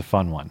 this is just a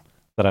fun one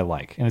that I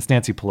like. And it's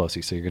Nancy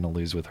Pelosi, so you're going to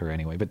lose with her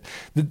anyway. But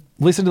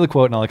listen to the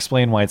quote, and I'll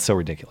explain why it's so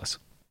ridiculous.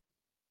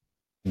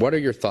 What are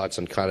your thoughts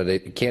on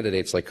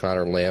candidates like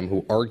Connor Lamb,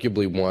 who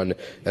arguably won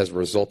as a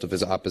result of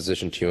his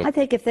opposition to him? I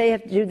think if they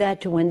have to do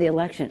that to win the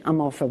election, I'm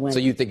all for winning. So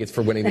you think it's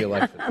for winning the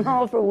election? I'm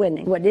all for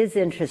winning. What is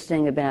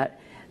interesting about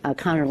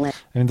Connor Lamb?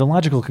 I mean, the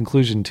logical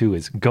conclusion, too,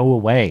 is go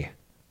away.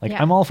 Like,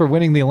 Yeah. I'm all for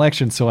winning the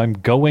election, so I'm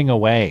going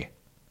away.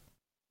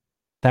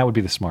 That would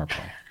be the smart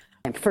play.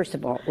 And first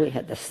of all, we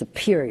had the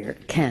superior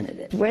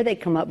candidate. Where they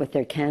come up with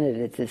their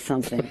candidates is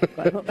something.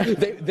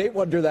 They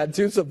wonder that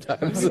too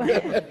sometimes.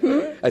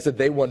 I said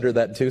they wonder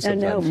that too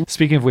sometimes. No.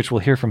 Speaking of which, we'll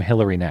hear from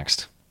Hillary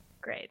next.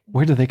 Great.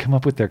 Where do they come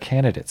up with their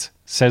candidates?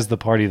 Says the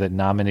party that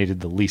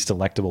nominated the least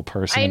electable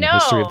person I in know. the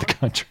history of the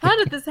country. How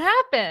did this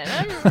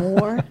happen?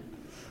 More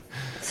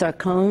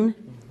Sarcone?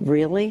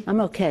 Really?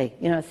 I'm okay.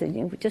 You know, I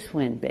said, just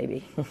win,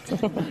 baby.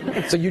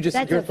 So you just,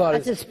 That's your thought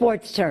is... That's a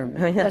sports term.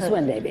 Just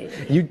win, baby.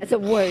 That's a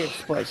warrior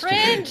sports term.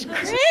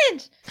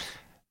 Cringe.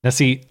 Now,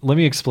 see, let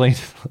me explain.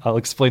 I'll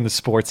explain the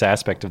sports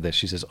aspect of this.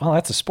 She says, oh,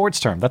 that's a sports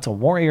term. That's a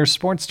warrior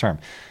sports term.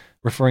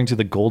 Referring to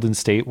the Golden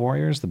State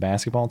Warriors, the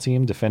basketball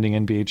team defending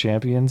NBA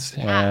champions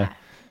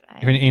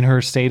in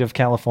her state of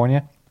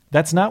California.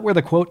 That's not where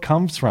the quote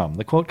comes from.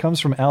 The quote comes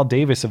from Al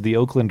Davis of the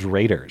Oakland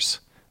Raiders,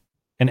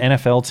 an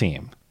NFL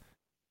team.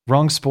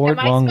 Wrong sport,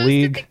 wrong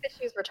league. I think that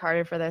she's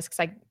retarded for this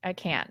because I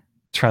can't.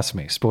 Trust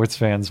me, sports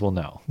fans will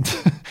know.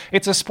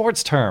 It's a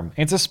sports term.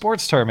 It's a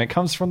sports term. It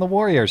comes from the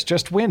Warriors.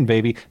 Just win,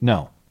 baby.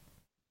 No.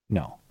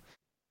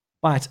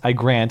 But I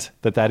grant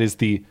that is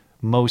the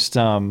most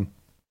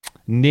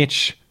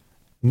niche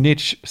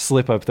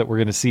slip up that we're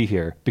going to see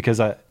here, because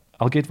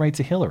I'll get right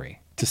to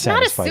Hillary to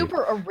satisfy you. Not a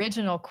super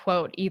original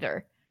quote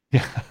either.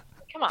 Yeah.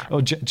 Come on.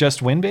 Oh,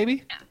 just win,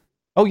 baby? Yeah.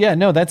 Oh, yeah.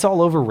 No, that's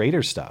all over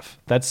Raiders stuff.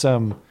 That's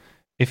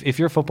If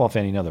you're a football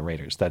fan, you know the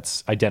Raiders.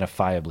 That's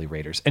identifiably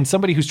Raiders. And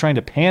somebody who's trying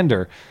to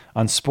pander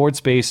on someone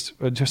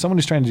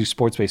who's trying to do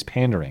sports-based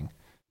pandering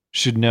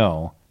should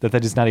know that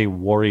is not a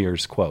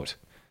Warriors quote.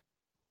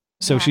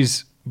 So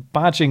she's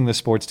botching the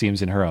sports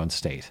teams in her own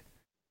state.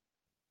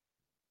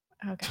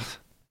 Okay.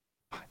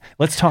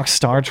 Let's talk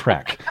Star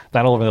Trek.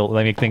 That'll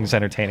make things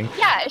entertaining.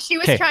 Yeah, she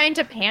was trying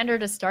to pander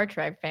to Star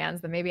Trek fans,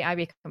 then maybe I'd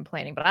be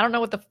complaining. But I don't know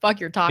what the fuck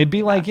you're talking about. It'd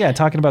be like,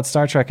 talking about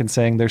Star Trek and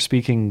saying they're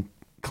speaking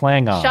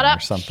Klingon Shut up,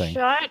 or something.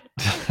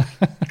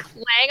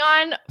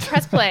 Klingon,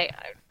 press play.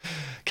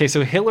 Okay,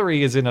 so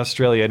Hillary is in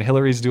Australia, and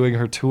Hillary's doing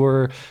her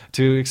tour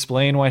to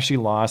explain why she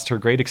lost, her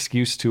great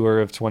excuse tour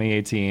of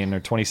 2018 or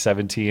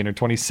 2017 or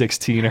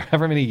 2016 or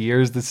however many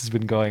years this has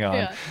been going on.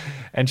 Yeah.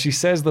 And she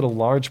says that a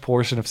large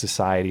portion of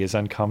society is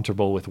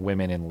uncomfortable with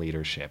women in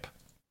leadership.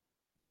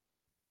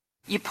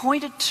 You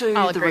pointed to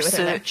the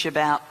research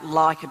about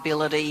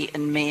likability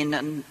in men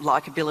and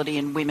likability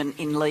in women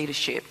in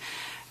leadership.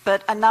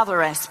 But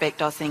another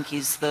aspect, I think,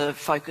 is the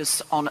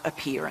focus on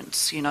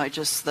appearance,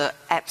 just the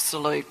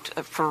absolute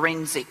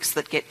forensics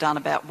that get done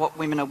about what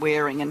women are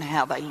wearing and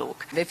how they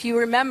look. If you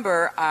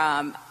remember,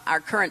 our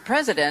current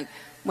president,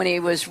 when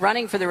he was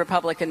running for the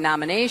Republican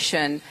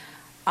nomination,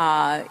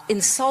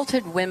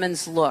 insulted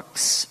women's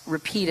looks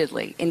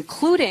repeatedly,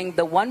 including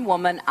the one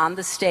woman on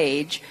the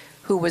stage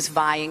who was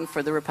vying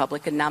for the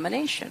Republican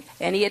nomination.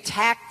 And he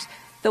attacked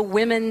the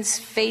women's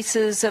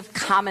faces of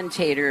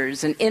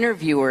commentators and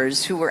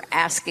interviewers who were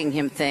asking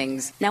him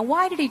things. Now,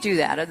 why did he do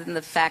that, other than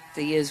the fact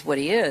that he is what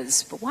he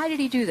is? But why did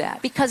he do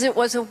that? Because it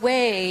was a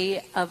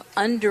way of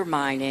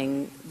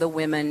undermining the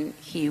women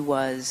he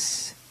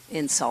was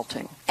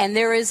insulting. And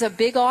there is a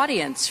big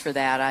audience for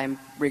that, I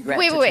regret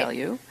to tell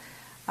you.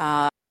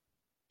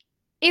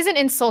 Isn't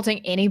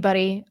insulting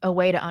anybody a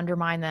way to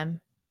undermine them?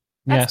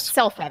 That's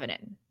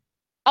self-evident.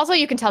 Also,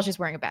 you can tell she's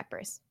wearing a back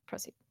brace.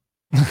 Proceed.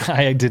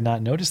 I did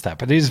not notice that,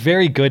 but it is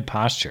very good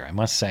posture, I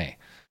must say.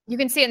 You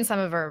can see it in some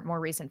of her more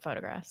recent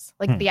photographs,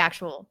 like the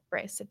actual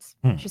brace.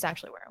 She's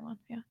actually wearing one.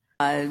 Yeah.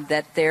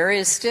 That there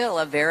is still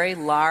a very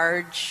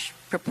large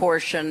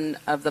proportion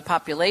of the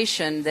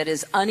population that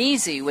is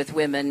uneasy with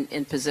women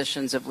in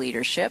positions of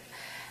leadership,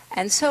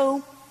 and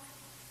so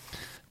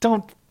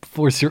don't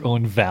force your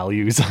own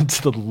values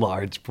onto the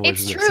large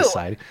portion of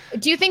society.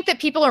 Do you think that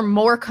people are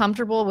more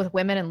comfortable with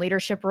women in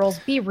leadership roles?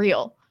 Be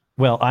real.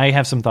 Well, I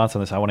have some thoughts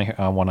on this. I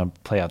want to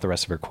play out the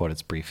rest of her quote.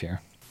 It's brief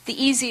here.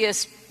 The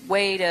easiest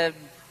way to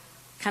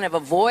kind of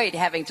avoid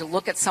having to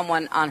look at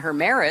someone on her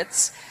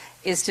merits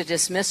is to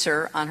dismiss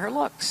her on her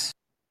looks.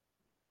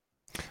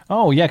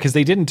 Oh, yeah, because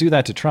they didn't do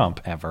that to Trump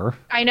ever.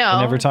 I know.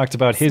 They never talked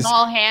about his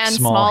small hands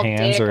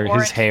dick, or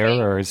his hair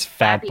or his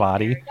fat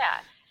body. Hair. Yeah.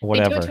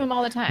 Whatever. They do it to him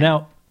all the time.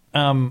 Now,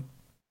 I'm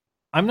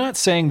not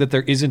saying that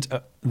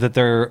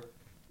there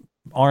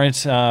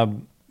aren't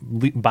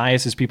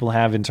biases people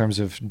have in terms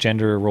of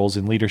gender roles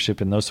in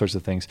leadership and those sorts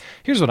of things.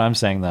 Here's what I'm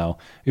saying, though.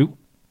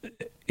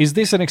 is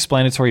this an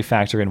explanatory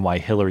factor in why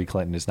Hillary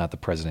Clinton is not the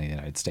president of the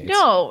United States?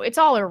 No, it's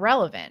all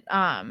irrelevant.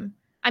 I'm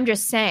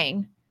just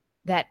saying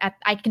that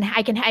I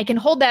can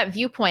hold that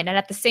viewpoint and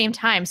at the same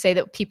time say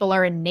that people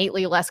are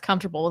innately less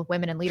comfortable with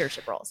women in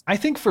leadership roles. I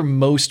think for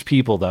most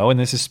people, though, and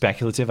this is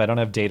speculative, I don't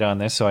have data on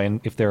this, so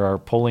if there are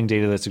polling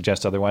data that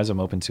suggests otherwise, I'm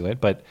open to it.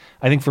 But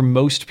I think for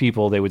most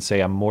people, they would say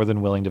I'm more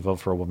than willing to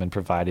vote for a woman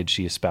provided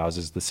she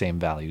espouses the same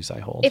values I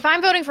hold. If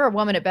I'm voting for a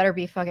woman, it better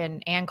be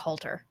fucking Ann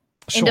Coulter.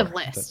 Sure, end of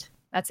list.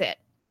 That's it.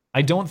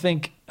 I don't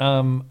think,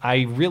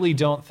 I really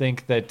don't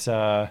think that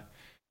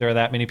there are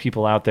that many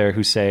people out there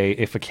who say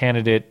if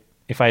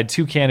I had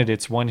two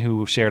candidates, one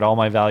who shared all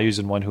my values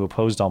and one who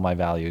opposed all my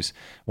values,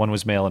 one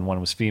was male and one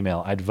was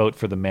female, I'd vote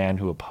for the man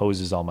who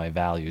opposes all my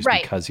values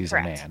because he's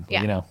a man.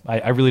 Yeah. You know,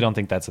 I really don't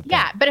think that's a thing.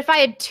 Yeah, but if I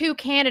had two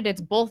candidates,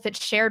 both that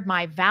shared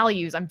my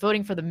values, I'm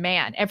voting for the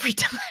man every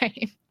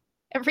time.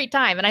 Every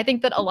time. And I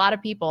think that a lot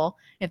of people,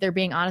 if they're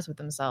being honest with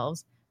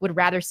themselves, would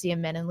rather see a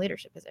men in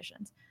leadership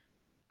positions.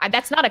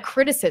 That's not a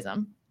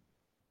criticism.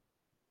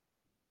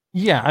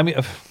 Yeah, I mean...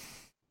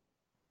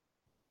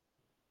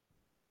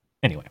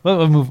 Anyway,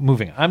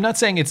 moving on. I'm not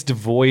saying it's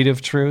devoid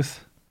of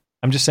truth.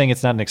 I'm just saying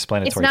it's not an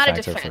explanatory factor.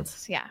 It's not a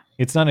defense, yeah.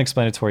 It's not an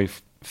explanatory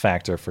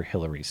factor for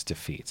Hillary's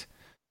defeat.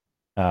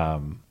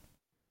 And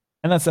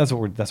that's what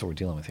we're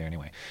dealing with here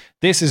anyway.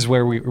 This is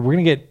where we're going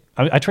to get...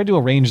 I tried to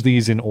arrange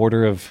these in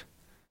order of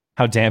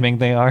how damning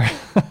they are.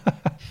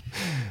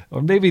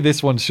 Or maybe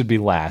this one should be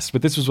last,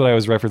 but this was what I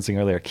was referencing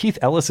earlier. Keith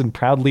Ellison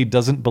proudly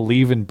doesn't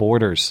believe in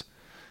borders.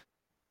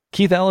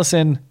 Keith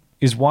Ellison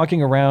is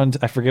walking around,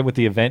 I forget what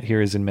the event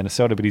here is in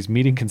Minnesota, but he's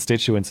meeting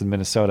constituents in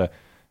Minnesota.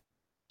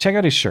 Check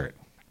out his shirt.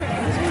 He's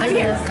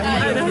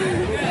got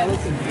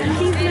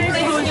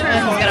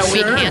a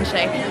weak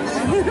handshake.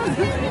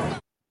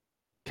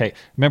 Okay,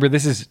 remember,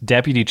 this is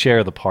deputy chair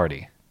of the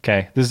party.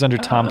 Okay, this is under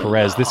Tom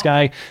Perez. This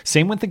guy,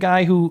 same with the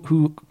guy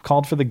who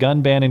called for the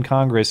gun ban in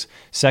Congress,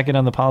 second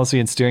on the policy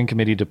and steering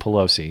committee to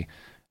Pelosi.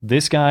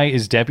 This guy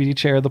is deputy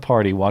chair of the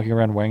party, walking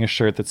around wearing a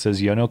shirt that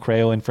says "Yo no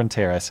creo en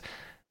fronteras,"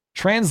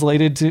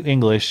 translated to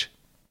English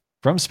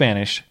from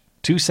Spanish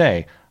to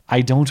say,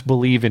 "I don't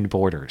believe in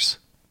borders."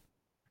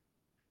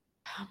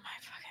 Oh my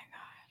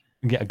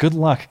fucking God. Yeah, good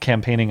luck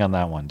campaigning on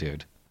that one,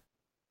 dude.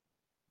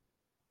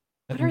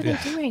 What are they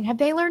doing? Have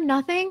they learned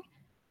nothing?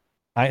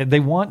 They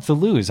want to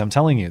lose. I'm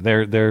telling you,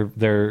 they're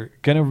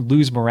going to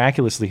lose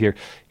miraculously here.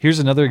 Here's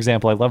another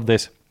example. I love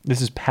this.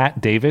 This is Pat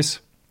Davis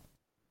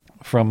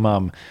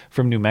from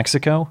New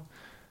Mexico,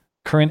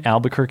 current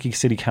Albuquerque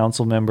City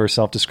Council member,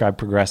 self-described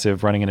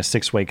progressive, running in a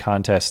 6-way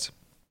contest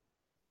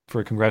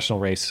for a congressional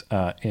race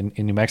in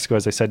New Mexico.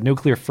 As I said, no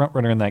clear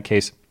frontrunner in that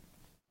case.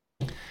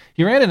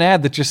 He ran an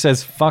ad that just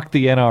says "fuck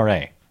the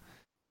NRA."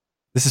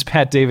 This is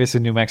Pat Davis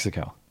in New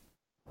Mexico.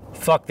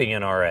 Fuck the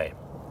NRA.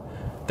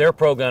 Their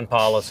pro-gun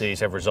policies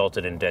have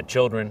resulted in dead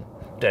children,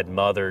 dead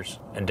mothers,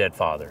 and dead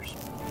fathers.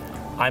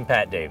 I'm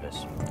Pat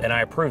Davis, and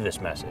I approve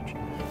this message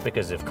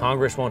because if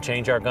Congress won't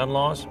change our gun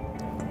laws,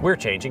 we're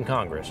changing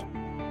Congress.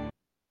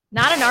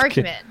 Not an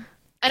argument.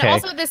 And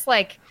also this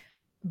like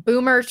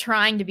boomer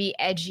trying to be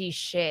edgy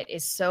shit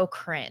is so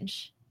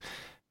cringe.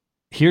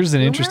 Here's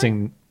an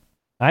interesting...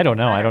 I don't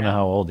know. I don't know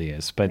how old he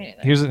is, but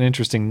here's an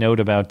interesting note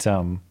about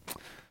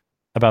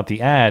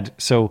the ad.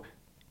 So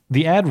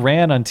the ad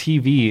ran on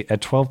TV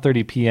at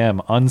 12:30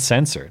 p.m.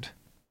 uncensored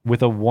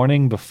with a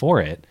warning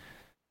before it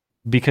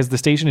because the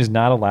station is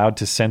not allowed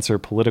to censor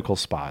political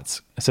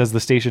spots. It says the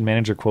station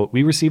manager, quote,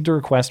 "We received a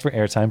request for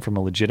airtime from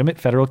a legitimate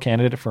federal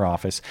candidate for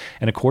office,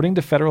 and according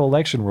to federal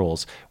election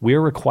rules, we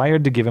are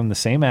required to give him the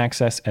same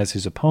access as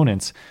his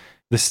opponents.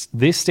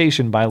 This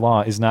station by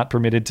law is not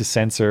permitted to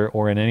censor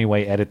or in any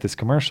way edit this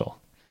commercial."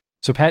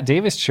 So Pat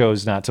Davis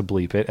chose not to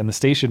bleep it, and the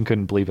station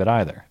couldn't bleep it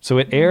either. So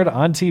it aired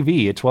on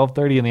TV at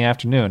 12:30 in the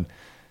afternoon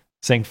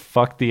saying,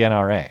 "Fuck the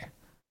NRA."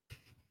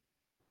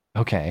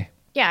 Okay.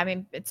 Yeah, I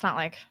mean, it's not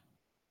like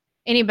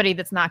anybody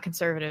that's not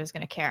conservative is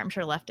going to care. I'm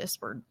sure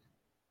leftists were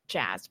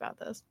jazzed about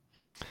this.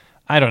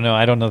 I don't know.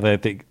 I don't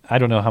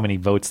know how many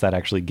votes that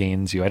actually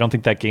gains you. I don't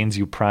think that gains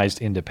you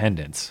prized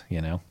independence, you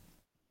know?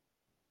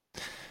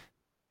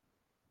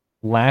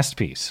 Last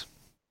piece.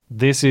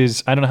 This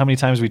is, I don't know how many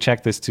times we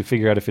check this to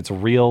figure out if it's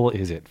real.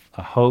 Is it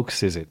a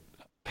hoax? Is it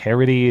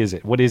parody?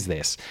 What is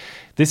this?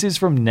 This is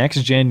from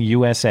Next Gen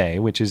USA,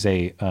 which is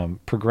a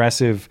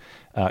progressive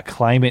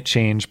climate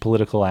change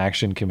political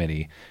action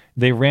committee.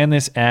 They ran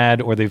this ad,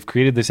 or they've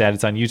created this ad.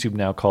 It's on YouTube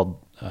now called,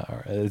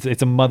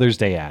 it's a Mother's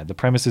Day ad. The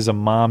premise is a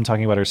mom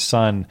talking about her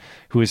son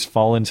who has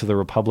fallen to the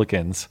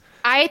Republicans.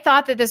 I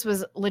thought that this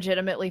was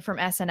legitimately from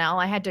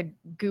SNL. I had to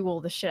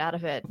Google the shit out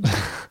of it.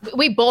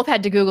 We both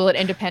had to Google it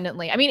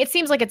independently. I mean, it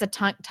seems like it's a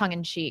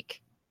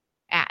tongue-in-cheek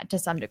ad to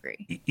some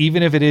degree.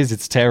 Even if it is,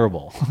 it's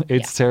terrible.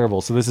 It's terrible.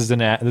 So this is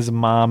this is a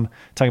mom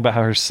talking about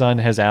how her son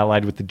has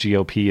allied with the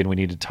GOP and we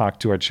need to talk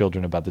to our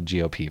children about the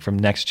GOP from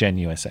Next Gen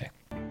USA.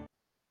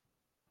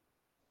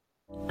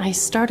 I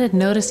started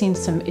noticing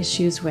some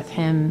issues with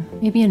him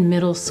maybe in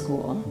middle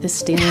school. The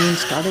stealing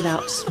started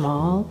out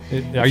small.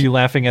 Are you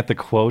laughing at the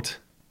quote?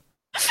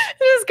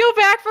 Just go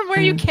back from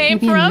where you came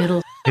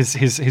from.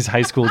 His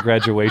high school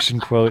graduation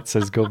quote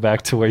says, "Go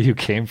back to where you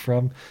came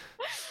from."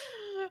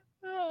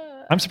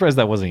 I'm surprised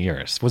that wasn't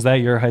yours. Was that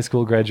your high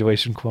school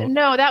graduation quote?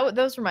 No,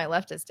 those were my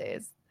leftist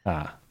days.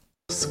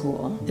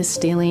 School. This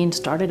Stalin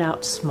started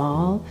out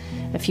small,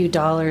 a few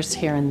dollars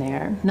here and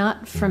there.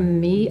 Not from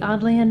me,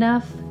 oddly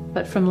enough,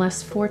 but from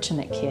less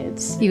fortunate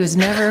kids. He was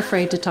never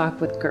afraid to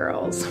talk with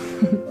girls.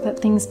 But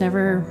things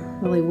never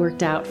really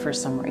worked out for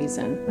some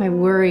reason. I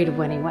worried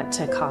when he went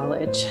to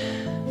college,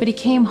 but he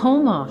came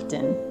home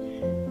often.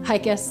 I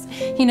guess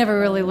he never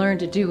really learned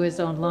to do his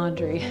own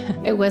laundry.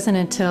 It wasn't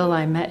until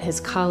I met his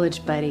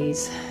college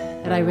buddies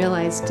that I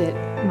realized it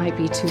might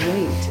be too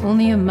late.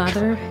 Only a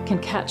mother can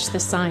catch the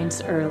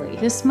signs early.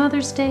 This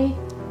Mother's Day,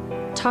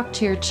 talk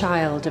to your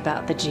child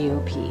about the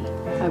GOP.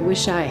 I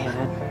wish I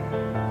had.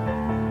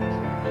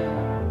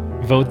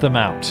 Vote them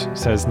out,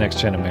 says Next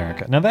Gen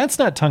America. Now, that's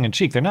not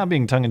tongue-in-cheek. They're not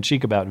being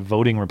tongue-in-cheek about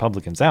voting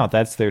Republicans out.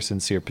 That's their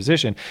sincere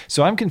position.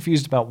 So I'm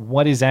confused about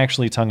what is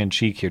actually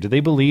tongue-in-cheek here. Do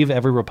they believe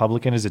every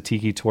Republican is a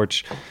Tiki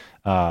Torch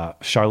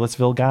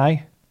Charlottesville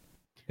guy?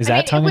 Is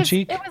that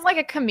tongue-in-cheek? It was like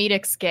a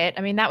comedic skit.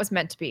 I mean, that was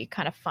meant to be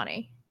kind of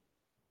funny.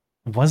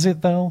 Was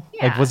it, though?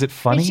 Yeah. Like, was it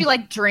funny? I mean, she,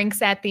 like,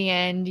 drinks at the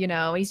end, you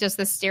know. He's just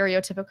the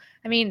stereotypical.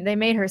 I mean, they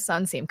made her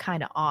son seem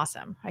kind of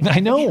awesome. I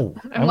know.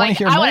 I'm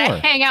like, I want to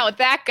hang out with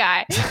that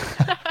guy.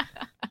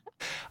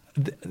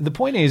 The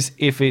point is,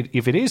 if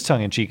it is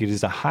tongue-in-cheek, it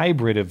is a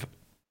hybrid of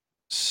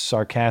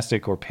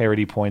sarcastic or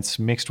parody points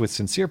mixed with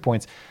sincere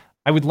points.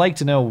 I would like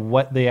to know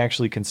what they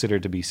actually consider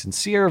to be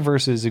sincere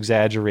versus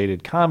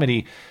exaggerated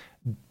comedy.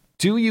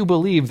 Do you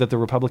believe that the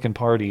Republican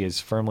Party is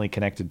firmly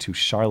connected to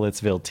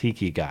Charlottesville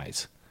Tiki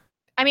guys?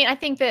 I mean, I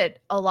think that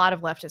a lot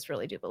of leftists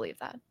really do believe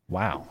that.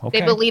 Wow. Okay.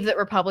 They believe that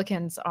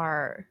Republicans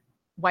are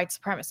white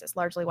supremacists,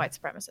 largely white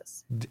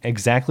supremacists.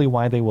 Exactly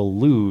why they will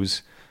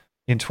lose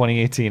in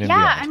 2018 and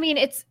beyond. Yeah, I mean,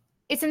 it's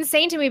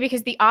insane to me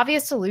because the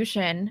obvious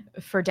solution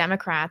for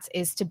Democrats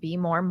is to be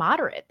more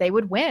moderate. They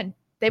would win.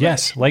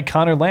 Yes, like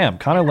Connor Lamb.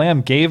 Connor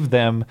Lamb gave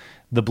them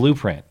the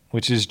blueprint,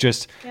 which is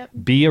just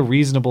be a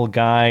reasonable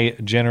guy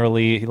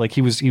generally. Like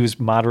he was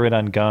moderate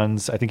on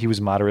guns. I think he was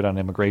moderate on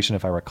immigration,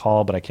 if I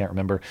recall, but I can't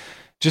remember.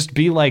 Just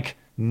be like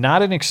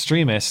not an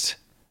extremist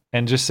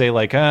and just say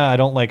like, I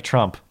don't like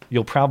Trump.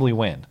 You'll probably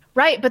win.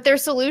 Right, but their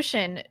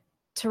solution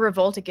to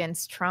revolt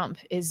against Trump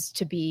is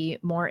to be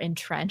more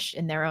entrenched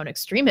in their own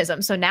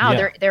extremism. So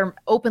now they're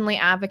openly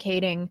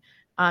advocating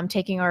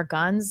taking our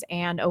guns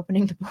and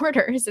opening the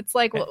borders. It's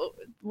like,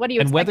 what do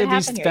you expect to happen here? And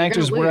whether these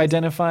factors we're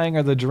identifying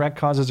are the direct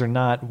causes or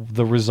not,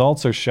 the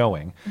results are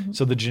showing. Mm-hmm.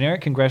 So the generic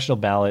congressional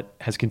ballot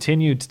has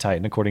continued to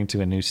tighten, according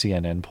to a new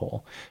CNN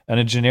poll. And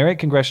a generic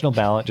congressional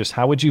ballot, just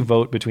how would you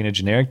vote between a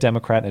generic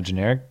Democrat and a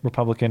generic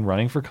Republican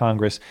running for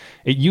Congress?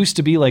 It used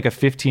to be like a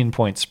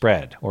 15-point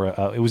spread, or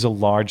it was a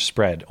large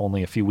spread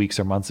only a few weeks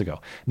or months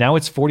ago. Now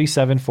it's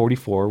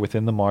 47-44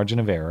 within the margin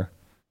of error.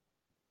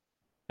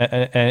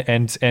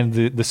 And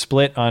the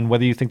split on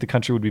whether you think the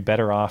country would be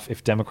better off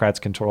if Democrats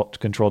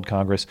controlled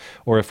Congress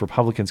or if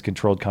Republicans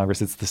controlled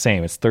Congress, it's the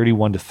same. It's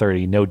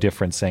 31-30, no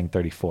difference saying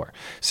 34.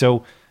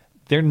 So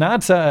they're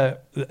not.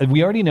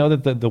 We already know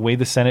that the way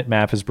the Senate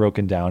map is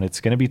broken down,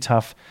 it's going to be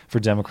tough for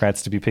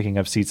Democrats to be picking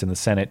up seats in the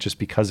Senate just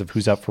because of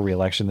who's up for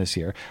re-election this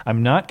year.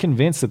 I'm not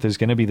convinced that there's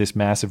going to be this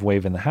massive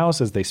wave in the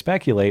House as they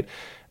speculate.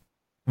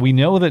 We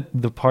know that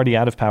the party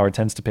out of power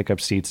tends to pick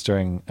up seats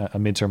during a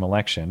midterm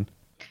election.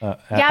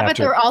 But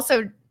they're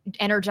also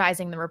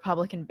energizing the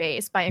Republican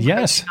base by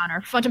encroaching on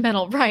our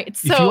fundamental rights.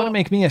 So if you want to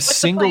make me a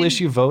single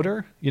issue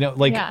voter,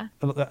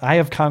 I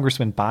have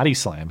Congressman Body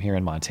Slam here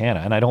in Montana,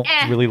 and I don't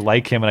really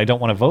like him, and I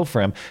don't want to vote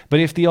for him. But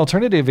if the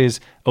alternative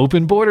is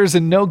open borders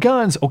and no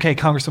guns, okay,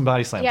 Congressman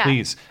Body Slam,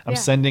 please. I'm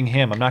sending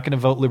him. I'm not going to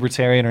vote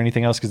Libertarian or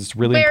anything else because it's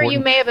really important. Where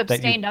you may have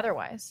abstained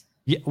otherwise.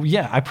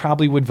 Yeah, I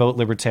probably would vote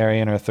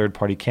Libertarian or a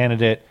third-party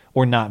candidate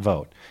or not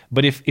vote.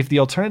 But if the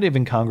alternative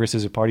in Congress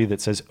is a party that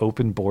says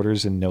open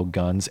borders and no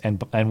guns,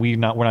 and we're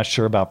not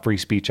sure about free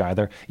speech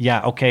either,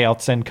 okay, I'll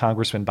send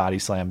Congressman Body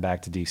Slam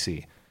back to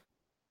D.C.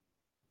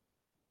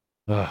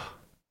 Ugh.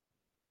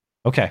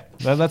 Okay,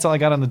 that's all I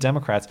got on the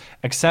Democrats,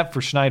 except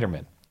for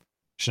Schneider-man.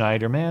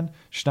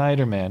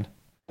 Schneider-man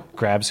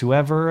grabs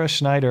whoever a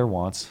Schneider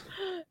wants.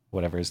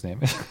 Whatever his name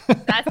is.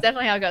 That's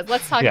definitely how it goes.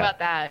 Let's talk about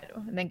that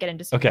and then get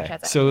into super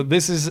chats. So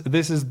this is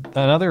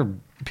another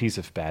piece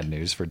of bad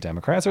news for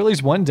Democrats, or at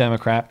least one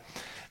Democrat.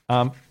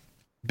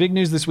 Big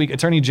news this week.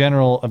 Attorney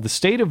General of the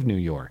state of New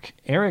York,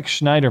 Eric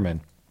Schneider-man,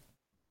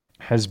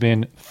 has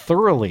been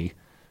thoroughly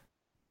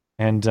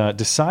and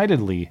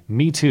decidedly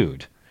Me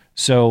Too'd.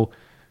 So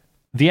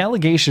the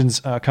allegations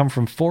come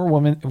from four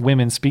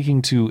women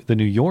speaking to the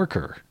New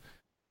Yorker,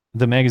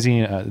 the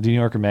magazine, the New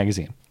Yorker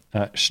magazine.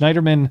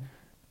 Schneider-man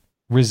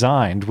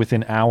resigned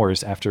within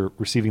hours after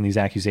receiving these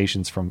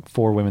accusations from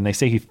four women. They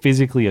say he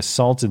physically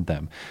assaulted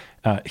them.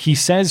 He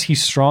says he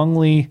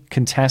strongly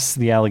contests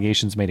the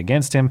allegations made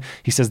against him.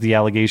 He says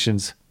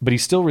but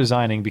he's still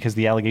resigning because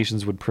the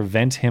allegations would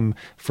prevent him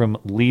from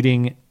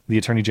leading the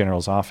Attorney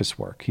General's office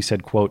work. He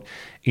said, quote,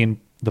 in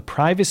the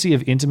privacy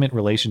of intimate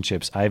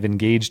relationships, I have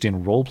engaged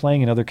in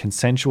role-playing and other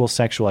consensual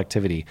sexual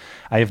activity.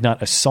 I have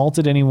not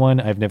assaulted anyone.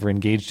 I've never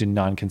engaged in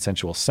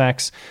non-consensual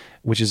sex,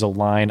 which is a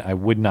line I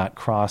would not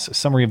cross. A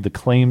summary of the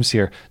claims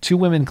here. 2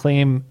 women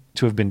claim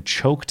to have been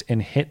choked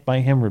and hit by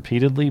him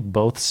repeatedly.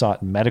 Both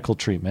sought medical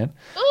treatment.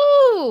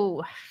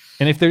 Ooh.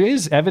 And if there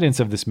is evidence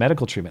of this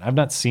medical treatment, I've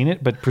not seen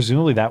it, but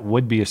presumably that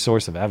would be a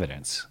source of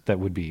evidence that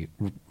would be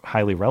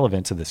highly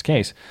relevant to this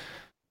case.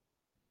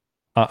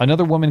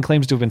 Another woman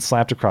claims to have been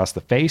slapped across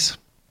the face.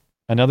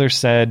 Another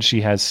said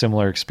she has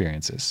similar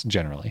experiences,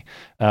 generally.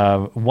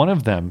 One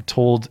of them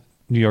told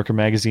New Yorker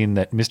magazine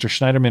that Mr.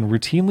 Schneider-man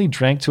routinely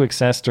drank to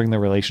excess during their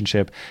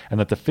relationship and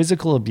that the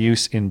physical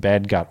abuse in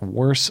bed got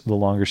worse the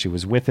longer she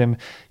was with him.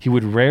 He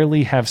would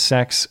rarely have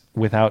sex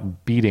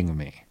without beating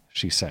me,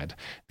 she said.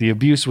 The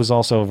abuse was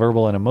also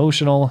verbal and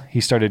emotional.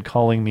 He started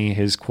calling me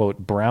his, quote,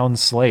 brown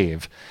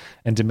slave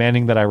and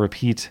demanding that I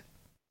repeat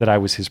that I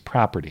was his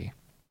property.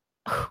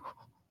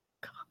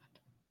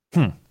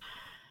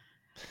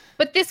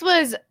 But this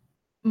was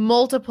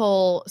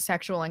multiple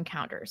sexual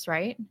encounters,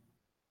 right?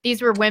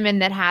 These were women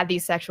that had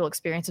these sexual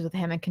experiences with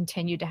him and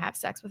continued to have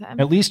sex with him.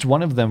 At least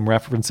one of them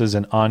references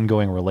an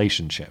ongoing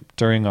relationship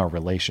during our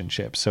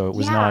relationship. So it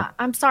was not...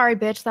 I'm sorry,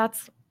 bitch.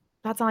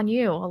 That's on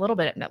you a little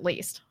bit, at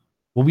least.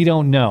 Well, we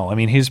don't know. I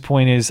mean, his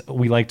point is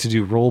we like to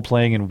do role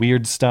playing and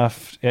weird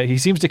stuff. He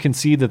seems to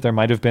concede that there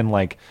might have been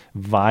like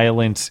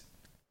violent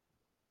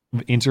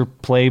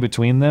interplay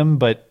between them,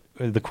 but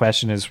the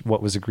question is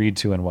what was agreed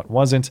to and what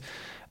wasn't.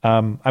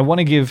 I want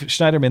to give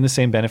Schneider-man the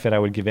same benefit I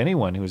would give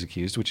anyone who was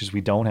accused, which is we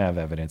don't have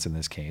evidence in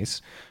this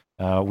case.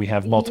 We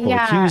have multiple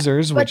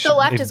accusers, but which the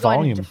left is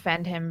going to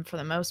defend him for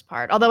the most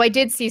part. Although I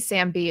did see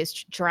Sam B has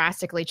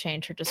drastically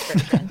changed her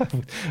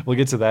description. We'll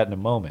get to that in a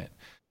moment.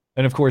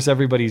 And of course,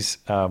 everybody's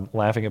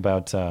laughing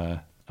about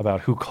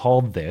who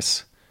called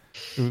this.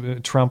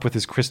 Trump with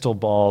his crystal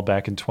ball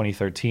back in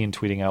 2013,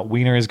 tweeting out,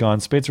 "Wiener is gone,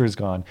 Spitzer is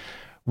gone.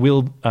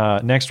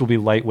 Next will be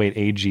lightweight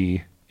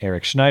AG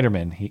Eric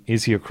Schneider-man.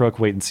 Is he a crook?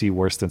 Wait and see.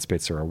 Worse than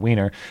Spitzer or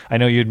Wiener." I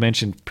know you had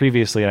mentioned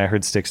previously, and I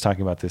heard Styx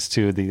talking about this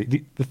too,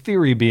 the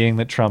theory being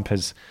that Trump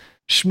has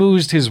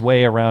schmoozed his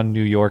way around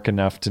New York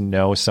enough to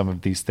know some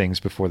of these things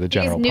before the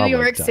general public does. New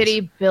York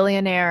City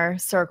billionaire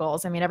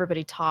circles. I mean,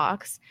 everybody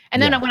talks.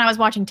 And then when I was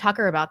watching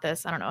Tucker about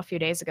this, I don't know, a few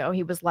days ago,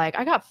 he was like,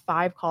 I got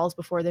 5 calls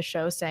before the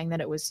show saying that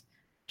it was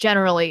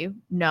generally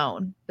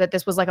known that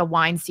this was like a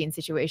Weinstein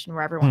situation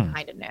where everyone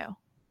kind of knew.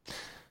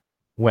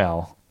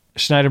 Well,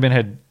 Schneider-man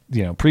had,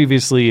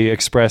 previously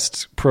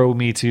expressed pro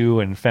Me Too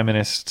and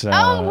feminist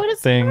what a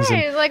things.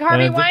 Surprise. Like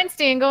Harvey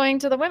Weinstein going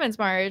to the women's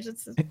march.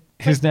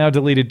 His now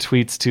deleted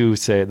tweets too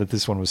say that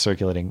this one was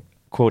circulating.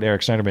 Quote,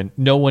 Eric Schneider-man,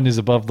 "No one is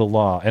above the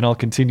law, and I'll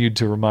continue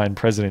to remind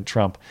President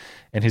Trump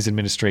and his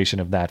administration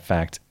of that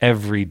fact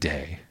every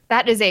day."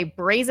 That is a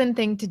brazen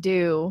thing to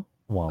do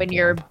when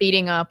you're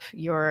beating up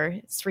your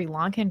Sri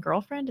Lankan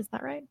girlfriend. Is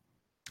that right?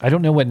 I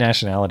don't know what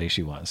nationality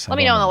she was. Let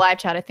me know in the live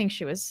chat. I think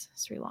she was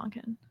Sri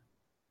Lankan.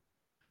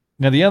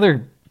 Now, the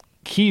other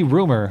key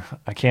rumor,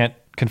 I can't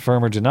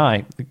confirm or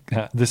deny,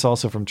 this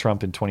also from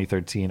Trump in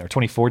 2013 or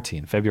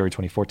 2014, February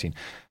 2014.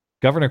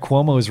 Governor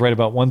Cuomo is right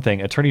about one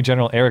thing. Attorney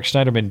General Eric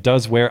Schneider-man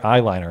does wear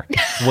eyeliner.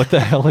 What the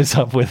hell is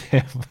up with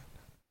him?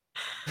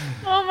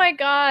 Oh, my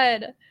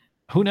God.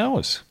 Who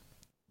knows?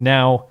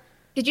 Now,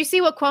 did you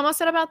see what Cuomo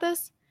said about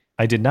this?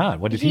 I did not.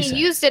 What did he say?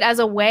 He used it as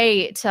a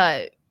way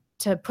to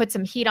put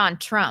some heat on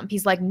Trump.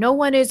 He's like, no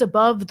one is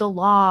above the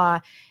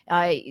law.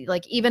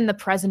 Like even the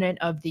president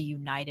of the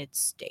United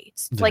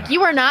States. It's like,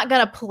 you are not going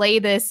to play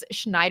this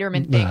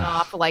Schneider-man thing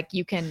off like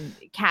you can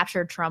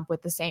capture Trump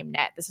with the same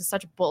net. This is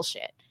such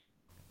bullshit.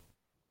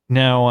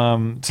 Now,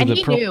 he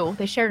knew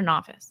they shared an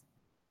office.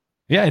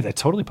 Yeah,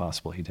 that's totally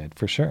possible. He did,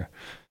 for sure.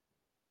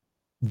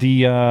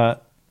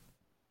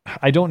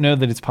 I don't know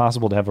that it's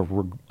possible to have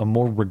a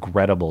more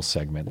regrettable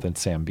segment than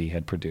Sam B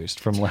had produced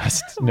from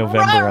last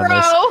November on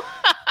this.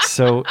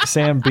 So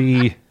Sam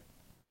B,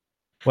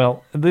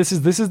 well, this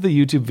is the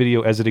YouTube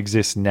video as it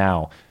exists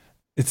now.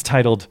 It's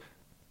titled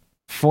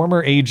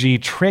 "Former AG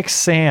Tricks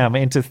Sam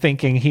into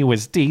Thinking He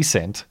Was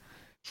Decent."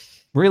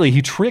 Really,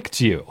 he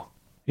tricked you.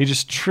 He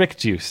just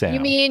tricked you, Sam. You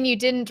mean you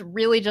didn't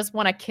really just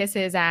want to kiss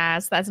his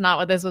ass? That's not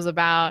what this was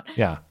about.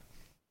 Yeah.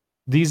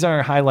 These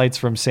are highlights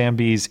from Sam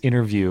B's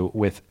interview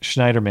with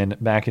Schneider-man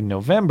back in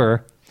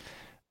November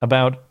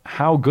about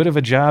how good of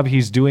a job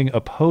he's doing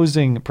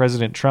opposing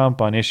President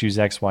Trump on issues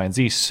X, Y, and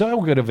Z.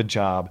 So good of a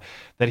job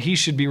that he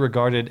should be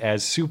regarded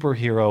as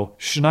superhero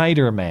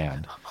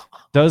Schneider-man.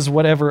 Does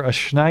whatever a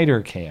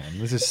Schneider can.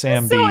 This is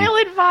Sam B. So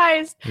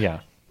ill-advised.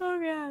 Yeah.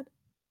 Oh, God.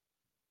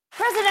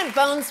 President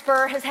Bone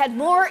Spur has had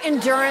more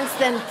endurance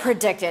than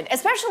predicted,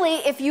 especially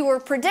if you were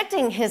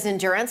predicting his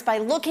endurance by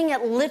looking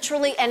at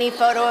literally any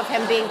photo of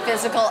him being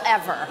physical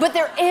ever. But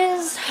there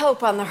is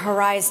hope on the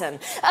horizon.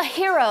 A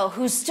hero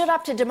who stood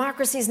up to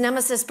democracy's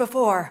nemesis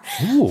before.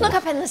 Ooh. Look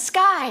up in the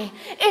sky.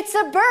 It's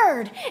a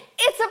bird.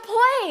 It's a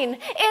plane.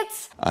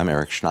 I'm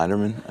Eric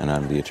Schneider-man, and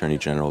I'm the Attorney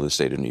General of the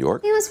state of New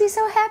York. You must be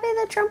so happy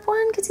that Trump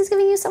won because he's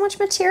giving you so much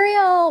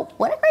material.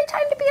 What a great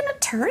time to be an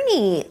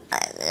attorney.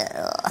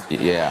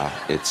 Yeah,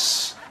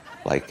 it's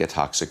like a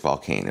toxic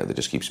volcano that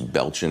just keeps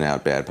belching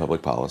out bad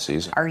public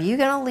policies. Are you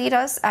going to lead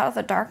us out of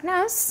the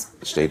darkness?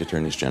 The state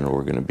attorneys general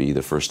are going to be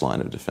the first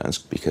line of defense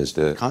because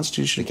the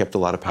Constitution kept a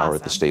lot of power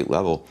at the state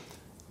level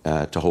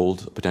to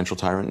hold a potential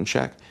tyrant in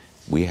check.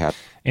 We have.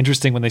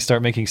 Interesting when they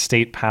start making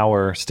state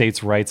power,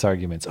 states' rights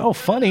arguments. Oh,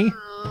 funny.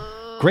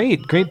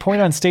 Great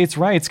point on states'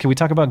 rights. Can we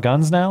talk about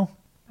guns now?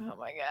 Oh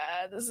my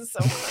God, this is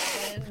so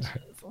fun.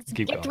 Let's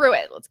Keep get going. through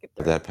it. Let's get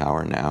through that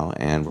power now,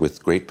 and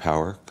with great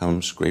power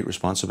comes great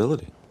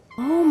responsibility.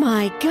 Oh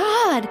my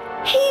God,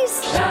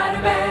 he's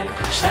Schneider-man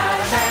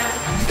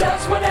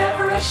does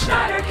whatever a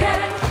Schneider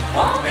can.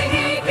 Only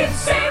he can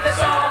save us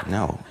all.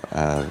 No,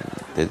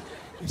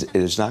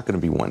 there's not going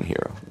to be one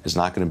hero. There's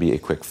not going to be a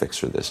quick fix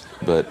for this.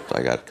 But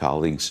I got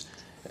colleagues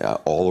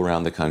all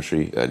around the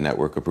country, a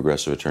network of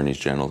progressive attorneys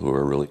general who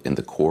are really in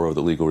the core of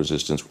the legal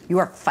resistance. You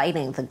are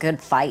fighting the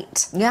good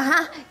fight.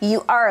 Yeah,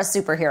 you are a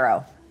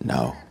superhero.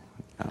 No.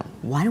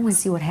 Why don't we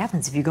see what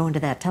happens if you go into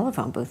that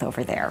telephone booth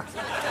over there?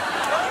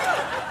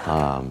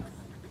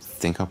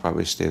 Think I'll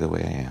probably stay the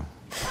way I am.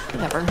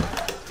 Never.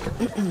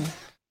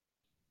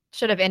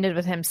 Should have ended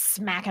with him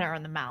smacking her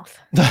in the mouth.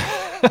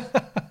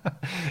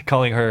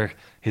 Calling her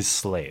his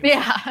slave.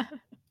 Yeah.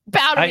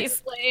 Bow to be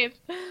slave.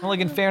 Well, like,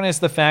 in fairness,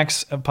 the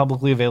facts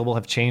publicly available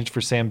have changed for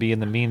Sam B in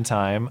the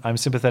meantime. I'm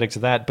sympathetic to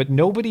that, but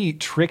nobody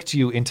tricked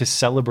you into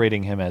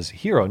celebrating him as a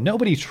hero.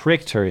 Nobody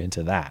tricked her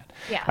into that.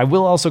 Yeah. I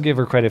will also give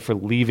her credit for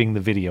leaving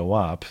the video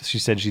up. She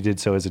said she did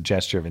so as a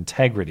gesture of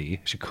integrity.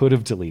 She could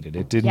have deleted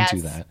it, didn't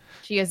do that.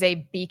 She is a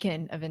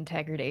beacon of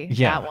integrity,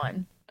 Yeah. that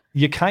one.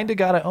 You kind of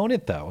got to own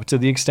it, though, to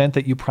the extent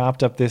that you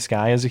propped up this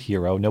guy as a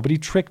hero. Nobody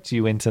tricked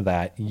you into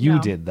that. You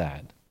did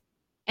that.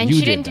 And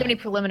she didn't do any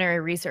preliminary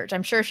research.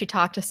 I'm sure if she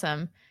talked to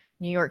some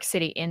New York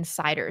City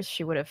insiders,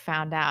 she would have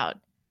found out.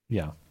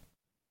 Yeah.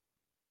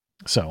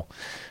 So,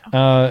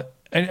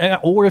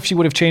 or if she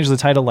would have changed the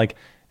title, like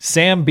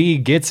Sam B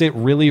gets it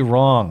really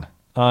wrong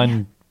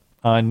on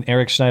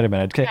Eric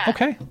Schneider-man.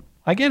 Okay,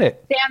 I get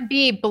it. Sam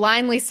B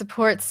blindly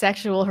supports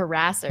sexual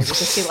harasser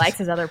because she likes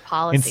his other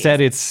policies. Instead,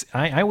 it's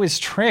I was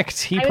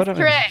tricked. He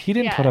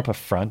didn't put up a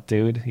front,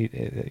 dude.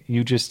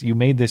 You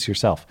made this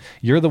yourself.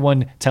 You're the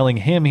one telling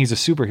him he's a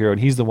superhero, and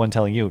he's the one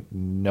telling you,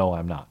 no,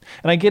 I'm not.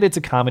 And I get it's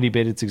a comedy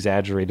bit. It's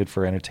exaggerated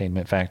for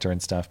entertainment factor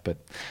and stuff, but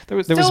there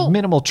was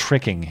minimal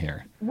tricking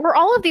here. Were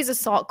all of these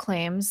assault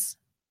claims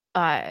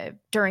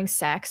during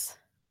sex?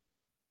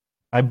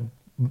 I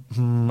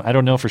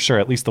don't know for sure.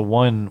 At least the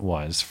one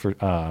was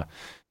for.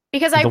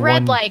 Because I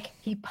read like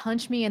he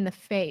punched me in the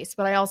face,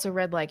 but I also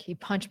read like he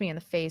punched me in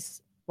the face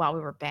while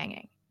we were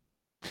banging.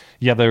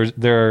 Yeah,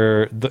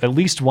 at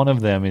least one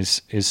of them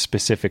is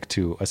specific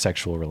to a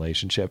sexual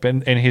relationship,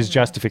 and his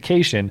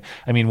justification.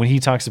 I mean, when he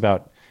talks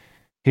about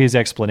his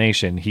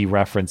explanation, he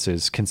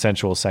references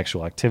consensual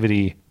sexual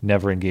activity,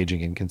 never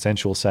engaging in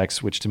consensual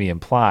sex, which to me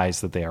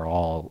implies that they are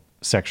all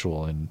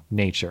sexual in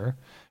nature.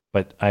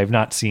 But I have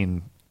not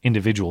seen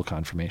individual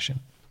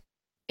confirmation.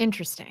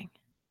 Interesting.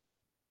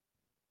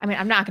 I mean,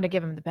 I'm not going to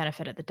give him the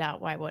benefit of the doubt.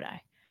 Why would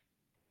I?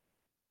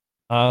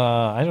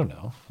 I don't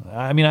know.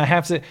 I mean, I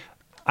have to.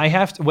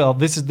 Well,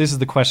 this is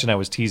the question I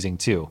was teasing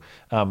too.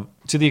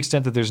 To the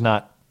extent that there's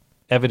not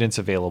evidence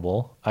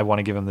available, I want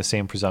to give him the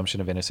same presumption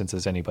of innocence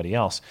as anybody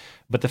else.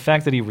 But the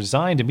fact that he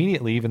resigned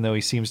immediately, even though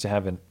he seems to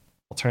have an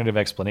alternative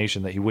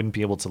explanation that he wouldn't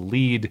be able to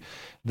lead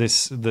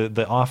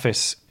the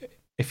office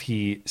if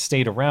he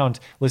stayed around.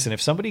 Listen,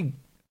 if somebody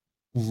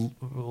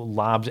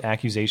lobbed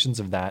accusations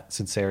of that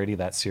sincerity,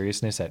 that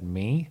seriousness at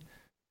me,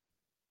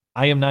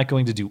 I am not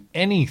going to do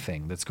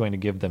anything that's going to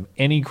give them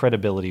any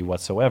credibility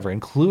whatsoever,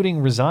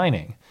 including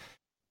resigning.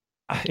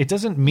 It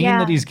doesn't mean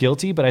that he's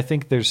guilty, but I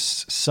think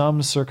there's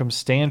some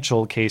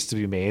circumstantial case to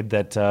be made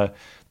that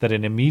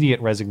an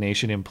immediate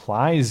resignation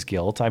implies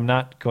guilt. I'm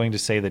not going to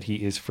say that he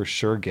is for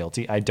sure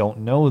guilty. I don't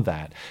know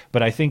that.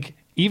 But I think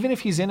even if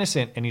he's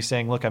innocent and he's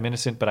saying, look, I'm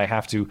innocent, but I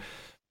have to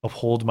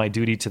uphold my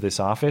duty to this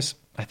office,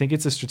 I think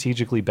it's a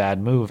strategically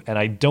bad move, and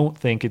I don't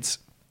think it's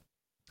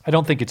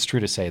true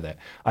to say that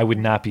I would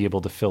not be able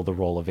to fill the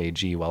role of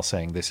AG while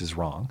saying this is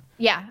wrong.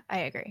 Yeah, I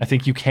agree. I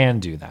think you can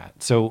do that.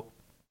 So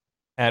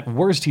at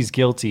worst, he's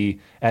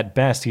guilty. At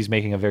best, he's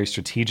making a very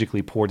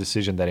strategically poor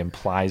decision that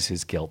implies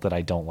his guilt that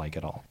I don't like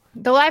at all.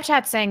 The live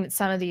chat's saying that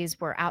some of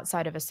these were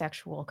outside of a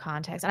sexual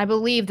context, and I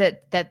believe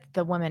that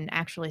the women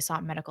actually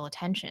sought medical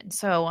attention.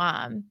 So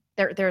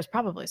there's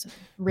probably some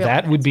real.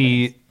 That would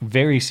be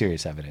very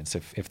serious evidence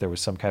if there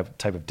was some kind of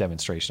type of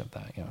demonstration of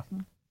that. You know,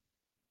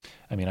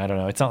 I mean, I don't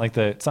know. It's not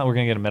we're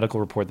going to get a medical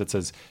report that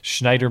says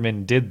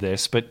Schneider-man did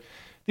this, but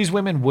these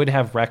women would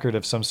have record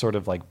of some sort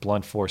of like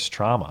blunt force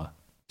trauma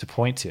to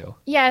point to.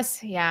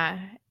 Yes, yeah.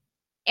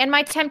 And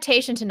my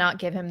temptation to not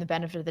give him the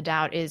benefit of the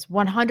doubt is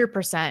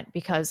 100%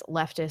 because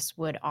leftists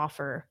would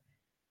offer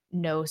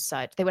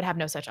they would have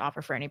no such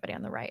offer for anybody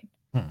on the right.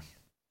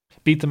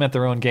 Beat them at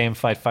their own game,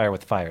 fight fire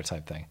with fire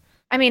type thing.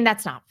 I mean,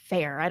 that's not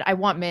fair. I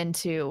want men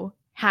to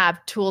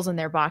have tools in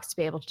their box to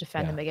be able to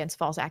defend them against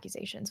false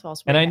accusations,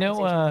 false. And I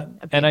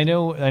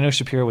know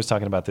Shapiro was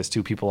talking about this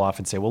too. People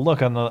often say, "Well,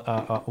 look, on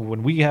the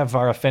when we have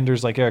our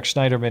offenders like Eric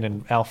Schneider-man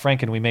and Al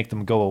Franken, we make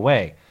them go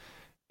away."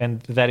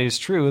 And that is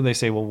true. They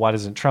say, well, why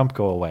doesn't Trump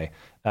go away?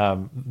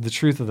 The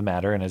truth of the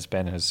matter, and as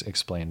Ben has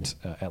explained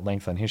at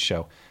length on his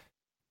show,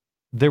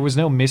 there was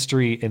no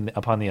mystery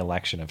upon the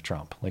election of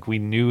Trump. Like, we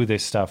knew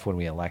this stuff when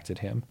we elected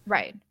him.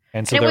 Right.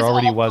 And so there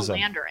already was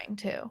philandering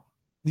too.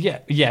 Yeah.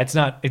 It's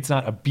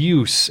not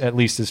abuse, at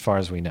least as far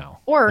as we know.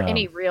 Or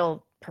any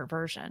real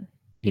perversion.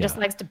 He just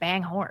likes to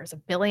bang whores. A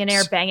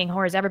billionaire banging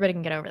whores. Everybody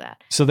can get over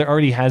that. So there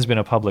already has been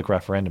a public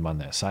referendum on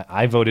this.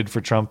 I voted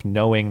for Trump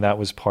knowing that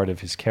was part of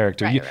his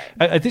character. Right.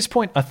 At this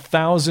point,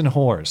 1,000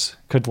 whores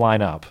could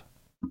line up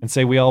and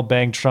say, we all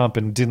banged Trump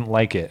and didn't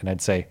like it. And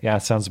I'd say, yeah,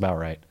 it sounds about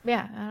right.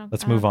 Yeah.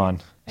 Let's move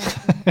on.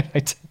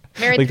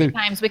 Married 3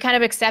 times. We kind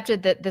of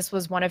accepted that this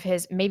was one of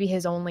maybe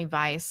his only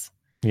vice.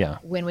 Yeah.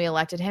 When we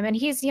elected him. And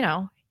he's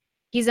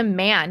a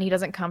man. He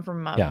doesn't come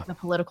from the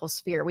political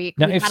sphere. We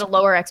had to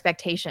lower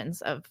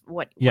expectations of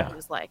what he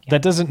was like. Yeah.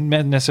 That doesn't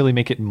necessarily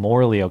make it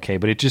morally okay,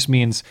 but it just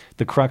means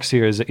the crux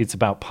here is it's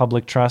about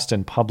public trust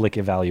and public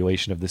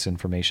evaluation of this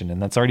information.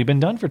 And that's already been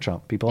done for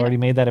Trump. People already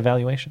made that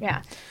evaluation.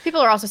 Yeah.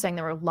 People are also saying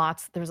there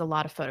was a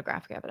lot of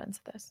photographic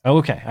evidence of this. Oh,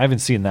 okay. I haven't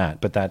seen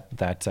that, but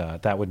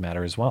that would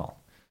matter as well.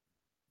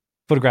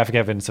 Photographic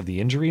evidence of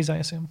the injuries, I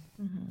assume?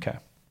 Mm-hmm. Okay.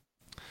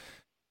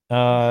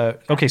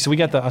 Okay, so we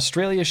got the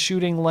Australia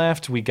shooting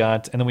left.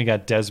 And then we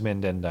got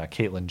Desmond and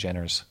Caitlyn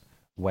Jenner's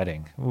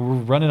wedding. We're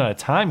running out of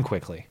time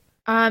quickly.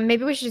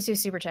 Maybe we should just do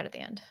super chat at the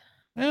end.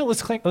 Well,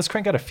 let's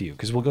crank out a few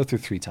because we'll go through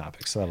 3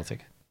 topics. So that'll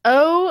take.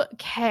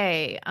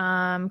 Okay.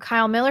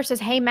 Kyle Miller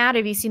says, "Hey Matt,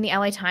 have you seen the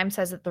LA Times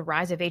says that the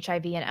rise of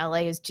HIV in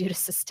LA is due to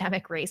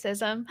systemic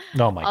racism?"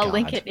 Oh my God! I'll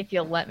link it if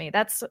you'll let me.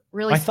 That's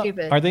really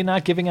stupid. Are they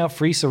not giving out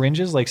free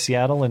syringes like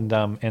Seattle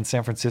and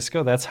San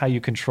Francisco? That's how you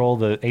control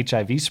the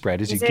HIV spread.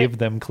 Is you give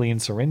them clean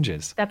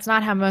syringes. That's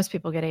not how most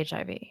people get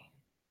HIV.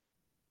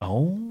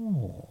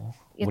 Oh,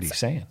 what are you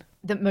saying?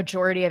 The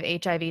majority of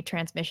HIV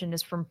transmission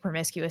is from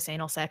promiscuous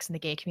anal sex in the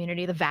gay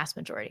community. The vast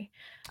majority.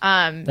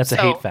 That's a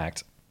hate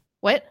fact.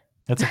 What?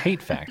 That's a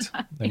hate fact.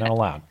 They're not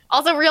allowed.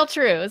 Also real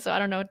true. So I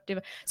don't know what to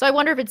do. So I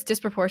wonder if it's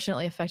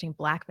disproportionately affecting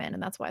black men,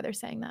 and that's why they're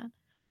saying that.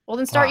 Well,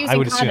 then start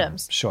using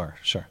condoms. Assume.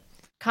 Sure.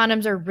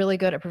 Condoms are really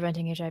good at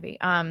preventing HIV.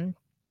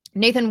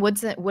 Nathan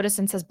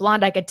Woodison says,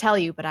 "Blonde, I could tell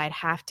you, but I'd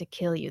have to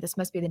kill you." This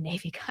must be the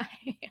Navy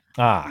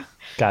guy.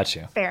 Got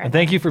you. Fair and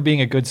thank you for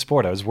being a good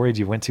sport. I was worried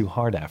you went too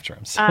hard after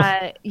him.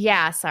 So.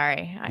 Yeah,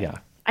 sorry.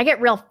 I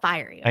get real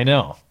fiery. I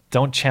know.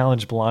 Don't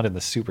challenge Blonde in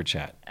the super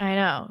chat. I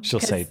know. She'll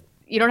say,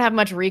 you don't have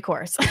much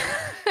recourse.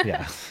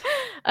 Yeah.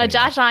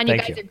 Josh on, you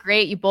guys are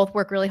great. You both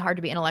work really hard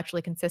to be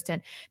intellectually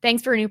consistent.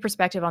 Thanks for a new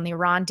perspective on the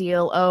Iran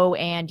deal. Oh,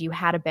 and you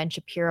had a Ben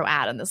Shapiro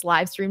ad on this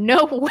live stream.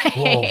 No way.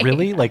 Whoa,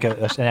 really? Like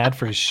an ad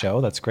for his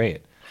show? That's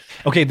great.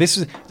 Okay,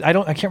 I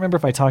can't remember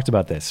if I talked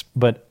about this,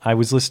 but I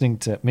was listening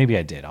to, maybe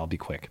I did. I'll be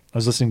quick. I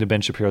was listening to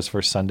Ben Shapiro's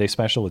first Sunday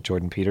special with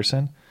Jordan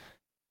Peterson.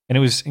 And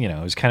it was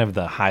kind of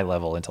the high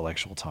level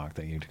intellectual talk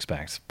that you'd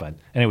expect. And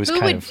it was Who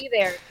kind would of be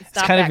there to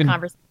stop that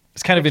conversation?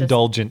 It's kind of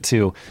indulgent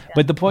too. Yeah.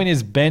 But the point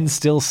is, Ben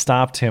still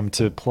stopped him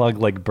to plug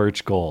like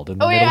Birch Gold in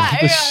the middle of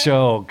the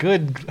show.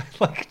 Good.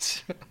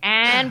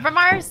 And from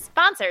our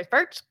sponsors,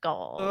 Birch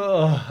Gold.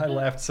 Oh, I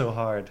laughed so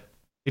hard.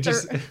 It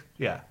just,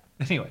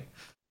 Anyway.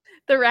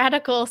 The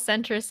radical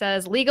centrist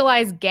says,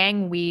 legalize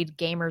gang weed,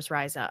 gamers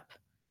rise up.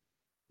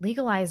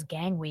 Legalize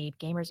gang weed,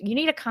 gamers. You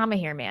need a comma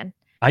here, man.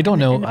 I don't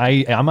know.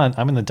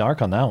 I'm in the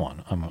dark on that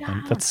one.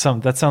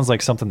 That sounds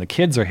like something the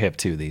kids are hip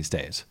to these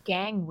days.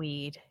 Gang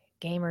weed.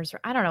 Gamers,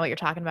 I don't know what you're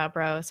talking about,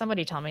 bro.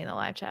 Somebody tell me in the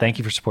live chat. Thank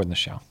you for supporting the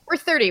show. We're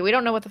 30. We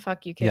don't know what the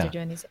fuck you kids are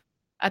doing these days.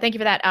 Thank you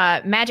for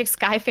that. Magic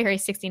Sky Fairy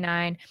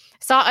 69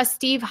 saw a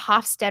Steve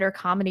Hofstetter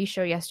comedy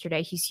show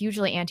yesterday. He's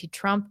usually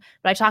anti-Trump,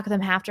 but I talked with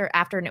him after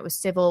and it was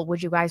civil.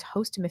 Would you guys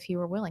host him if you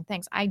were willing?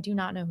 Thanks. I do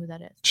not know who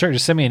that is. Sure.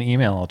 Just send me an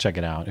email. I'll check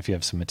it out if you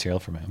have some material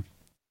from him.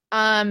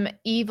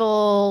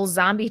 Evil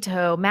Zombie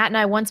Toe. Matt and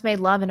I once made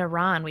love in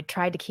Iran. We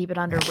tried to keep it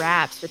under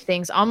wraps, but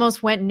things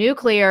almost went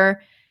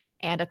nuclear,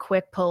 and a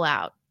quick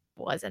pullout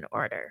was in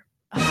order.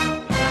 It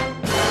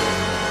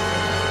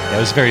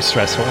was very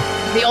stressful.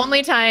 The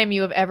only time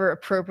you have ever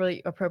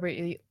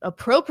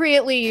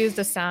appropriately used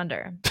a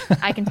sounder.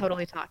 I can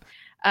totally talk.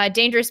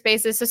 Dangerous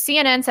Spaces. So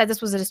CNN said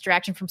this was a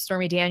distraction from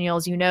Stormy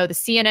Daniels. The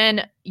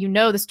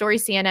story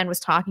CNN was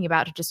talking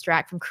about to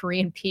distract from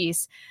Korean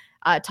peace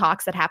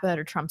talks that happened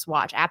under Trump's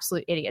watch.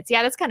 Absolute idiots.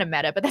 Yeah, that's kind of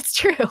meta, but that's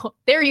true.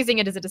 They're using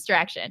it as a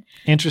distraction.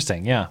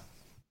 Interesting. Yeah.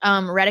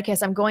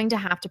 Redicus, I'm going to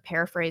have to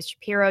paraphrase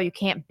Shapiro. You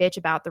can't bitch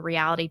about the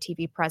reality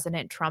TV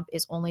president. Trump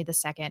is only the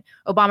second.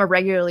 Obama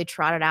regularly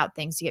trotted out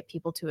things to get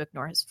people to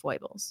ignore his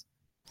foibles.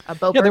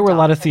 There were a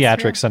lot of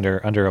theatrics under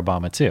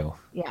Obama too.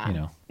 Yeah. You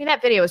know. I mean,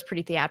 that video was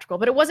pretty theatrical,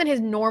 but it wasn't his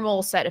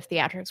normal set of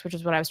theatrics, which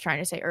is what I was trying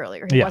to say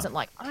earlier. He wasn't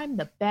like, I'm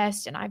the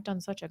best and I've done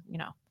such a,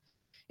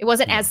 it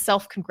wasn't as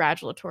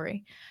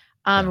self-congratulatory.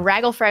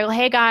 Raggle Fraggle,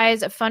 hey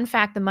guys, a fun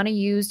fact, the money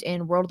used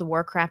in World of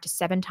Warcraft is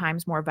 7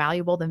 times more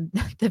valuable than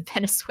the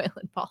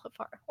Venezuelan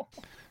Bolivar.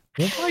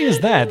 Well, why is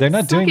that? They're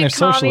not doing their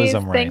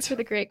socialism right. Thanks for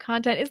the great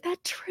content. Is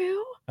that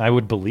true? I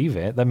would believe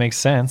it. That makes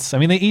sense. I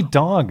mean, they eat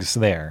dogs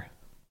there.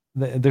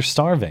 They're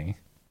starving.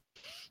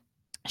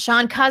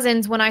 Sean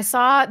Cousins, when I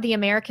saw the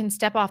Americans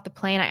step off the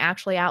plane, I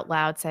actually out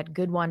loud said,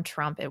 good one,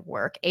 Trump at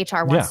work.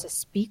 HR wants to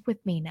speak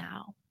with me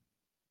now.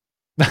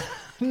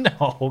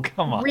 No,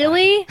 come on.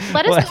 Really?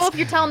 Let us know if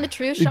you're telling the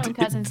truth, Sean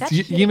Cousins.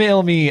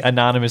 Email me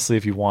anonymously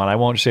if you want. I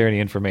won't share any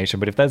information,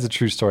 but if that's a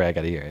true story, I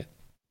got to hear it.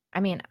 I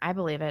mean, I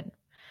believe it.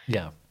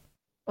 Yeah.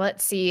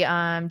 Let's see.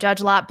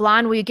 Judge Lot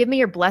Blonde, will you give me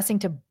your blessing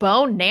to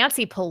bone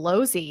Nancy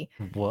Pelosi?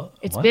 What?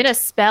 It's been a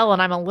spell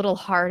and I'm a little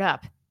hard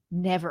up.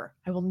 Never.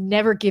 I will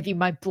never give you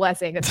my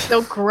blessing. It's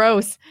so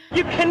gross.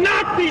 You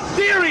cannot be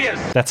serious.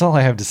 That's all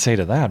I have to say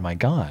to that. My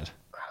God.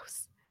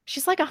 Gross.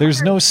 She's like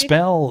There's no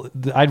spell.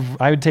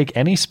 I would take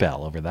any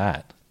spell over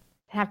that.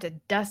 Have to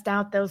dust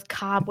out those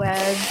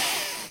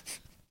cobwebs.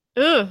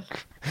 Ugh.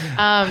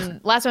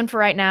 Last one for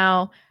right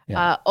now.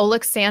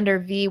 Alexander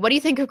V. What do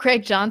you think of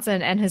Craig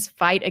Johnson and his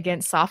fight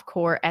against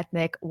softcore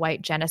ethnic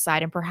white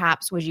genocide? And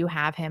perhaps would you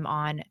have him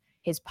on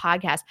his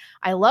podcast?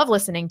 I love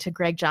listening to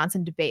Greg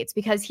Johnson debates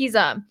because he's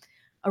a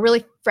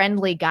really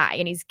friendly guy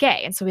and he's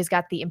gay. And so he's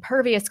got the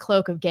impervious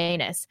cloak of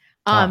gayness.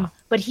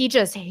 But he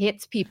just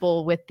hits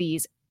people with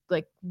these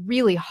like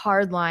really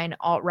hardline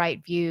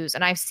alt-right views.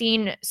 And I've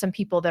seen some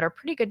people that are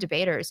pretty good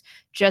debaters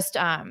just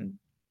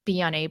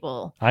be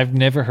unable. I've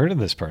never heard of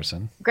this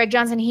person. Greg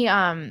Johnson, he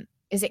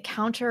is it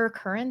Counter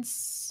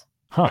Currents?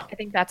 Huh. I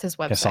think that's his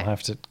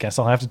website. Guess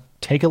I'll have to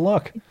take a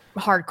look.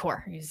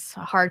 Hardcore. He's a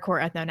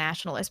hardcore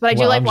ethno-nationalist. But I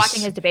do like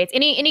watching his debates.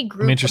 Any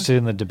group. I'm interested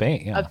in the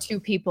debate. Yeah. Of two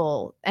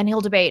people, and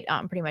he'll debate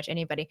pretty much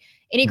anybody.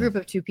 Any group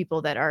of two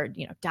people that are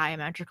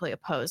diametrically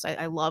opposed.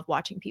 I love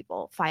watching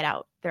people fight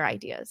out their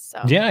ideas.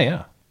 So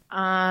yeah.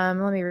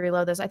 Let me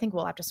reload this. I think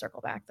we'll have to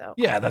circle back though.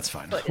 Yeah, that's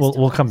fine.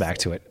 We'll come back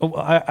to it.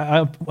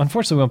 I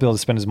unfortunately won't be able to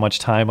spend as much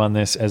time on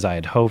this as I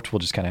had hoped. We'll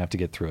just kind of have to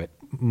get through it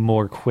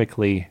more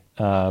quickly.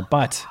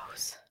 But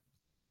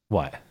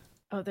what?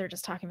 Oh, they're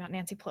just talking about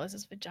Nancy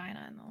Pelosi's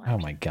vagina in the live. Oh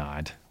my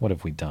God, what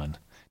have we done?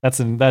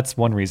 That's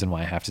one reason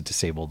why I have to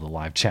disable the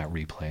live chat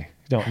replay.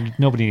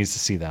 Nobody needs to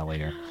see that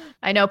later.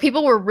 I know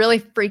people were really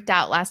freaked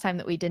out last time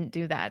that we didn't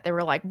do that. They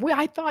were like,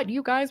 I thought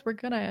you guys were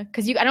gonna,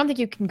 because I don't think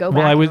you can go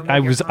back. Well, I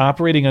was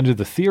operating under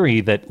the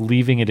theory that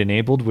leaving it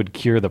enabled would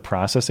cure the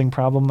processing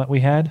problem that we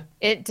had.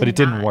 But it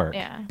didn't work.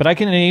 Yeah. But I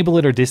can enable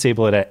it or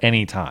disable it at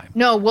any time.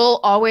 No,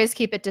 we'll always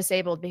keep it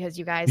disabled because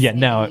you guys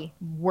see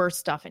worse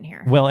stuff in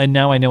here. Well, and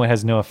now I know it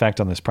has no effect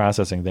on this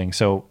processing thing.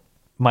 So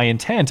my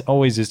intent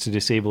always is to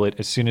disable it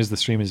as soon as the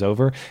stream is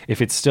over.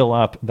 If it's still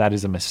up, that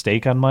is a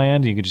mistake on my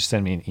end. You can just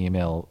send me an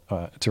email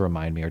to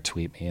remind me or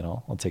tweet me, and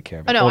I'll take care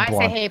of it. Oh, no, I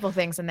say hateful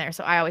things in there,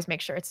 so I always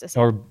make sure it's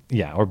disabled.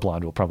 Or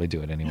Blonde will probably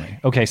do it anyway.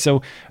 Okay,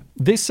 so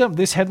this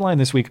headline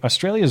this week,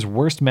 Australia's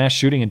worst mass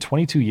shooting in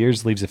 22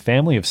 years leaves a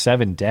family of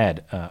 7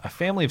 dead. A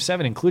family of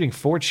 7, including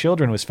 4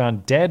 children, was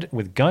found dead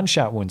with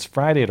gunshot wounds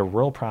Friday at a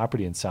rural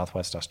property in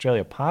southwest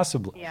Australia,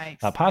 possibly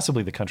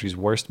the country's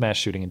worst mass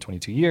shooting in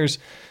 22 years.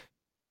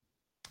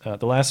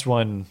 The last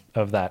one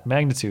of that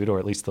magnitude, or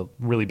at least the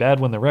really bad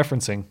one they're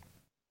referencing,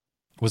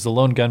 was the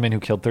lone gunman who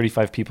killed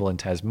 35 people in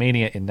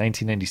Tasmania in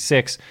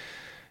 1996,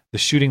 the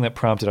shooting that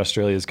prompted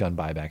Australia's gun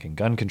buyback and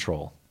gun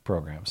control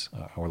programs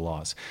or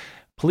laws.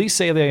 Police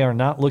say they are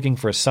not looking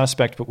for a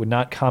suspect, but would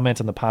not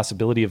comment on the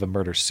possibility of a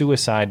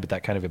murder-suicide, but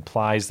that kind of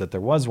implies that there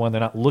was one. They're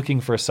not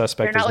looking for a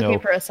suspect. They're not looking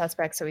for a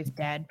suspect, so he's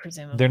dead,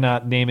 presumably. They're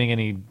not naming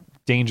any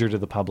danger to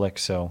the public,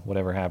 so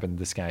whatever happened,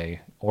 this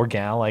guy, or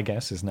gal, I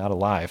guess, is not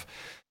alive.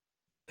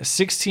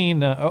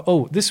 16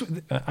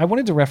 I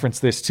wanted to reference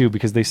this too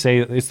because they say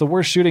it's the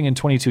worst shooting in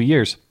 22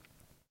 years,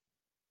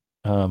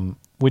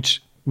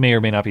 which may or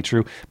may not be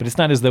true, but it's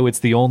not as though it's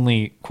the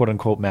only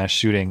quote-unquote mass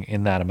shooting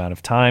in that amount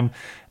of time.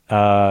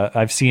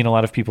 I've seen a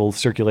lot of people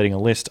circulating a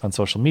list on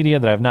social media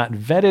that I've not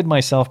vetted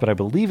myself, but I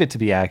believe it to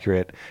be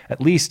accurate.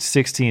 At least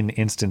 16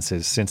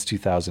 instances since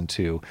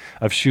 2002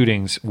 of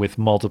shootings with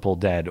multiple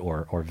dead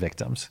or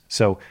victims.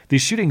 So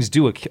these shootings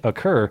do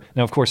occur.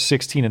 Now, of course,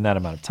 16 in that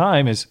amount of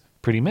time is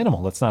pretty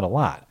minimal. That's not a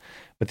lot.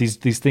 But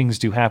these things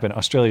do happen.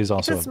 Australia is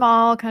also a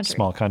small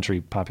country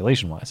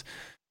population-wise.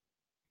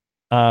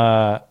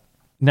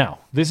 Now,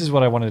 this is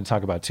what I wanted to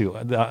talk about too.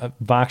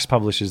 Vox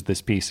publishes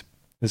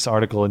this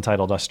article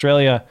entitled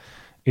 "Australia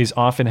is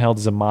often held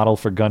as a model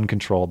for gun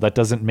control. That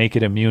doesn't make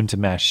it immune to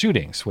mass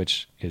shootings,"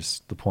 which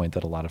is the point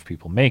that a lot of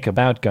people make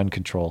about gun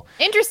control.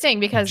 Interesting,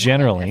 because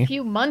generally, a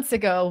few months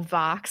ago,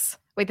 Vox...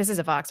 Wait, this is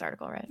a Vox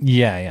article, right?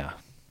 Yeah.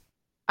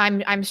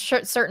 I'm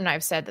certain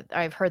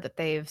I've heard that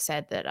they've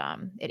said that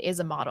it is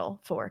a model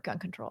for gun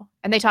control,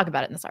 and they talk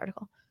about it in this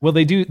article. Well,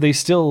 they do. They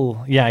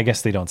still, yeah, I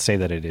guess they don't say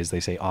that it is.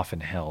 They say often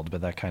held, but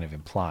that kind of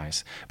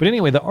implies. But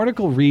anyway, the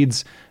article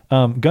reads,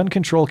 gun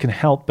control can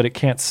help, but it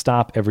can't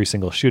stop every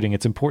single shooting.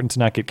 It's important to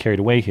not get carried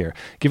away here.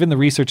 Given the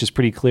research is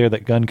pretty clear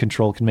that gun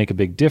control can make a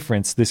big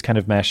difference, this kind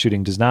of mass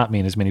shooting does not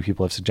mean, as many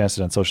people have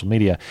suggested on social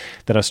media,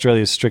 that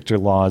Australia's stricter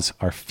laws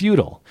are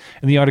futile.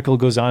 And the article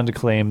goes on to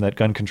claim that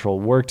gun control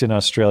worked in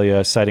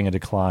Australia, citing a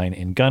decline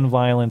in gun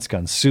violence,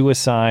 gun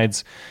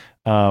suicides.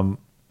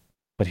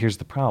 But here's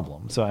the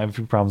problem. So I have a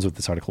few problems with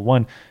this article.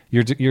 One,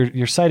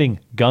 you're citing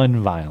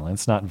gun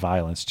violence, not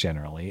violence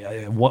generally.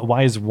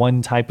 Why is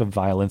one type of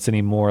violence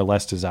any more or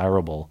less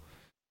desirable?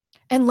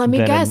 And let me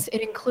guess, it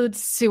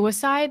includes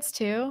suicides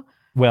too?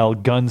 Well,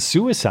 gun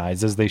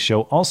suicides, as they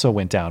show, also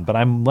went down. But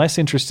I'm less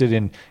interested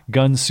in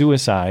gun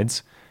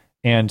suicides,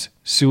 and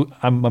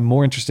I'm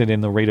more interested in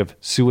the rate of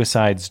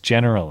suicides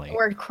generally.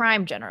 Or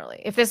crime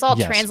generally. If this all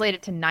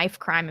translated to knife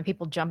crime and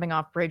people jumping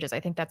off bridges, I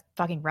think that's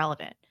fucking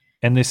relevant.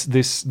 And this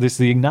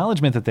the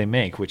acknowledgement that they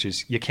make, which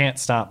is you can't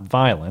stop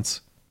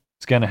violence,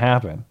 it's going to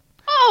happen.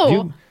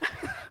 Oh!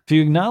 If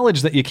you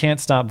acknowledge that you can't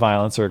stop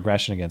violence or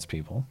aggression against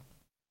people,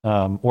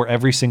 or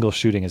every single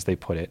shooting, as they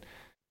put it,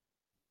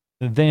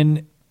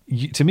 then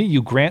to me,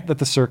 you grant that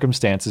the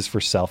circumstances for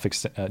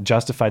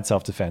justified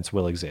self-defense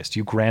will exist.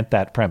 You grant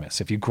that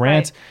premise. If you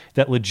grant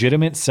that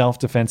legitimate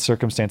self-defense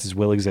circumstances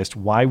will exist,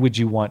 why would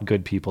you want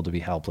good people to be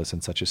helpless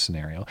in such a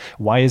scenario?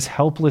 Why is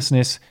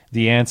helplessness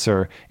the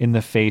answer in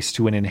the face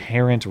to an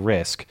inherent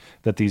risk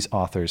that these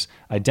authors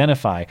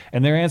identify?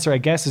 And their answer, I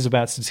guess, is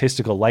about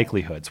statistical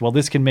likelihoods. Well,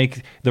 this can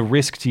make the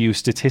risk to you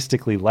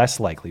statistically less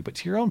likely. But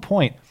to your own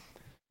point,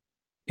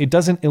 it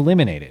doesn't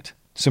eliminate it.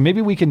 So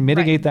maybe we can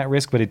mitigate that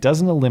risk, but it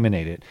doesn't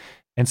eliminate it.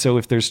 And so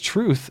if there's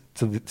truth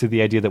to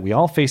the idea that we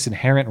all face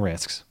inherent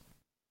risks,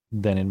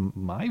 then in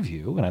my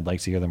view, and I'd like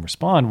to hear them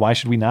respond, why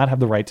should we not have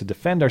the right to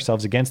defend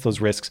ourselves against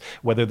those risks,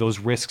 whether those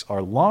risks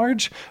are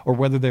large or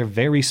whether they're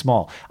very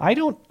small?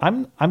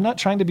 I'm not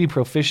trying to be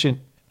proficient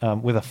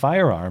with a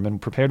firearm and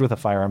prepared with a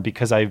firearm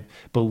because I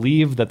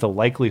believe that the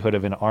likelihood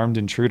of an armed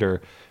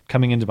intruder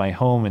coming into my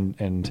home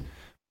and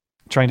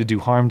trying to do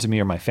harm to me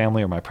or my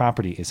family or my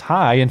property is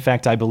high. In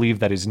fact, I believe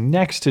that is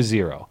next to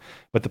zero.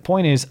 But the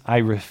point is, I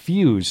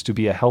refuse to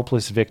be a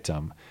helpless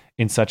victim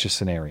in such a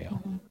scenario.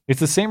 Mm-hmm.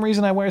 It's the same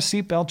reason I wear a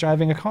seatbelt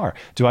driving a car.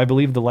 Do I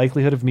believe the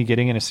likelihood of me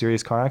getting in a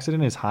serious car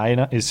accident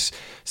is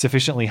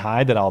sufficiently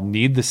high that I'll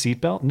need the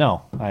seatbelt?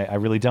 No, I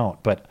really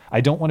don't. But I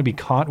don't want to be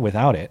caught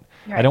without it.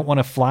 Right. I don't want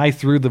to fly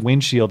through the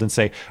windshield and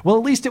say, well,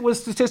 at least it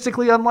was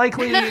statistically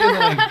unlikely, and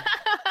then I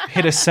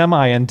hit a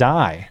semi and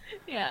die.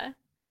 Yeah.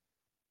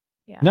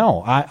 Yeah.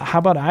 No, how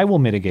about I will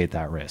mitigate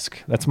that risk?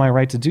 That's my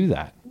right to do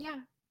that. Yeah.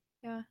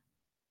 And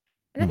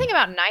the thing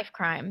about knife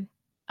crime,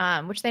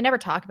 which they never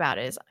talk about,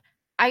 is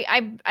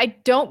I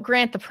don't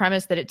grant the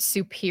premise that it's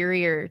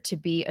superior to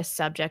be a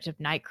subject of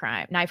knife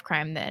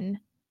crime than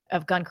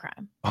of gun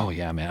crime. Oh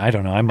yeah, man. I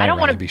don't know. I might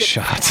rather be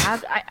shot.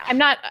 I'm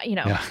not,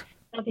 I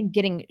don't think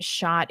getting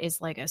shot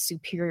is like a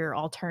superior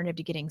alternative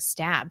to getting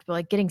stabbed, but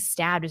like getting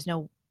stabbed is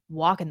no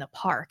walk in the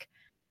park.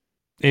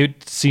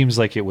 It seems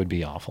like it would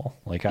be awful.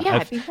 Like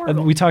it'd be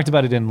horrible. We talked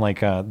about it in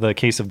like the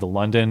case of the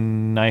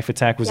London knife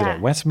attack. Was it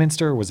at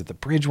Westminster? Or was it the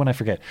bridge one? I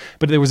forget.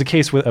 But there was a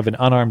case of an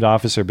unarmed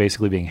officer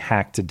basically being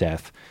hacked to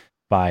death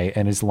by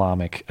an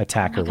Islamic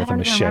attacker with a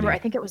machete. I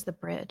think it was the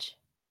bridge.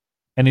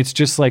 And it's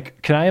just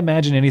like, can I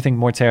imagine anything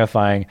more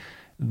terrifying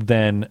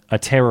than a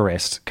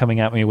terrorist coming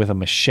at me with a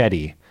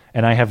machete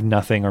and I have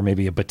nothing, or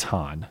maybe a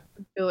baton?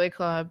 Billy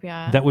Club,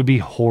 yeah. That would be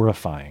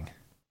horrifying.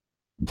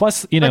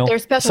 Plus, but their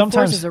special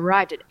forces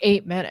arrived at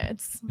 8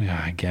 minutes.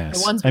 Yeah, I guess.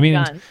 The ones with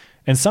guns.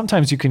 And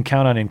sometimes you can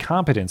count on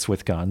incompetence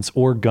with guns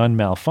or gun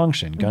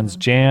malfunction. Guns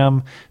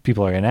jam.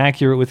 People are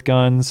inaccurate with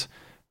guns.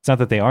 It's not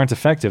that they aren't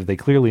effective. They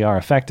clearly are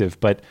effective.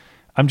 But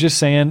I'm just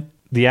saying,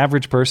 the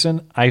average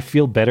person, I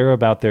feel better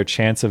about their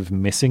chance of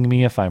missing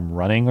me if I'm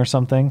running or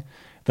something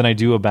than I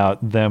do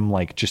about them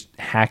like just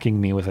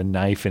hacking me with a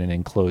knife in an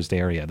enclosed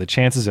area. The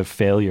chances of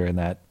failure in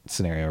that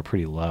scenario are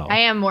pretty low. I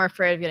am more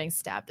afraid of getting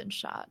stabbed than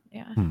shot.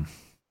 Yeah.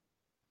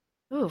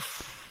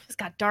 Oof, this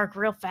got dark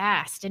real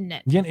fast, didn't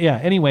it? Yeah.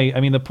 Anyway, I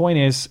mean, the point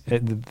is,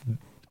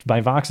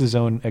 by Vox's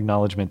own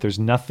acknowledgement, there's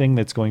nothing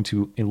that's going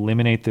to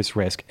eliminate this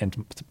risk.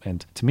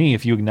 And to me,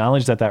 if you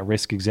acknowledge that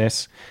risk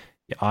exists,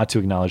 you ought to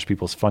acknowledge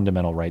people's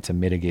fundamental right to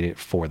mitigate it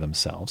for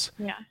themselves.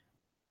 Yeah.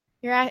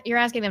 You're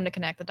asking them to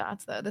connect the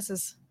dots, though. This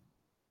is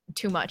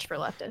too much for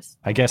leftists.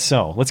 I guess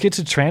so. Let's get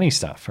to tranny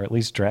stuff, or at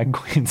least drag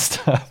queen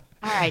stuff.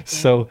 All right.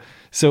 So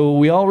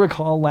we all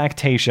recall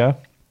Lactatia.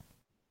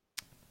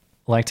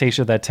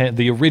 Lactatia,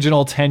 the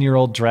original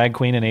 10-year-old drag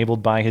queen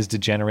enabled by his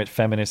degenerate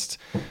feminist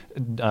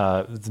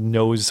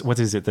nose, what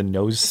is it, the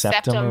nose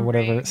septum or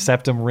whatever? Ring.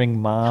 Septum ring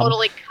mom.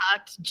 Totally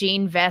cucked,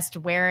 jean vest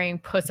wearing,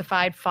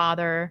 pussified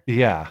father.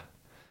 Yeah.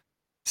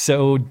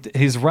 So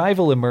his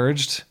rival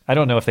emerged. I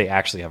don't know if they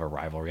actually have a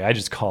rivalry. I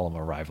just call them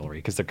a rivalry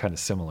because they're kind of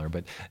similar.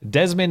 But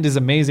Desmond is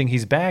amazing.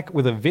 He's back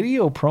with a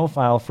video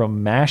profile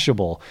from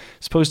Mashable.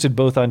 It's posted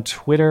both on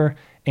Twitter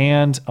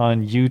and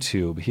on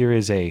YouTube. Here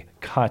is a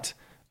cut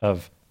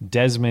of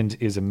Desmond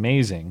is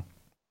amazing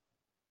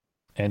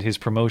and his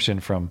promotion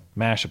from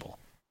Mashable.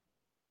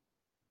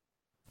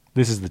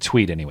 This is the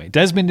tweet anyway.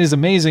 Desmond is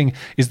amazing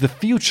is the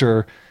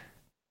future,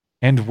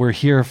 and we're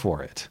here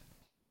for it.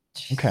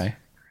 Okay.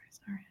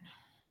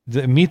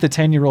 Meet the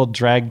 10-year-old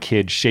drag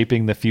kid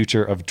shaping the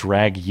future of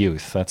drag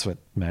youth. That's what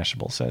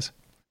Mashable says.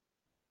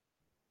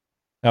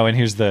 Oh, and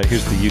here's the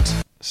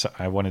YouTube. So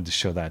I wanted to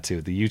show that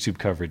too. The YouTube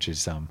coverage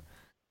is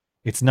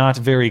it's not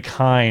very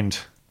kind.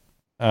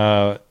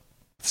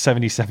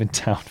 77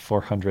 down,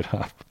 400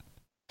 up.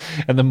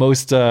 And the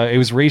most it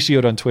was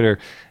ratioed on Twitter,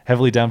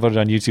 heavily downvoted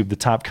on YouTube. The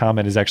top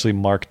comment is actually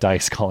Mark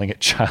Dice calling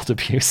it child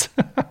abuse.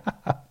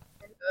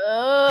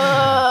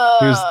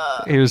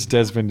 Here's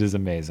Desmond is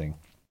amazing.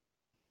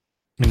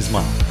 And his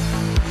mom.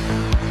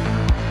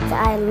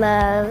 I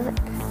love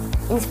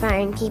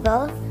inspiring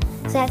people,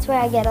 so that's where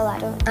I get a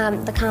lot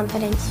of the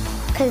confidence,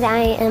 because I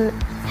am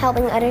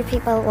helping other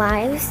people's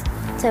lives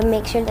to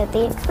make sure that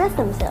they express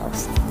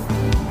themselves.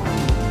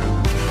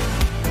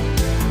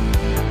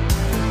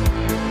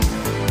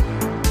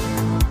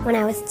 When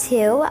I was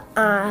 2,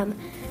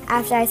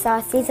 after I saw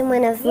season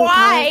 1 of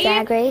RuPaul's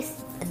Drag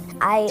Race,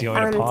 do you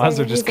want to pause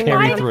or just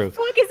carry through?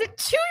 Why the fuck is a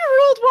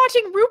 2-year-old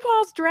watching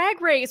RuPaul's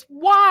Drag Race?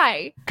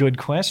 Why? Good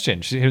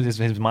question.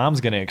 His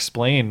mom's going to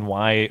explain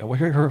why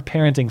her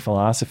parenting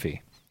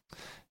philosophy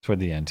toward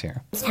the end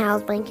here.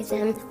 Towels, blankets,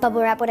 and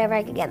bubble wrap, whatever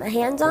I could get my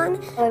hands on.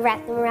 I would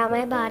wrap them around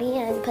my body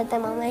and put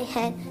them on my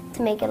head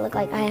to make it look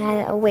like I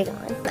had a wig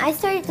on. I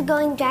started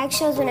going drag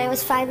shows when I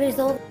was 5 years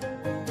old.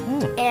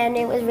 And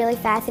it was really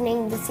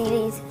fascinating to see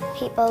these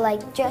people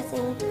like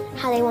dressing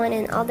how they want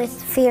and all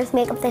this fierce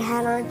makeup they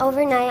had on.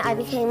 Overnight, I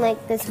became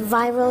like this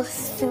viral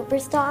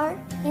superstar.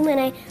 And when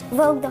I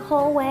vogued the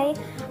whole way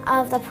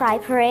of the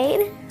Pride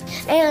Parade,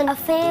 and a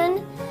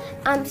fan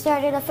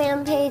started a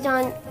fan page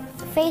on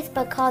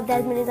Facebook called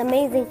Desmond is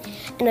Amazing,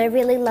 and I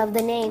really loved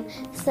the name.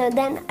 So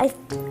then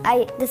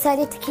I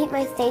decided to keep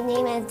my stage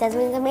name as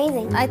Desmond is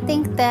Amazing. I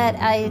think that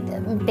I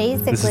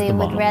basically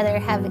would rather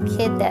have a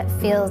kid that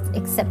feels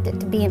accepted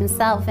to be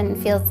himself and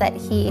feels that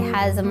he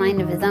has a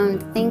mind of his own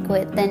to think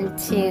with than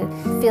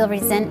to feel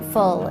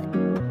resentful.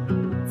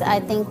 I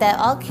think that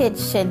all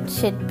kids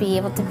should be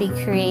able to be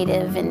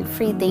creative and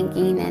free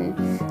thinking and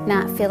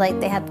not feel like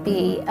they have to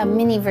be a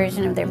mini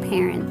version of their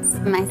parents.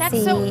 I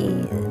see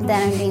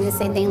that I'm doing the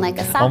same thing like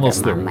a soccer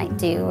mom might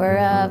do, or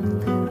a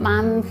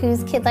mom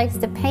whose kid likes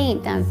to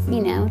paint.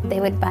 They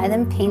would buy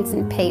them paints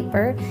and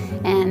paper,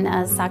 and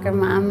a soccer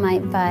mom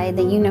might buy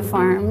the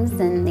uniforms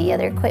and the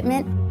other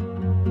equipment.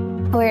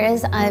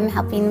 Whereas I'm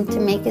helping to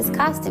make his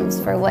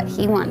costumes for what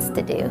he wants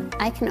to do.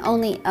 I can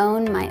only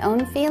own my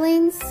own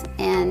feelings,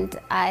 and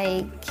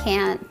I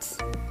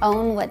can't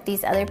own what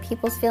these other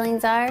people's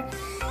feelings are.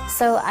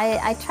 So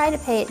I try to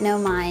pay it no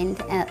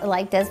mind,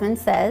 like Desmond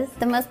says.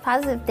 The most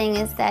positive thing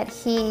is that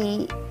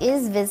he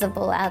is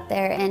visible out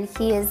there and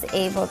he is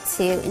able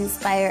to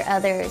inspire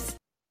others.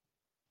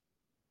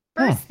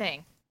 First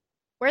thing.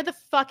 Where the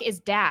fuck is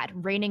dad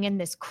reining in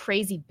this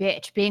crazy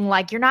bitch, being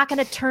like, you're not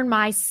going to turn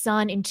my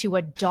son into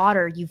a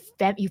daughter, you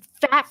fat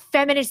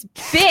feminist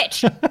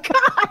bitch.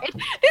 God,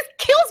 this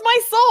kills my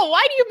soul.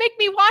 Why do you make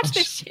me watch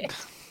this shit?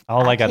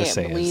 All I got to say is...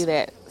 I can't believe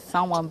that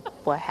someone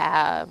would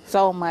have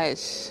so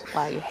much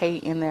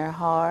hate in their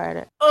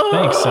heart.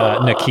 Thanks,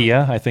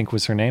 Nakia, I think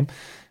was her name.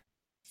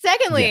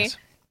 Secondly, yes.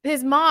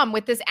 His mom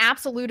with this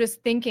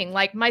absolutist thinking,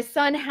 like, my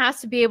son has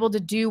to be able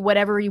to do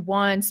whatever he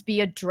wants,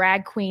 be a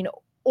drag queen,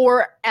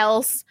 or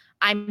else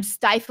I'm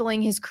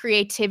stifling his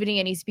creativity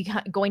and he's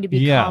going to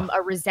become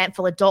a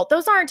resentful adult.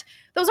 Those aren't,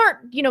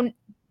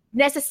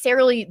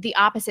 necessarily the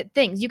opposite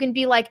things. You can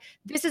be like,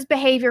 this is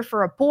behavior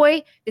for a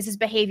boy, this is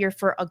behavior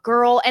for a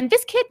girl, and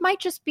this kid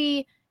might just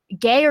be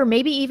gay, or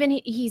maybe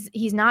even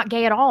he's not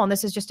gay at all, and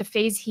this is just a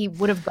phase he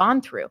would have gone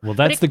through. Well,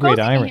 that's the great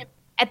irony.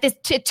 At this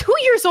 2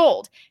 years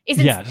old is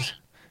insane.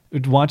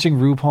 Watching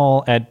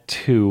RuPaul at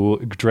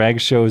 2, drag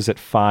shows at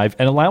 5,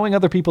 and allowing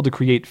other people to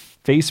create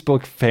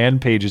Facebook fan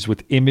pages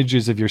with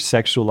images of your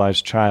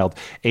sexualized child.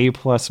 A+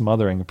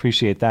 mothering.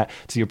 Appreciate that.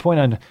 To your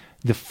point on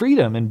the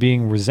freedom and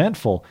being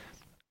resentful,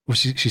 well,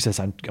 she says,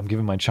 I'm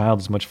giving my child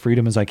as much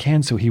freedom as I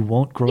can so he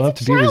won't grow up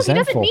to be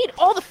resentful. He doesn't need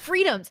all the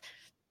freedoms.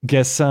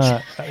 Guess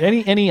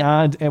any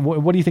odd,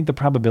 what do you think the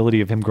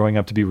probability of him growing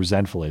up to be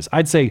resentful is?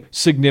 I'd say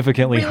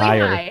significantly really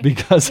higher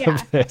because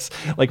of this.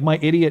 Like my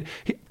idiot...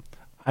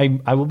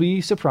 I will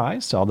be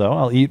surprised, although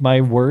I'll eat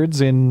my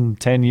words in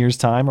 10 years'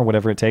 time or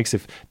whatever it takes.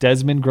 If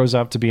Desmond grows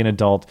up to be an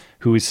adult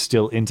who is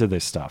still into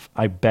this stuff,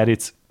 I bet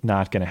it's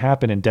not going to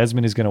happen. And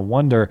Desmond is going to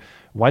wonder,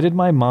 why did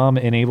my mom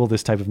enable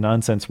this type of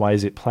nonsense? Why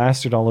is it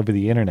plastered all over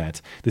the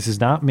internet? This is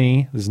not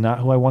me. This is not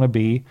who I want to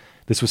be.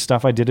 This was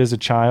stuff I did as a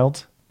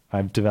child.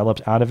 I've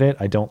developed out of it.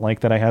 I don't like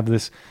that I have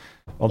this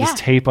All this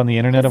tape on the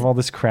internet of all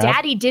this crap.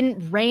 Daddy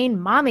didn't rein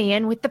mommy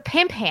in with the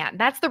pimp hand.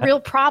 That's the real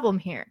problem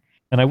here.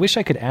 And I wish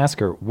I could ask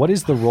her, what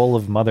is the role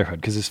of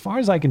motherhood? Because as far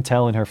as I can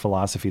tell in her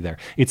philosophy there,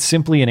 it's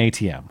simply an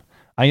ATM.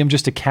 I am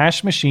just a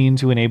cash machine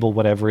to enable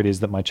whatever it is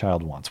that my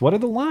child wants. What are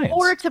the lines?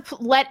 Or to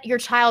let your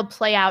child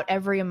play out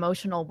every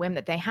emotional whim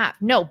that they have.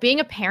 No, being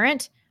a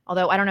parent,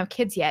 although I don't have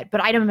kids yet,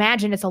 but I'd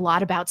imagine it's a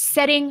lot about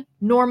setting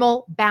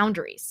normal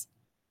boundaries.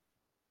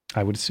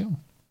 I would assume.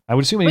 You're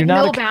With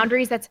not no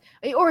boundaries.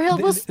 Or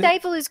he'll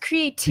stifle his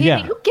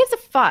creativity. Who gives a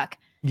fuck?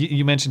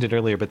 You mentioned it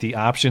earlier, but the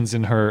options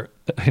in her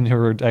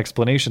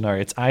explanation are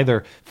it's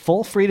either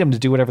full freedom to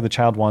do whatever the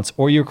child wants,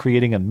 or you're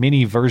creating a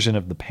mini version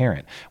of the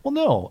parent. Well,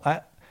 no.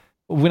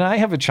 When I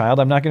have a child,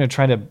 I'm not going to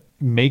try to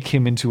make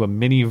him into a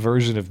mini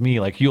version of me.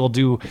 Like you'll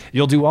do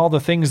all the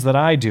things that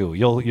I do.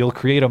 You'll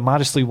create a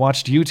modestly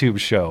watched YouTube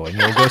show and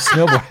you'll go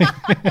snowboarding.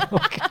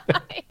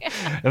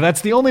 And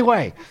that's the only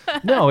way.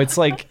 No, it's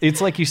like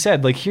you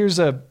said. Like here's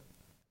I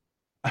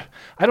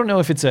don't know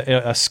if it's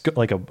a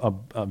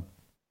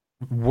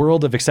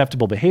world of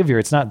acceptable behavior.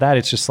 It's not that.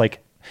 It's just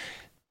like,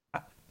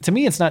 to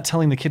me, it's not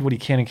telling the kid what he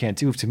can and can't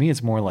do. To me,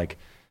 it's more like,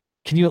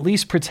 can you at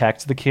least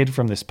protect the kid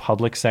from this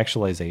public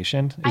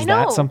sexualization? Is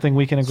that something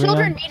we can agree on?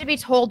 Children need to be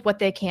told what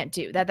they can't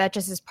do. That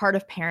just is part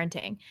of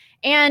parenting.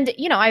 And,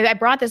 I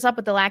brought this up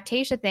with the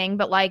lactation thing,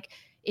 but like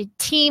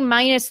T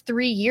minus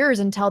 3 years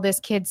until this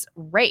kid's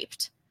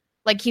raped.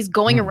 Like he's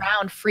going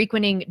around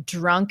frequenting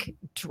drunk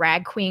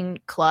drag queen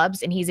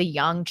clubs and he's a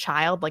young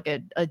child, like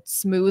a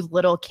smooth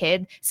little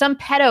kid. Some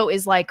pedo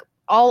is like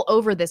all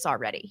over this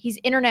already. He's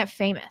internet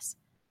famous.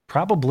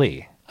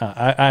 Probably.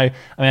 I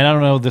mean, I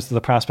don't know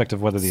the prospect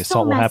of whether the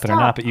assault will happen or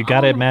not, but you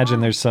got to imagine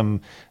there's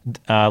some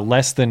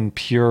less than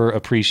pure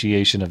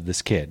appreciation of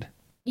this kid.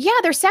 Yeah,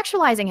 they're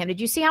sexualizing him. Did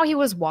you see how he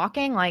was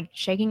walking, like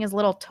shaking his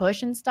little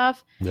tush and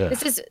stuff? Yeah.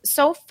 This is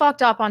so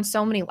fucked up on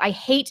so many. I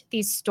hate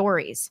these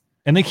stories.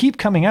 And they keep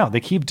coming out. They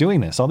keep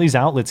doing this. All these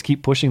outlets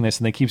keep pushing this,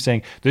 and they keep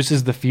saying, this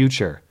is the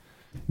future.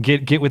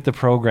 Get with the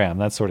program,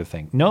 that sort of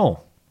thing.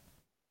 No.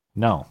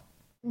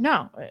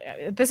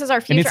 This is our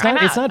future. And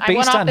it's not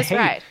based on hate.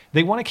 Ride.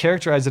 They want to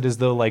characterize it as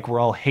though like we're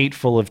all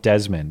hateful of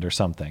Desmond or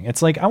something.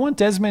 It's like I want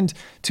Desmond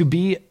to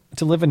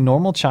live a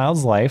normal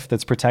child's life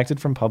that's protected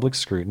from public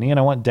scrutiny, and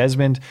I want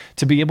Desmond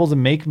to be able to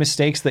make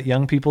mistakes that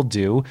young people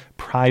do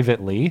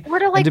privately, or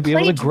to like and to be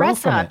play able to grow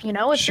dress from up. it.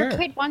 If your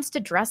kid wants to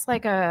dress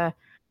like a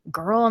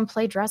girl and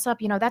play dress up,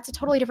 that's a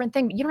totally different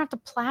thing. You don't have to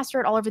plaster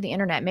it all over the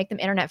internet, make them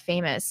internet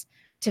famous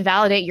to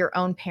validate your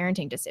own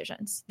parenting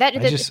decisions.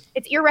 It's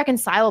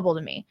irreconcilable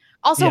to me.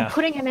 Also,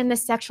 putting him in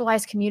this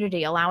sexualized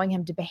community, allowing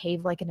him to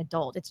behave like an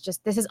adult,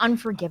 this is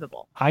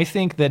unforgivable. I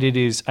think that it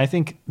is. I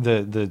think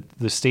the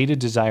stated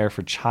desire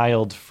for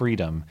child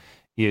freedom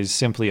is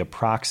simply a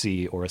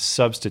proxy or a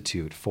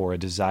substitute for a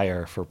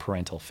desire for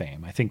parental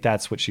fame. I think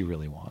that's what she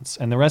really wants.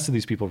 And the rest of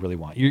these people really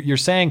want. You're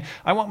saying,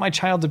 I want my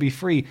child to be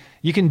free.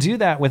 You can do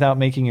that without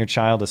making your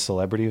child a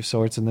celebrity of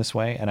sorts in this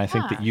way. And I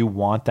think that you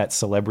want that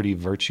celebrity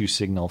virtue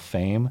signal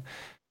fame.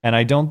 And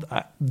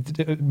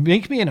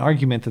make me an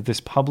argument that this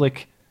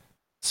public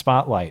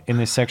spotlight in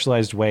this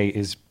sexualized way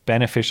is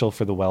beneficial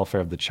for the welfare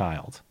of the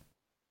child.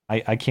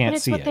 I can't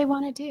see it. It's what they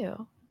want to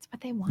do. What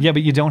they want. Yeah,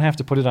 but you don't have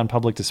to put it on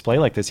public display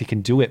like this. He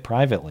can do it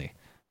privately.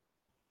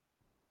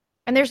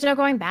 And there's no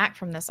going back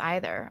from this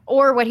either,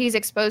 or what he's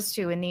exposed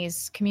to in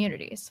these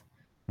communities.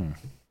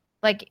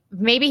 Like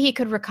maybe he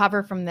could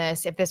recover from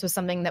this if this was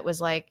something that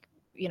was like,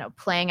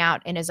 playing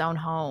out in his own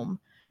home.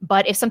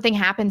 But if something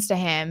happens to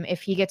him,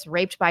 if he gets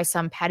raped by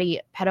some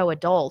pedo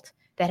adult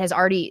that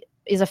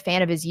is a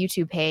fan of his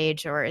YouTube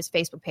page or his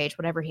Facebook page,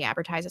 whatever he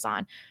advertises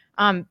on,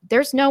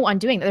 there's no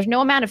undoing that. There's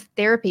no amount of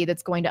therapy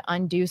that's going to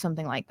undo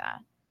something like that.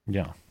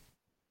 Yeah.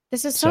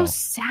 This is so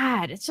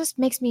sad. It just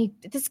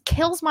this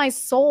kills my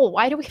soul.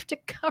 Why do we have to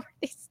cover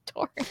these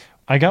stories?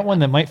 I got one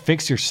that might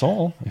fix your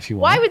soul if you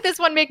want. Why would this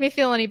one make me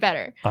feel any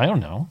better? I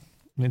don't know.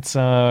 It's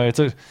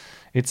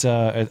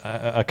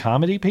a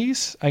comedy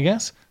piece, I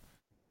guess.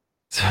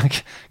 So,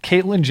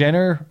 Caitlyn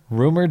Jenner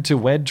rumored to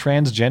wed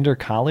transgender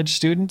college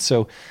student.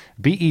 So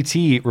BET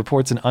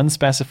reports an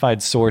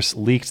unspecified source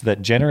leaked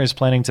that Jenner is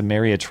planning to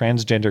marry a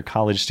transgender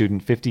college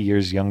student 50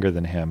 years younger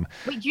than him.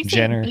 Wait, did you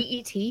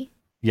say BET?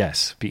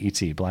 Yes,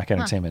 BET, Black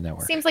Entertainment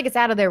Network. Seems like it's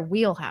out of their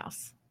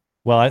wheelhouse.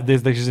 Well,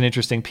 there's an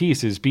interesting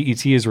piece. Is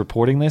BET is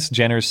reporting this.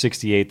 Jenner's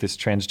 68. This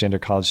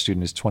transgender college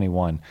student is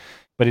 21.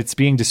 But it's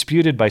being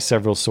disputed by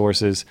several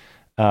sources,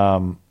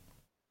 saying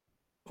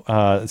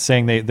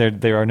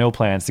there are no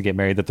plans to get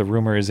married, that the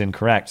rumor is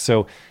incorrect.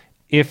 So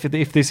if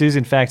this is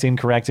in fact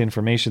incorrect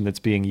information that's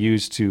being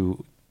used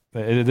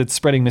that's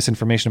spreading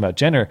misinformation about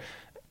Jenner,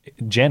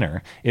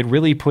 it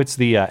really puts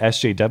the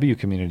SJW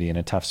community in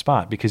a tough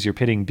spot because you're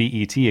pitting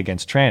BET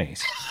against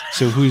trannies.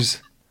 So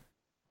who's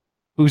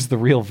the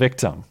real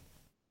victim?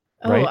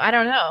 Right? Oh, I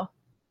don't know.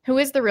 Who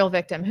is the real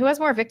victim? Who has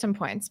more victim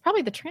points?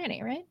 Probably the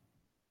tranny, right?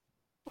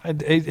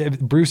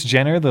 Bruce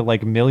Jenner, the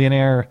like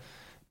millionaire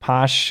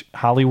posh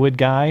Hollywood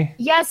guy.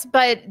 Yes,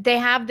 but they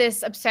have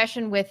this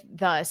obsession with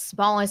the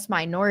smallest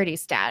minority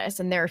status,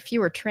 and there are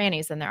fewer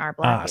trannies than there are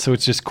black people. So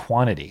it's just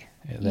quantity.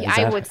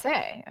 I would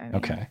say.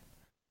 Okay.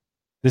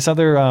 This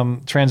other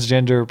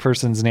transgender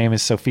person's name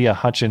is Sophia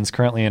Hutchins,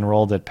 currently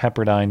enrolled at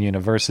Pepperdine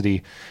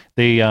University.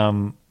 He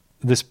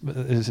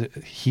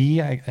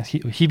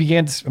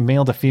began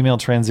male to female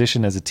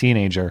transition as a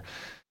teenager.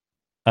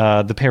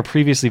 The pair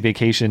previously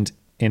vacationed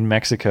in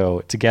Mexico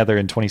together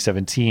in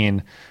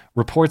 2017.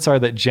 Reports are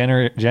that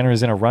Jenner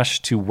is in a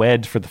rush to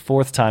wed for the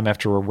fourth time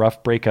after a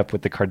rough breakup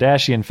with the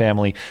Kardashian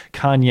family.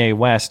 Kanye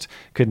West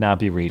could not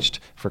be reached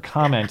for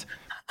comment.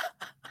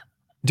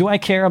 Do I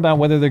care about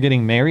whether they're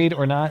getting married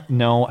or not?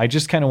 No, I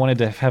just kind of wanted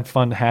to have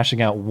fun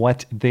hashing out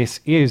what this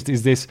is.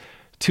 Is this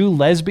two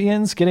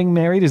lesbians getting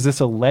married? Is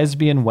this a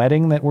lesbian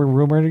wedding that's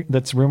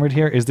rumored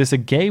here? Is this a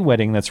gay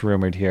wedding that's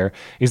rumored here?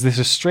 Is this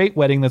a straight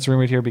wedding that's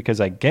rumored here? Because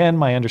again,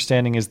 my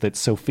understanding is that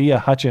Sophia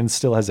Hutchins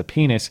still has a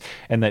penis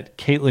and that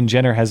Caitlyn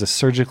Jenner has a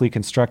surgically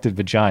constructed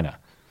vagina.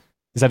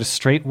 Is that a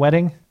straight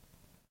wedding?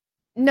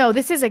 No,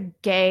 this is a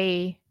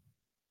gay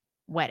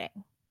wedding.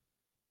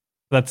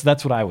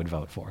 That's what I would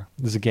vote for.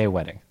 This is a gay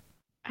wedding.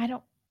 I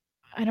don't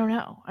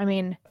know. I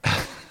mean,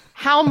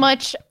 how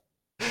much,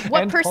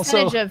 what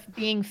percentage of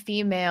being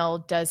female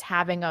does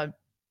having a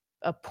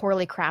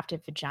poorly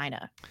crafted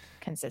vagina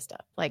consist of?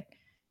 Like,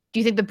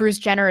 do you think that Bruce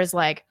Jenner is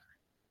like,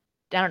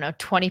 I don't know,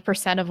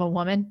 20% of a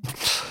woman?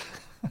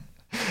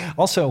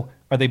 Also,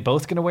 are they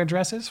both going to wear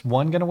dresses?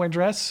 One going to wear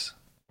dress?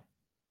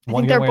 I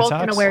think they're both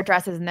going to wear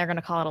dresses and they're going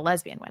to call it a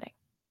lesbian wedding.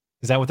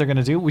 Is that what they're going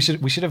to do? We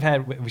should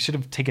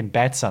have taken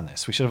bets on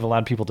this. We should have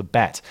allowed people to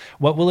bet.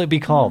 What will it be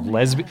called?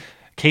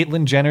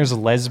 Caitlyn Jenner's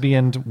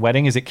lesbian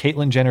wedding? Is it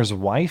Caitlyn Jenner's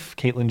wife?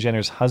 Caitlyn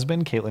Jenner's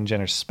husband? Caitlyn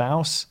Jenner's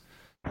spouse?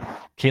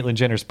 Caitlyn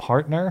Jenner's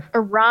partner?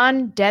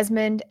 Iran,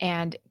 Desmond,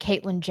 and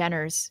Caitlyn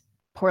Jenner's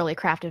poorly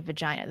crafted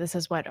vagina. This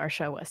is what our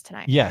show was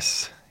tonight.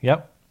 Yes.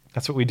 Yep.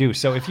 That's what we do.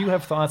 So if you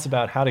have thoughts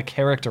about how to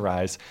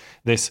characterize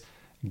this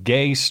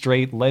gay,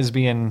 straight,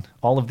 lesbian,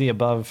 all of the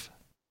above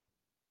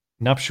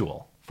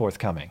nuptial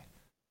forthcoming,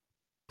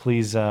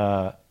 please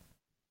send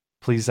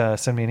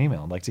me an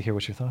email. I'd like to hear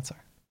what your thoughts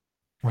are.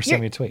 Or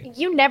send me a tweet.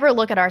 You never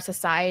look at our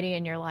society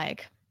and you're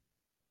like,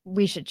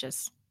 we should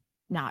just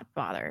not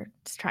bother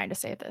trying to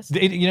save this.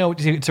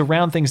 To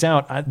round things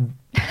out,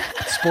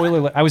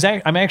 spoiler,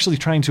 I'm actually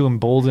trying to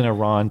embolden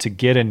Iran to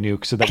get a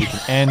nuke so that we can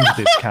end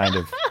this kind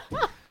of...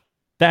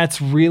 That's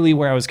really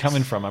where I was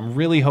coming from. I'm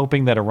really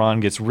hoping that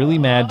Iran gets really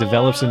mad,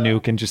 develops a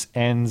nuke, and just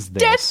ends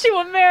this. Death to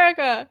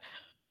America!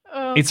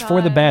 Oh, it's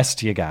for the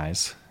best, you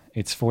guys.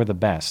 It's for the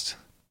best.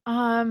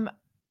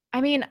 I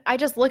mean, I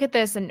just look at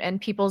this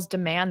and people's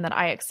demand that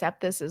I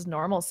accept this as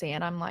normalcy,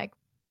 and I'm like,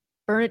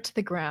 burn it to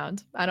the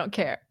ground. I don't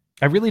care.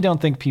 I really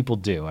don't think people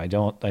do. I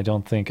don't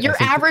think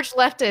average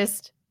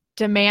leftist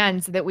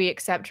demands that we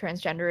accept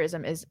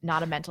transgenderism is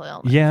not a mental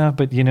illness. Yeah,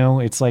 but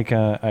it's like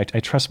I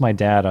trust my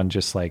dad on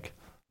just like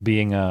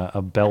being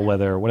a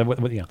bellwether or whatever.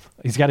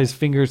 He's got his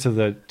finger to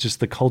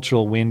the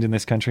cultural wind in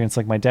this country. And it's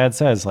like my dad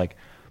says, like,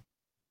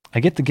 I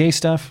get the gay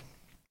stuff,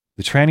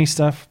 the tranny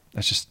stuff.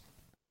 That's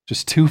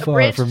just too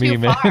far for me,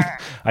 man.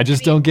 I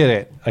just don't get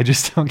it.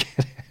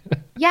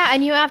 Yeah,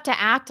 and you have to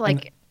act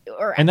like,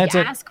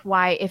 ask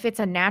why, if it's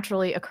a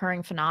naturally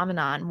occurring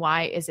phenomenon,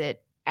 why is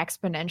it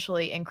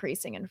exponentially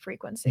increasing in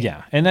frequency?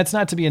 Yeah, and that's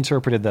not to be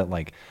interpreted that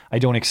like I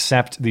don't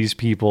accept these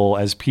people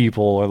as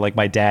people or like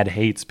my dad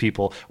hates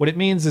people. What it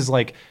means is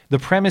like the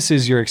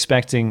premises you're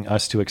expecting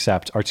us to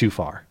accept are too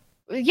far.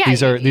 Yeah,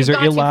 these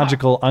are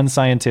illogical,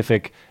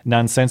 unscientific,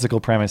 nonsensical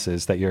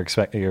premises that you're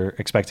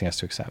expecting us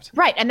to accept.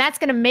 Right, and that's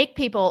going to make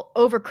people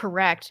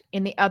overcorrect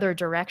in the other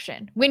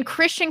direction. When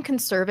Christian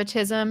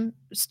conservatism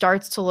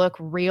starts to look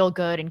real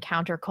good in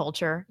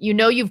counterculture,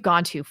 you've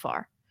gone too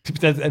far.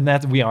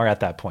 And we are at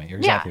that point. You're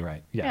exactly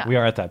right. Yeah, we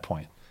are at that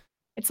point.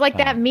 It's like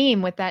that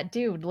meme with that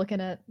dude looking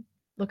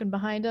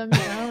behind him.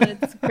 And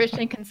it's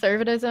Christian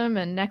conservatism,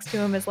 and next to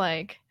him is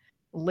like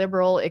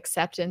liberal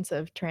acceptance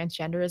of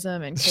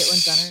transgenderism and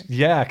Caitlyn Jenner.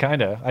 Yeah,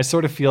 kind of. I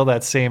sort of feel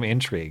that same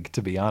intrigue,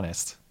 to be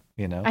honest.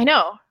 I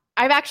know.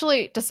 I've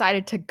actually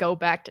decided to go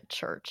back to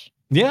church.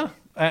 Yeah,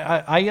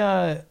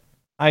 I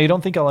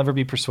don't think I'll ever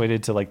be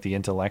persuaded to like the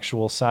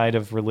intellectual side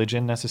of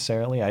religion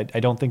necessarily. I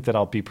don't think that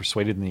I'll be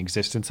persuaded in the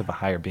existence of a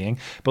higher being.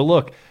 But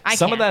look,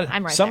 some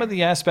of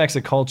the aspects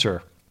of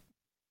culture.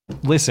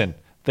 Listen,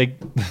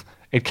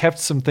 it kept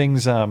some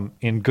things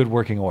in good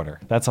working order.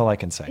 That's all I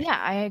can say. Yeah,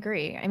 I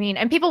agree. I mean,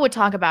 and people would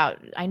talk about,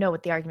 I know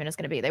what the argument is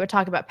going to be. They would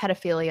talk about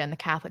pedophilia in the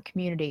Catholic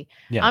community.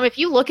 Yeah. If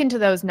you look into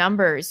those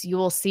numbers, you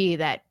will see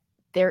that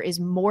there is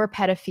more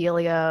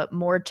pedophilia,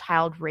 more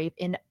child rape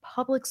in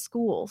public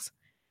schools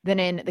than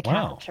in the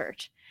Catholic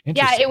Church.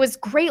 Yeah, it was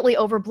greatly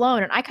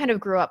overblown. And I kind of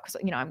grew up, because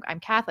I'm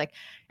Catholic.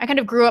 I kind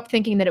of grew up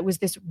thinking that it was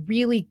this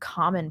really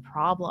common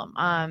problem.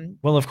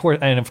 Well, of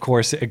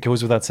course, it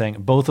goes without saying,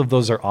 both of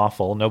those are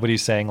awful.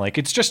 Nobody's saying like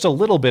it's just a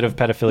little bit of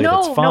pedophilia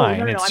that's fine.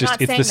 No, it's just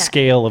the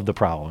scale of the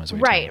problem. Is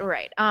right.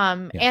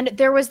 And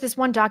there was this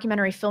one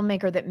documentary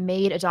filmmaker that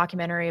made a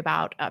documentary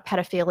about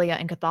pedophilia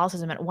and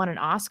Catholicism and won an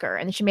Oscar.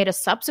 And then she made a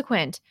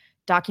subsequent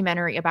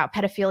documentary about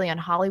pedophilia in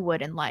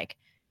Hollywood, and like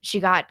she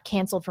got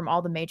canceled from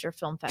all the major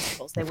film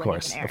festivals. They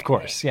wouldn't even air it. Of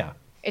course, yeah.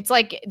 It's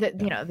like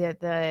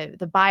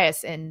the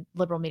bias in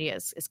liberal media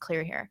is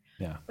clear here.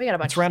 Yeah, we got a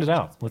bunch. Let's round it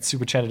out. Let's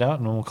super chat it out,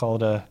 and then we'll call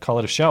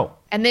it a show.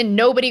 And then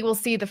nobody will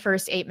see the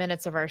first 8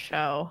 minutes of our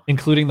show,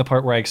 including the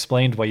part where I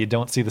explained why you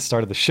don't see the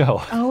start of the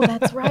show. Oh,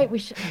 that's right. We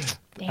should.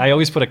 I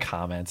always put a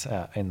comment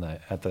on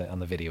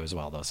the video as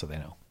well, though, so they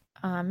know.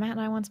 Matt and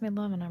I once made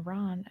love in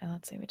Iran.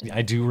 Let's see, we did.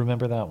 I do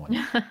remember that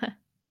one.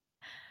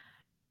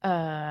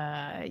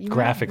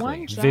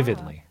 Graphically,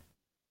 vividly.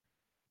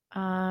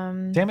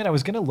 Damn it! I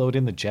was gonna load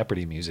in the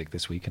Jeopardy music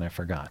this week, and I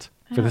forgot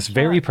for this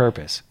very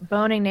purpose.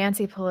 Boning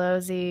Nancy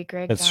Pelosi,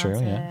 Greg That's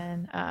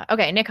Johnson. True, yeah.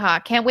 Okay, Nick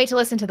Hawk. Can't wait to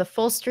listen to the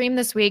full stream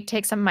this week.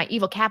 Take some of my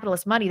evil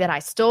capitalist money that I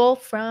stole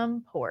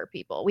from poor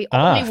people. We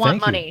only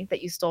want money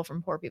that you stole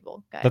from poor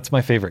people. Guys. That's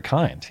my favorite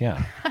kind.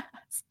 Yeah.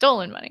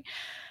 Stolen money.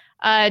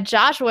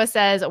 Joshua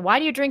says, why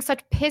do you drink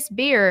such piss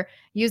beer?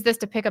 Use this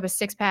to pick up a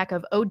 6-pack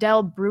of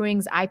Odell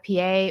Brewing's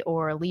IPA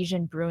or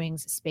Elysian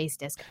Brewing's Space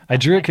Disc. I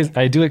do it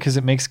because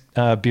it makes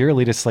beer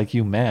elitists like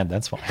you mad.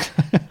 That's why.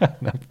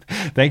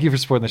 Thank you for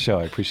supporting the show.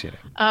 I appreciate it.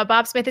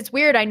 Bob Smith, it's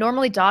weird. I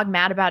normally dog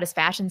Matt about his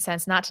fashion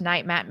sense. Not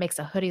tonight. Matt makes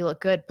a hoodie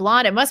look good.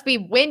 Blonde. It must be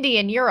windy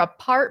in your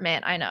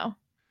apartment. I know.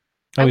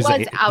 Oh, is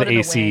it the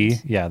AC?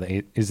 Yeah.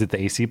 Is it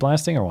the AC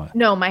blasting or what?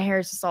 No, my hair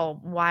is just all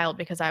wild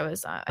because I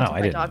was I took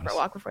my dog for a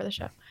walk before the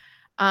show.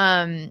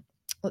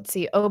 Let's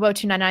see.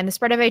 Obo299. The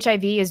spread of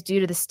HIV is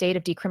due to the state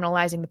of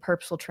decriminalizing the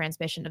purposeful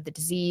transmission of the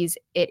disease.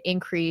 It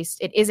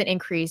isn't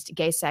increased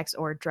gay sex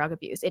or drug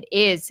abuse. It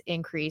is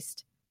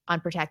increased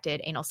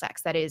unprotected anal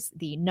sex. That is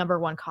the number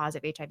one cause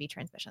of HIV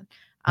transmission.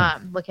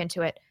 Look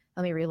into it.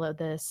 Let me reload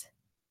this.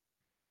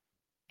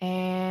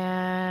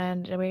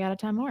 And we got a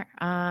ton more.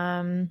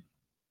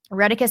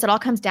 Redicus, it all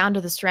comes down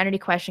to the serenity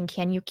question.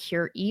 Can you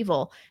cure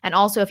evil? And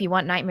also, if you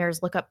want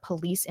nightmares, look up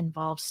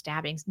police-involved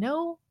stabbings.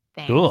 No,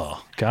 thanks.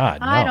 Oh, God,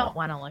 no. I don't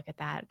want to look at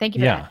that. Thank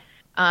you for that.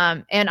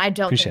 And I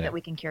don't think that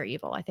we can cure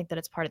evil. I think that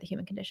it's part of the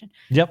human condition.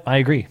 Yep, I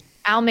agree.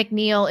 Al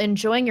McNeil,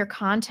 enjoying your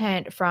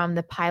content from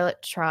the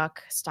pilot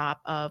truck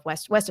stop of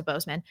west of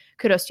Bozeman.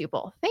 Kudos to you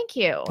both. Thank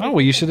you. Oh,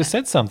 well, you should have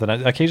said something.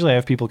 Occasionally I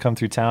have people come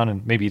through town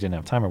and maybe you didn't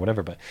have time or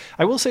whatever, but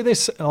I will say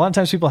this. A lot of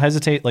times people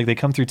hesitate. Like they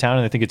come through town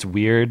and they think it's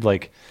weird,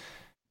 like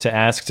to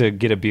ask to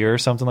get a beer or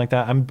something like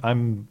that.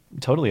 I'm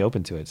totally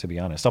open to it, to be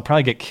honest. I'll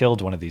probably get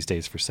killed one of these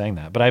days for saying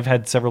that. But I've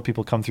had several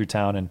people come through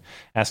town and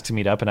ask to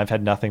meet up, and I've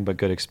had nothing but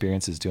good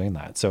experiences doing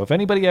that. So if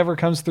anybody ever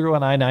comes through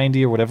on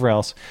I-90 or whatever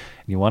else,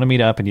 and you want to meet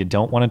up and you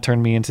don't want to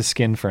turn me into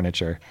skin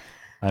furniture,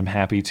 I'm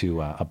happy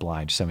to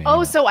oblige.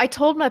 So I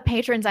told my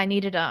patrons I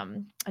needed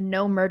a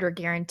no murder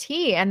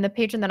guarantee, and the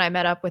patron that I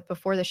met up with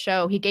before the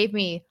show, he gave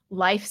me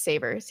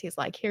lifesavers. He's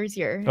like, "Here's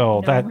your."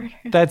 Oh,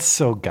 that's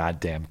so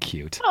goddamn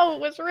cute. Oh,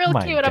 it was real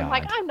cute. God. I'm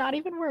like, I'm not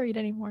even worried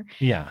anymore.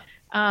 Yeah.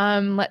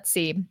 Let's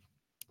see.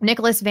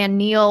 Nicholas Van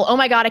Neal. Oh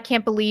my God, I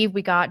can't believe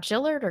we got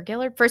Gillard.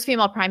 First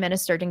female prime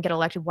minister, didn't get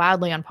elected,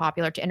 wildly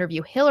unpopular, to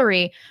interview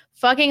Hillary.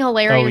 Fucking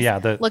hilarious. Oh,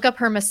 yeah, look up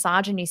her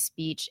misogyny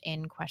speech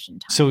in Question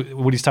Time. So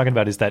what he's talking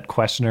about is that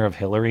questioner of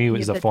Hillary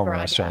is a former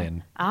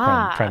Australian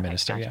prime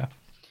minister. Gotcha.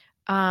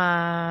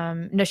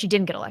 Yeah. No, she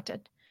didn't get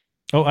elected.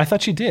 Oh, I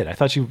thought she did. I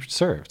thought she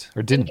served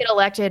or didn't get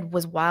elected.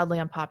 Was wildly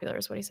unpopular,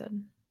 is what he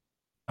said.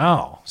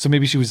 Oh, so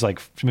maybe she was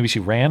maybe she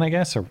ran, I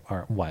guess,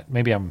 or what?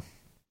 Maybe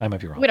I might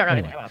be wrong. We don't know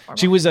anything about it.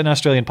 She was an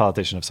Australian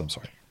politician of some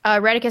sort.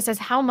 Redicus says,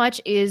 how much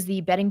is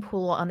the betting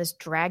pool on this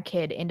drag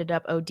kid ended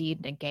up OD'd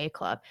in a gay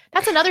club?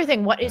 That's another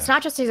thing. It's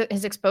not just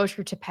his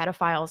exposure to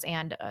pedophiles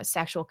and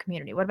sexual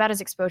community. What about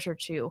his exposure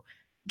to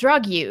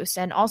drug use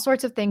and all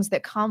sorts of things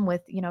that come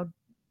with,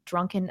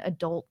 drunken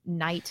adult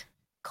night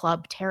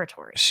club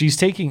territory?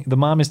 The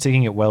mom is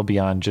taking it well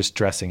beyond just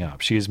dressing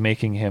up. She is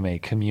making him a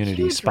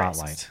community Huge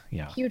spotlight. Risks.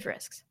 Yeah. Huge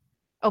risks.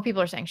 Oh,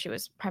 people are saying she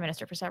was prime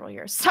minister for several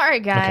years.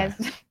 Sorry, guys.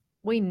 Okay.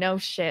 We know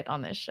shit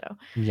on this show.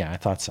 Yeah, I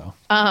thought so.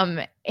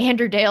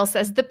 Andrew Dale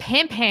says the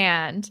pimp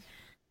hand.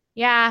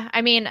 Yeah,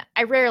 I mean,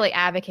 I rarely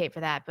advocate for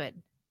that, but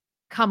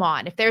come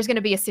on. If there's going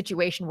to be a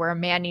situation where a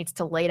man needs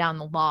to lay down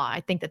the law, I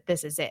think that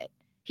this is it.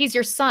 He's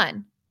your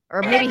son.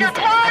 Or maybe he's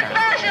dead.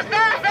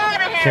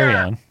 Carry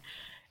on.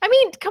 I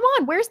mean, come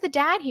on. Where's the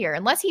dad here?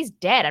 Unless he's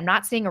dead, I'm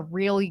not seeing a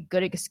really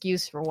good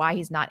excuse for why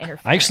he's not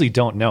interfering. I actually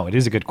don't know. It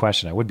is a good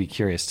question. I would be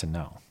curious to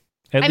know.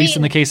 At least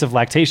in the case of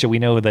Lactatia, we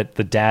know that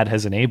the dad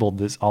has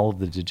enabled all of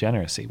the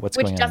degeneracy. What's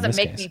going on in this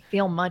case? Which doesn't make me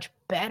feel much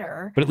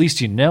better. But at least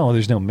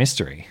there's no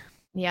mystery.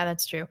 Yeah,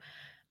 that's true.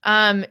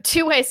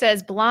 Two-Way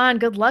says, Blonde,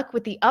 good luck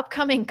with the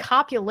upcoming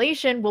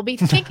copulation. We'll be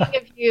thinking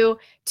of you.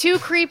 Too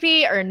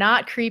creepy or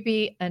not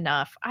creepy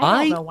enough?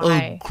 I don't know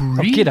why.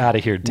 Agree get out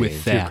of here,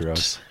 Dave. You're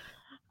gross.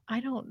 I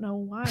don't know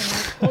why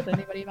I told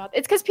anybody about it.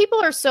 It's because people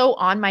are so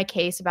on my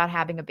case about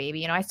having a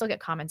baby. I still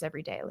get comments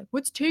every day like,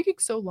 what's taking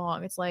so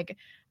long? It's like,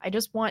 I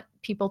just want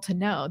people to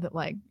know that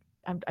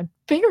I'm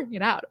figuring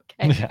it out.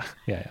 Okay.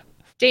 Yeah.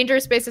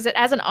 Dangerous Space says,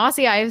 as an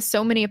Aussie, I have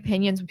so many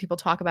opinions when people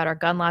talk about our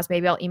gun laws.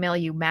 Maybe I'll email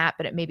you, Matt,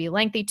 but it may be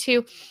lengthy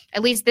too.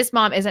 At least this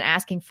mom isn't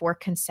asking for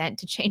consent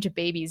to change a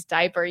baby's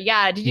diaper.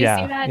 Yeah. Did you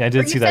see that? Yeah, I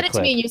did see that You said it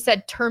to me and you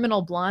said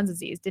terminal blonde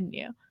disease, didn't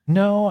you?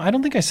 No, I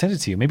don't think I sent it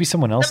to you. Maybe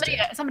someone else did.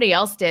 Somebody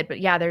else did, but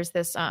yeah, there's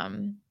this. I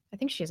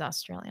think she's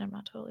Australian. I'm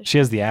not totally sure. She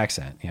has the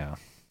accent. Yeah.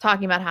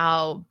 Talking about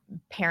how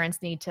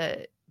parents need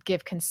to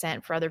give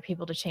consent for other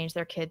people to change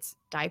their kids'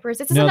 diapers.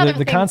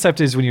 The concept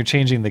is when you're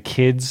changing the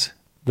kids,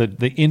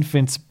 the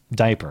infant's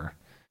diaper.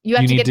 You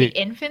have to get the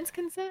infant's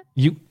consent?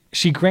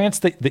 She grants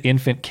that the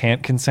infant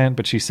can't consent,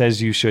 but she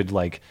says you should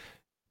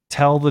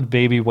tell the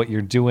baby what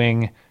you're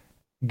doing,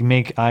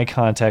 make eye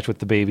contact with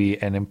the baby,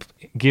 and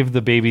give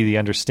the baby the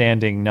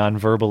understanding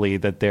non-verbally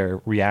that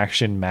their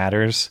reaction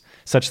matters,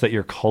 such that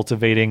you're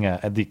cultivating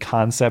the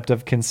concept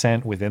of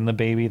consent within the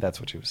baby.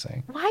 That's what she was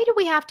saying. Why do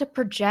we have to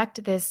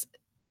project this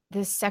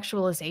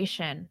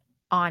sexualization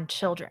on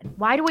children?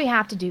 Why do we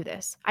have to do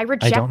this? I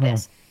reject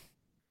this.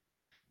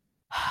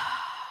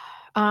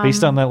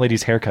 Based on that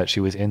lady's haircut, she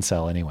was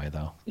incel anyway,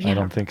 though. Yeah. I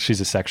don't think she's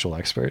a sexual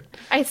expert.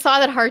 I saw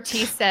that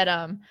Harti said,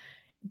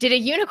 did a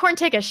unicorn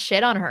take a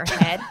shit on her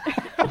head?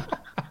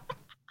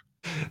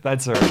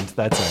 That's earned.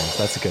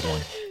 That's a good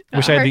one.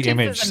 Wish I had the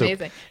image.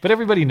 But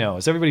everybody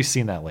knows. Everybody's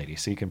seen that lady,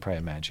 so you can probably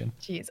imagine.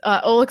 Jeez.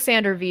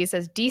 Alexander V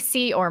says,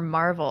 DC or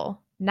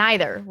Marvel?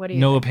 Neither. What do you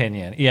think?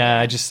 Opinion.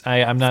 Yeah,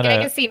 I'm not I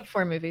haven't seen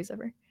 4 movies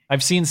ever.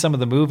 I've seen some of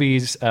the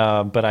movies,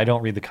 but I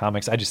don't read the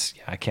comics.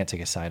 I can't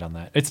take a side on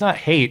that. It's not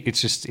hate.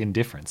 It's just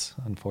indifference,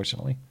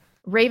 unfortunately.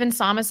 Raven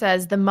Sama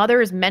says, the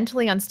mother is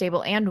mentally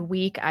unstable and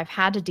weak. I've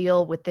had to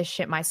deal with this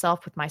shit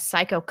myself with my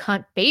psycho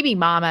cunt baby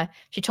mama.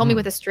 She told me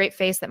with a straight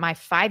face that my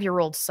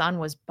 5-year-old son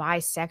was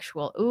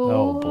bisexual. Ooh,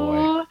 oh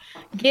boy.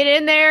 Get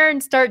in there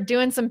and start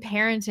doing some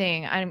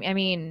parenting. I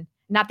mean,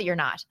 not that you're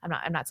not.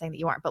 I'm not saying that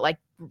you aren't, but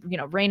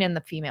rein in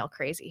the female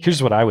crazy.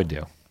 Here's what I would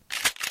do.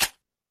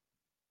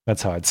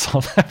 That's how I'd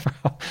solve that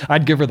problem.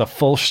 I'd give her the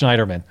full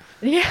Schneider-man.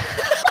 Yeah.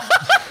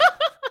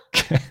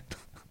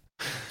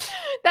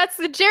 That's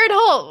the Jared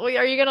Holt.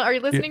 Are you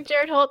listening,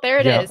 Jared Holt? There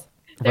it is.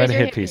 Write a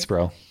hit piece,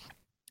 bro.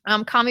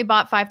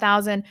 Kamibot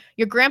 5000.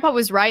 Your grandpa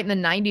was right in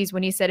the 90s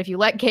when he said, if you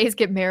let gays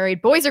get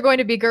married, boys are going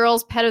to be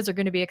girls, pedos are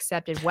going to be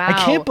accepted. Wow. I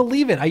can't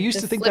believe it. I used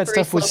to think that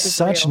stuff was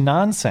such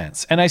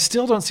nonsense. And I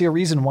still don't see a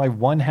reason why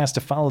one has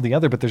to follow the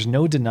other, but there's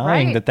no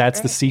denying that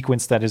that's the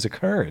sequence that has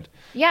occurred.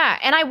 Yeah.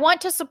 And I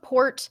want to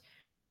support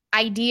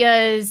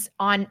ideas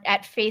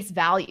at face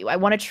value. I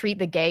want to treat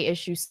the gay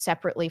issue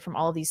separately from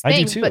all of these things. I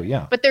do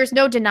too, but there's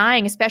no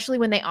denying, especially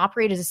when they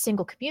operate as a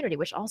single community,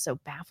 which also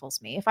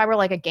baffles me. If I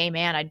were a gay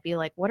man, I'd be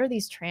like, what are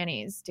these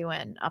trannies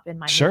doing up in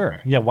my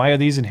movement? Yeah, why are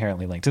these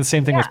inherently linked? And the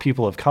same thing with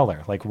people of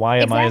color. Why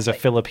am I as a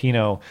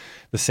Filipino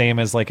the same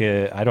as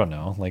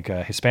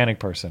a Hispanic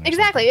person?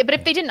 Exactly. But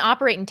if they didn't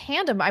operate in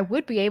tandem, I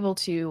would be able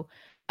to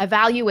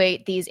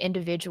evaluate these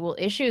individual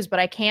issues, but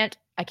I can't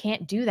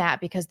do that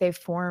because they've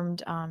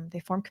formed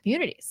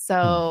communities.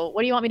 So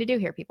what do you want me to do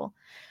here, people?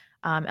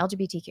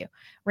 LGBTQ.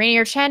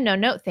 Rainier Chen, no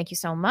note. Thank you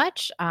so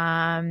much.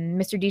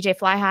 Mr. DJ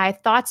Fly High,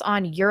 thoughts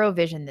on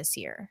Eurovision this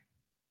year?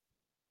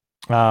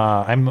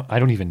 I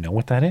don't even know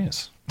what that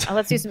is.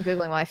 Let's do some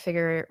Googling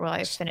while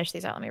I finish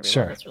these out. Let me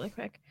reload this really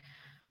quick.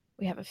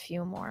 We have a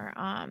few more.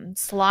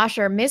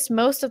 Slosher missed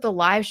most of the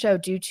live show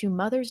due to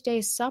Mother's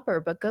Day supper,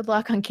 but good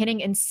luck on getting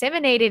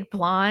inseminated,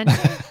 blonde.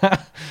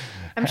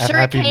 I'm sure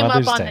it came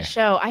up on the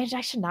show. I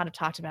should not have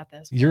talked about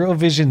this.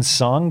 Eurovision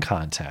Song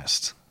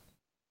Contest,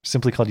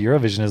 simply called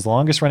Eurovision, is the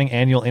longest running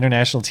annual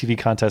international TV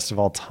contest of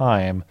all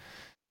time.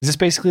 Is this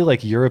basically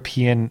like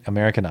European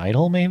American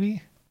Idol,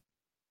 maybe?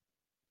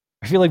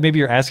 I feel like maybe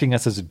you're asking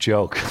us as a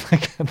joke.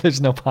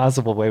 There's no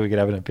possible way we could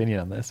have an opinion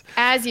on this.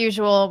 As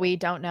usual, we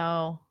don't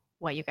know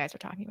what you guys are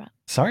talking about.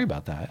 Sorry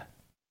about that.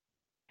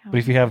 But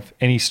if you have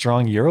any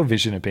strong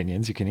Eurovision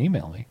opinions, you can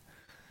email me.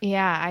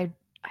 Yeah, I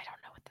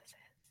don't know what this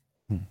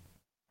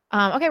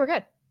is. Okay, we're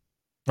good.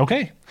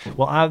 Okay.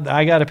 Well,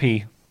 I gotta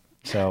pee,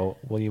 so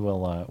we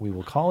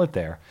will call it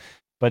there.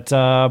 But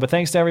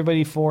thanks to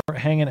everybody for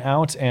hanging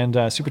out,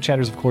 and Super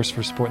Chatters, of course,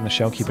 for supporting the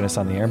show, keeping us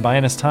on the air,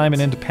 buying us time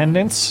and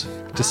independence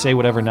to say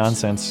whatever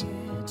nonsense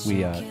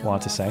we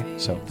want to say.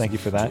 So thank you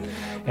for that,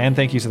 and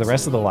thank you to the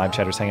rest of the live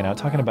chatters hanging out,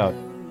 talking about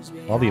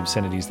all the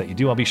obscenities that you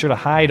do. I'll be sure to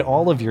hide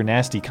all of your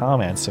nasty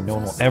comments so no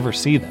one will ever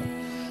see them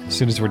as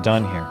soon as we're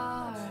done here.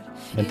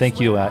 And thank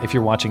you if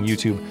you're watching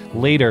YouTube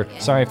later.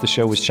 Sorry if the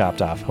show was chopped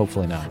off.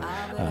 Hopefully not.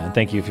 And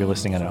thank you if you're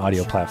listening on an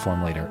audio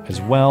platform later as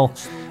well.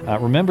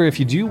 Remember, if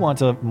you do want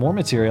more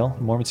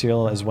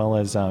material, as well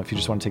as if you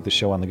just want to take the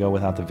show on the go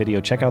without the video,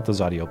 check out those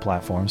audio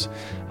platforms.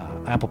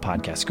 Apple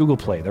Podcasts, Google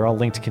Play. They're all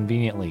linked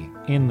conveniently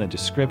in the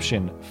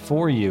description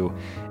for you.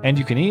 And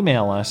you can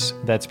email us,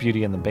 that's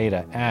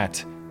beautyandthebeta,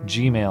 at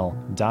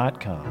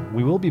gmail.com.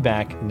 We will be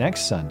back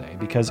next Sunday,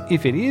 because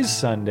if it is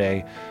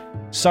Sunday,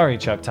 sorry,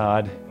 Chuck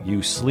Todd,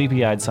 you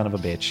sleepy-eyed son of a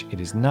bitch, it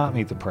is not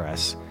Meet the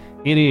Press.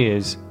 It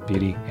is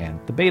Beauty and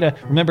the Beta.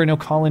 Remember, no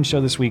call-in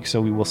show this week,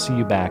 so we will see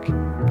you back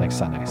next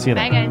Sunday. See you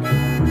then. Bye,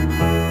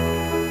 guys.